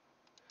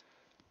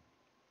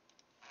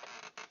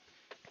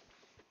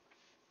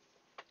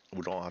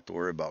 We don't have to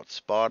worry about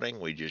spotting.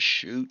 We just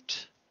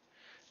shoot.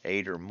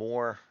 8 or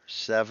more.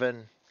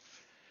 7.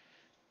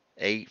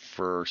 8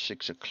 for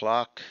 6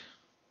 o'clock.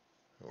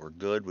 We're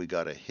good. We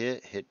got a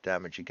hit. Hit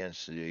damage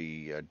against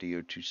the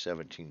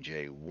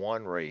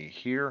DO217J1 right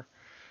here.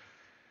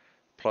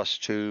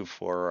 +2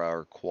 for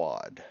our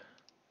quad.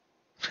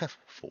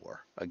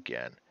 4.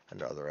 Again,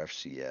 another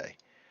FCA.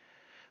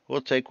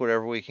 We'll take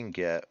whatever we can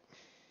get.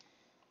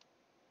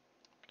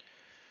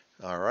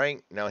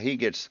 Alright, now he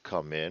gets to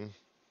come in.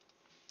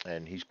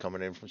 And he's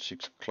coming in from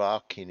 6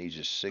 o'clock. He needs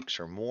a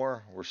 6 or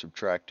more. We're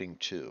subtracting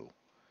 2.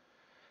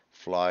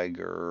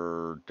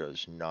 Flieger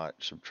does not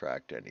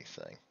subtract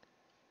anything.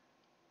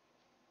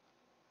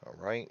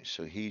 Alright,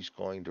 so he's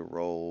going to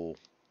roll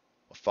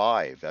a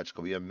 5. That's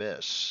going to be a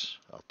miss.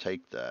 I'll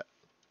take that.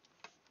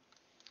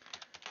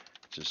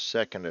 It's a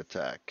second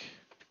attack.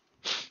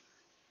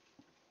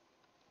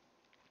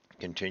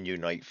 Continue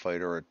night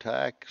fighter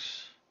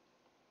attacks.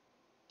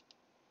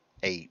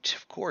 8.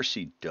 Of course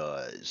he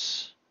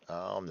does.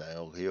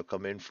 Now he'll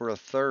come in for a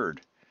third.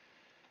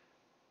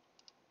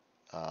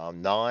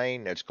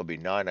 9. That's going to be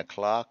 9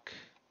 o'clock.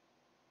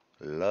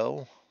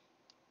 Low.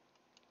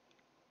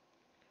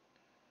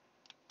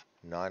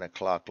 9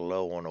 o'clock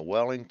low on a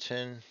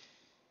Wellington.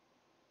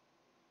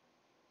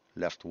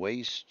 Left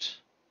waist.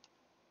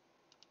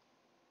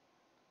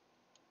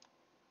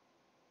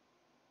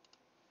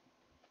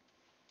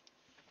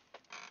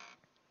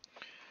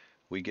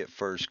 We get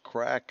first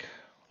crack.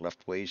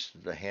 Left waist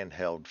is the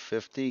handheld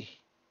 50.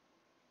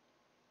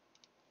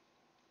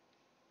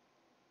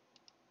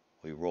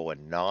 We roll a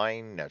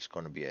 9. That's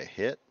going to be a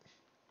hit.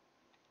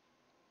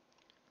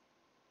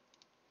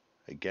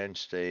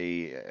 Against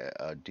a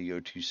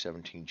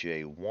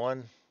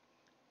DO217J1.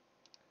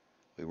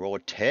 We roll a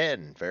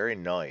 10. Very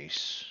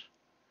nice.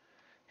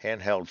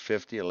 Handheld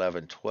 50,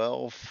 11,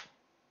 12.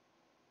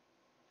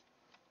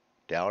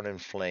 Down in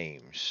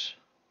flames.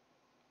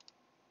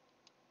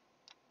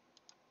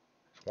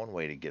 There's one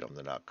way to get them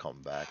to not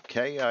come back.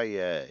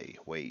 KIA.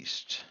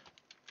 Waste.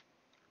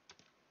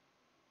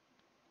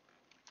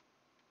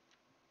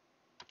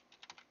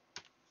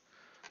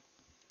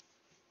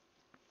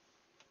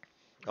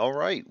 All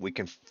right, we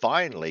can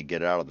finally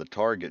get out of the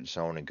target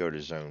zone and go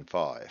to zone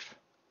 5.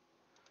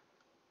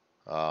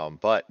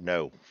 But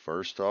no,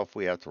 first off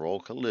we have to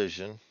roll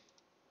collision.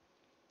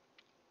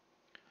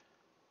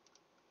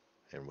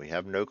 And we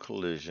have no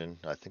collision.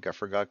 I think I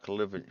forgot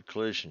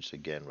collisions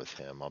again with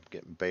him. I'm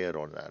getting bad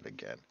on that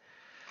again.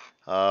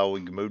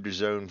 We can move to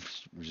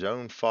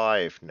zone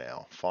 5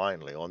 now,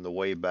 finally, on the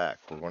way back.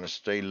 We're going to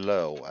stay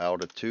low.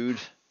 Altitude.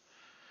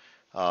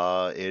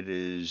 It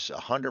is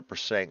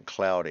 100%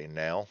 cloudy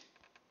now.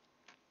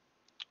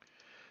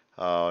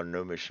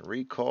 No mission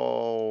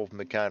recall,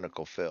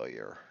 mechanical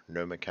failure.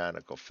 No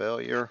mechanical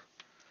failure.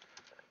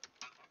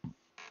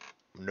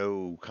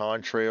 No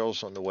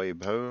contrails on the way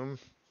home.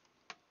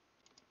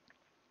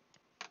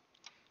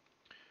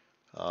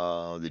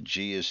 The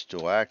G is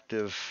still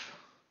active.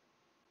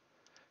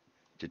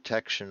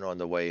 Detection on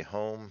the way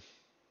home.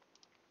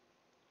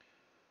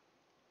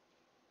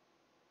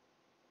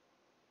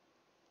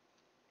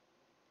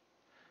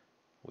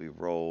 We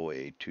roll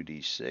a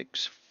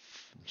 2d6.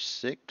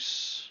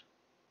 6.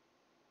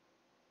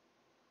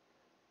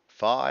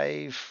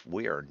 5.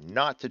 We are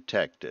not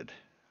detected.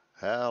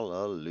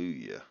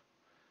 Hallelujah.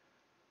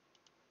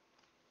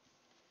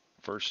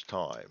 First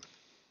time.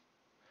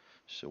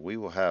 So we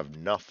will have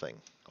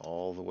nothing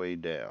all the way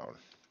down.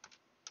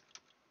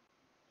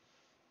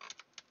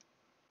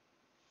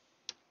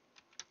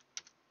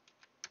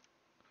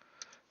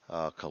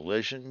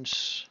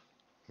 Collisions.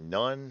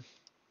 None.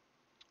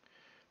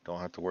 Don't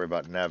have to worry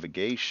about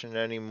navigation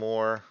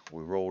anymore.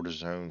 We roll to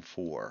zone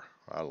 4.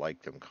 I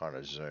like them kind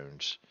of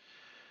zones.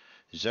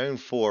 Zone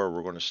 4,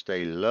 we're going to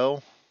stay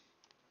low.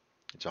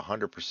 It's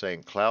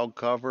 100% cloud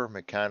cover.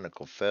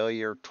 Mechanical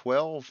failure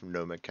 12.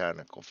 No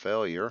mechanical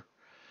failure.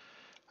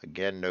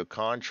 Again, no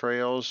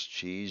contrails.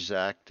 G's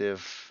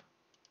active.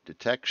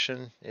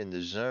 Detection in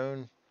the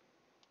zone.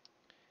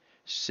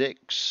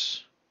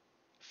 6.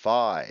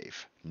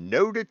 5.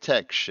 No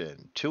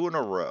detection. 2 in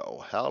a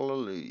row.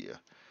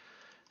 Hallelujah.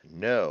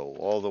 No,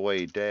 all the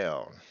way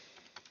down.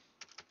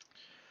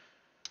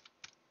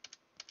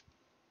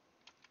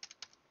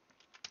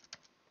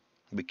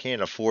 We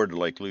can't afford to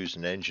lose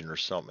an engine or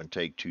something and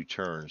take 2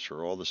 turns,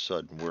 or all of a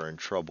sudden we're in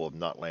trouble of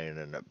not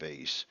landing in that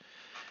base.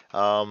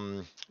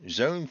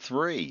 Zone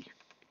 3.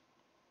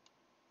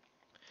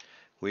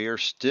 We are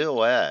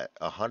still at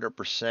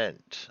 100%.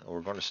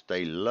 We're going to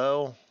stay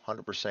low.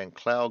 100%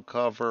 cloud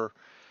cover.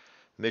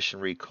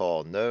 Mission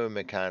recall, no.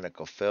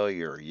 Mechanical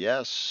failure,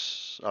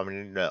 yes. I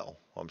mean, no.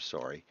 I'm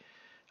sorry.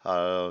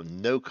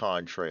 No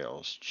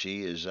contrails.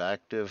 G is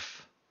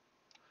active.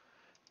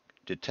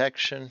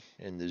 Detection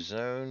in the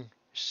zone.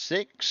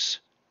 6.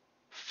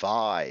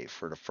 5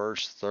 for the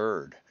first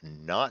third.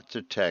 Not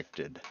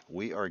detected.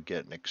 We are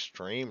getting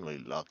extremely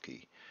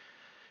lucky.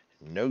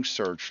 No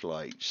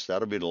searchlights.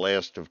 That'll be the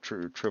last of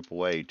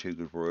AAA too,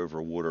 because we're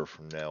over water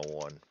from now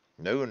on.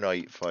 No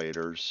night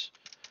fighters.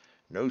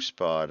 No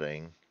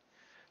spotting.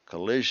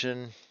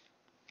 Collision.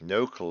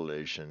 No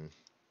collision.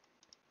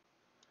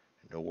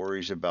 No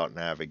worries about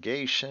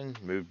navigation.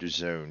 Move to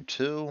zone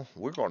 2.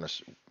 We're going to,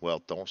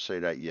 well, don't say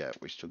that yet.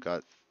 We still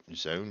got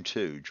zone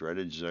 2,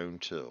 dreaded zone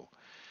 2.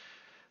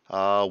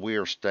 We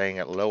are staying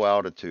at low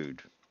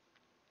altitude.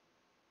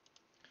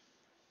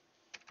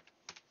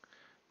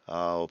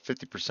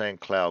 50%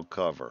 cloud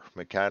cover.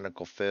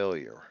 Mechanical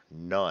failure,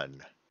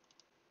 none.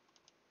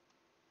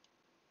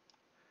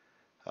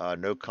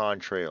 No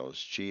contrails.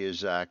 G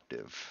is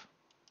active.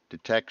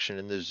 Detection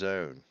in the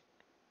zone.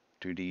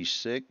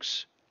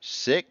 2d6.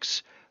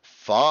 6.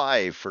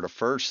 5 for the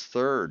first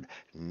third.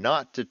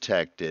 Not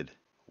detected.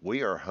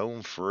 We are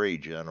home free,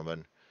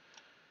 gentlemen.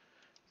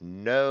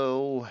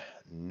 No,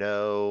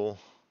 no,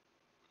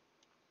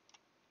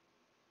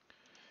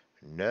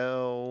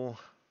 no,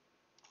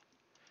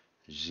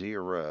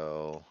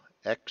 0,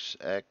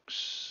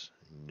 XX,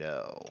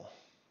 no.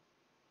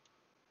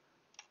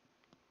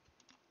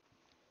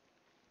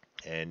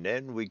 And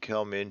then we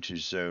come into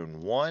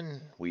zone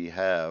 1. We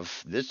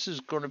have, this is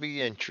going to be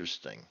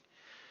interesting.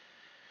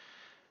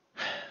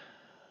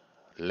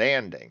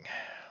 Landing.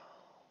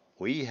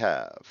 We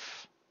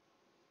have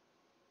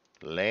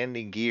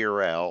landing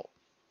gear out.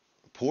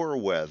 Poor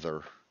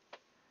weather.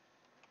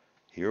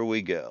 Here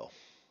we go.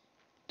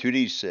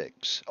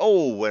 2d6.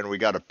 Oh, and we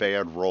got a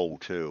bad roll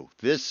too.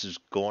 This is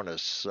going to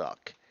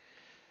suck.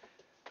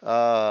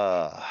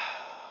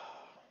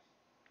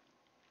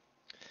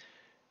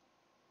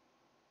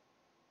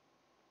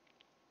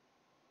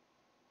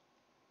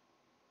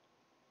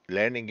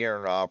 Landing gear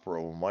and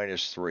operable,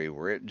 -3.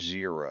 We're at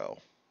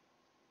 0.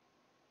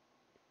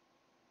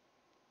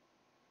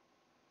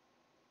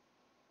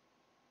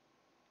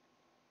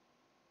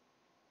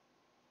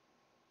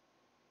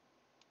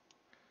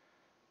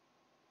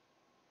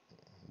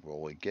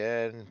 Roll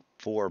again.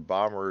 4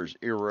 bombers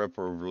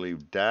irreparably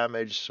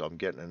damaged, so I'm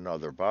getting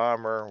another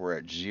bomber. We're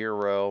at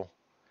 0.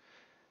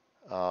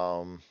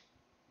 -1.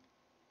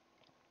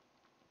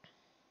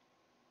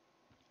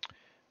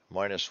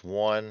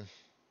 -1.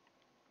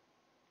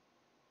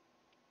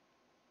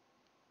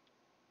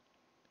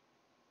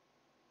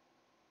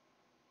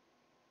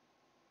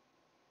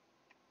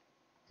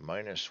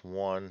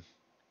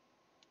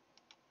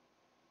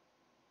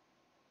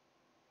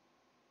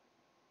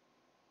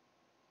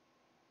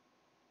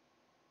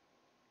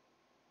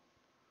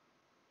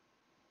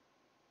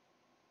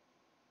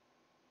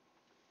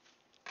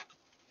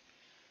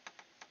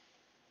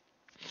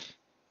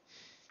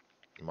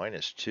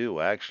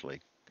 -2,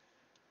 actually.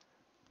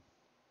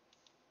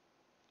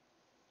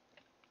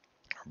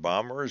 Our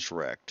bomber is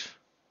wrecked.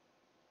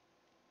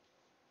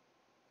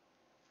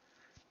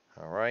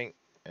 All right,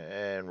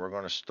 and we're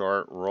going to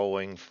start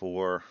rolling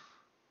for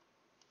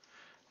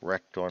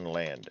wrecked on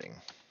landing.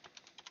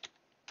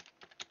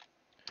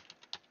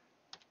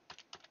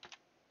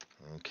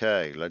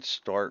 Okay, let's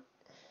start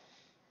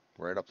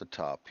right up the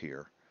top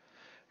here.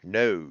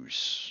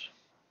 Nose.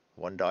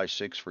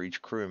 1d6 for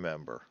each crew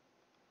member.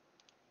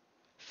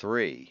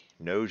 3.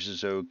 Nose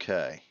is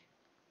okay.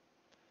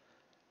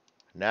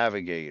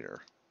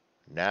 Navigator.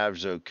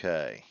 Nav's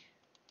okay.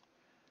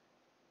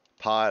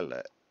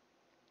 Pilot.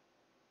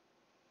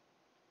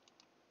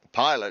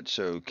 Pilot's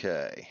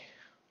okay.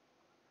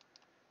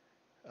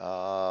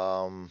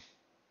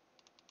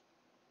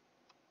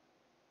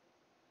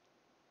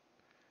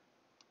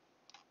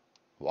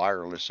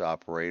 Wireless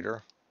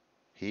operator.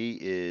 He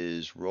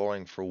is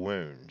rolling for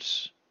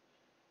wounds.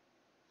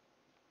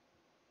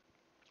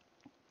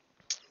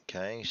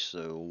 Okay,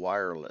 so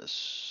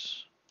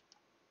wireless.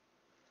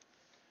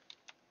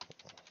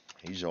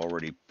 He's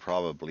already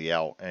probably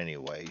out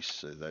anyway,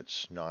 so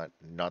that's not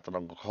that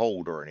I'm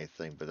cold or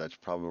anything, but that's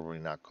probably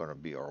not going to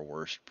be our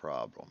worst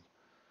problem.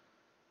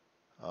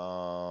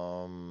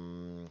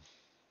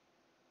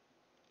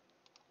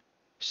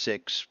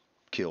 6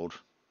 killed.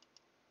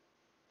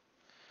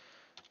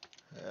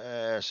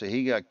 So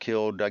he got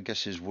killed. I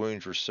guess his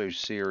wounds were so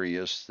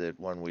serious that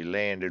when we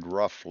landed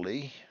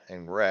roughly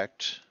and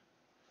wrecked,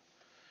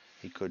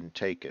 he couldn't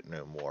take it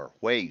no more.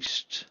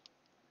 Waste.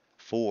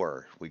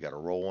 4. We got a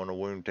roll on the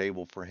wound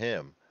table for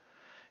him.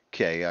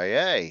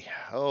 KIA.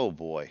 Oh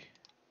boy.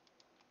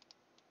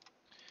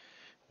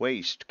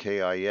 Waste.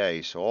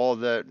 KIA. So all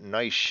that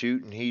nice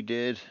shooting he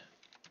did,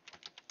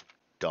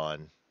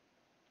 done.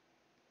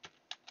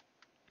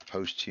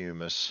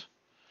 Posthumous.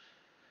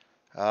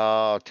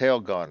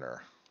 Tail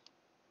gunner.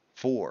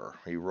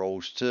 4. He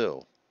rolls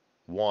 2.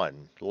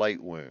 1.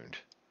 Light wound.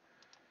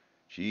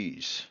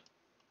 Jeez.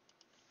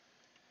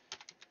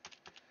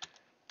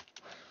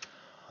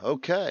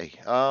 Okay.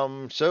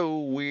 So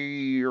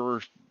we're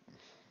a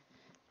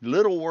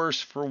little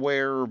worse for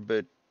wear,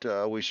 but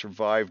we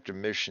survived the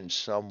mission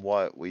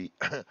somewhat. We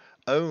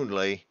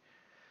only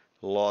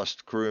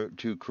lost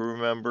two crew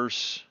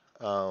members.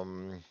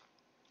 Um,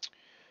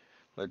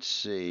 let's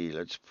see.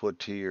 Let's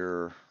put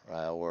here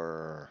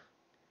our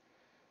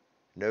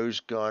nose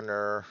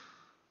gunner.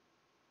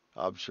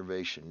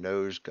 Observation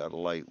nose got a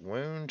light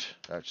wound.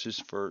 That's his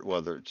first.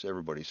 Well, it's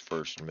everybody's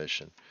first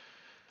mission.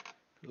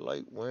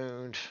 Light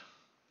wound.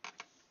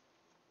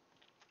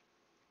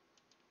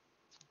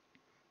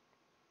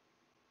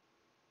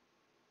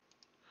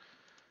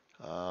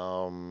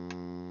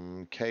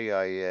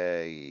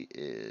 KIA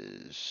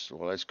is,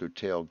 well, let's go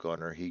tail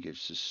gunner. He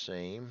gets the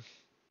same.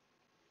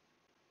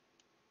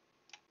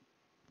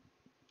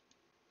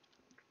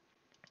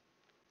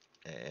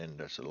 And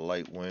that's a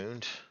light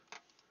wound.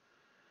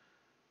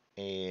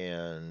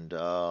 And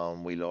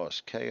we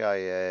lost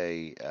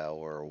KIA,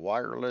 our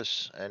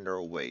wireless, and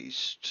our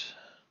waist.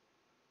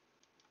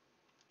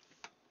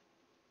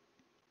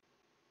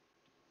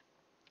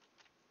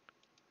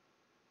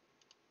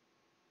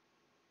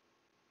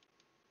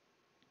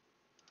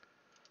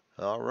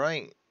 All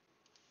right.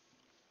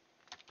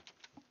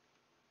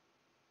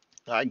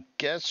 I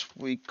guess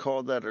we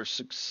call that a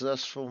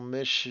successful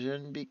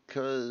mission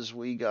because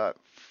we got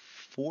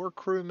 4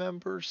 crew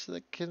members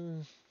that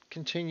can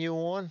continue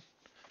on.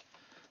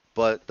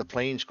 But the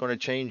plane's going to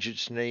change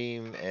its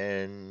name,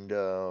 and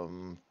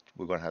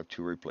we're going to have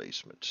 2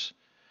 replacements.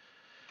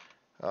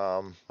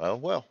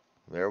 Well,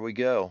 there we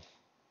go.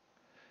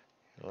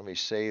 Let me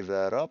save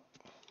that up.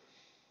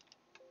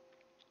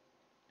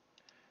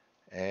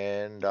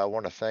 And I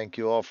want to thank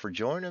you all for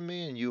joining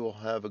me, and you all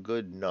have a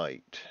good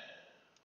night.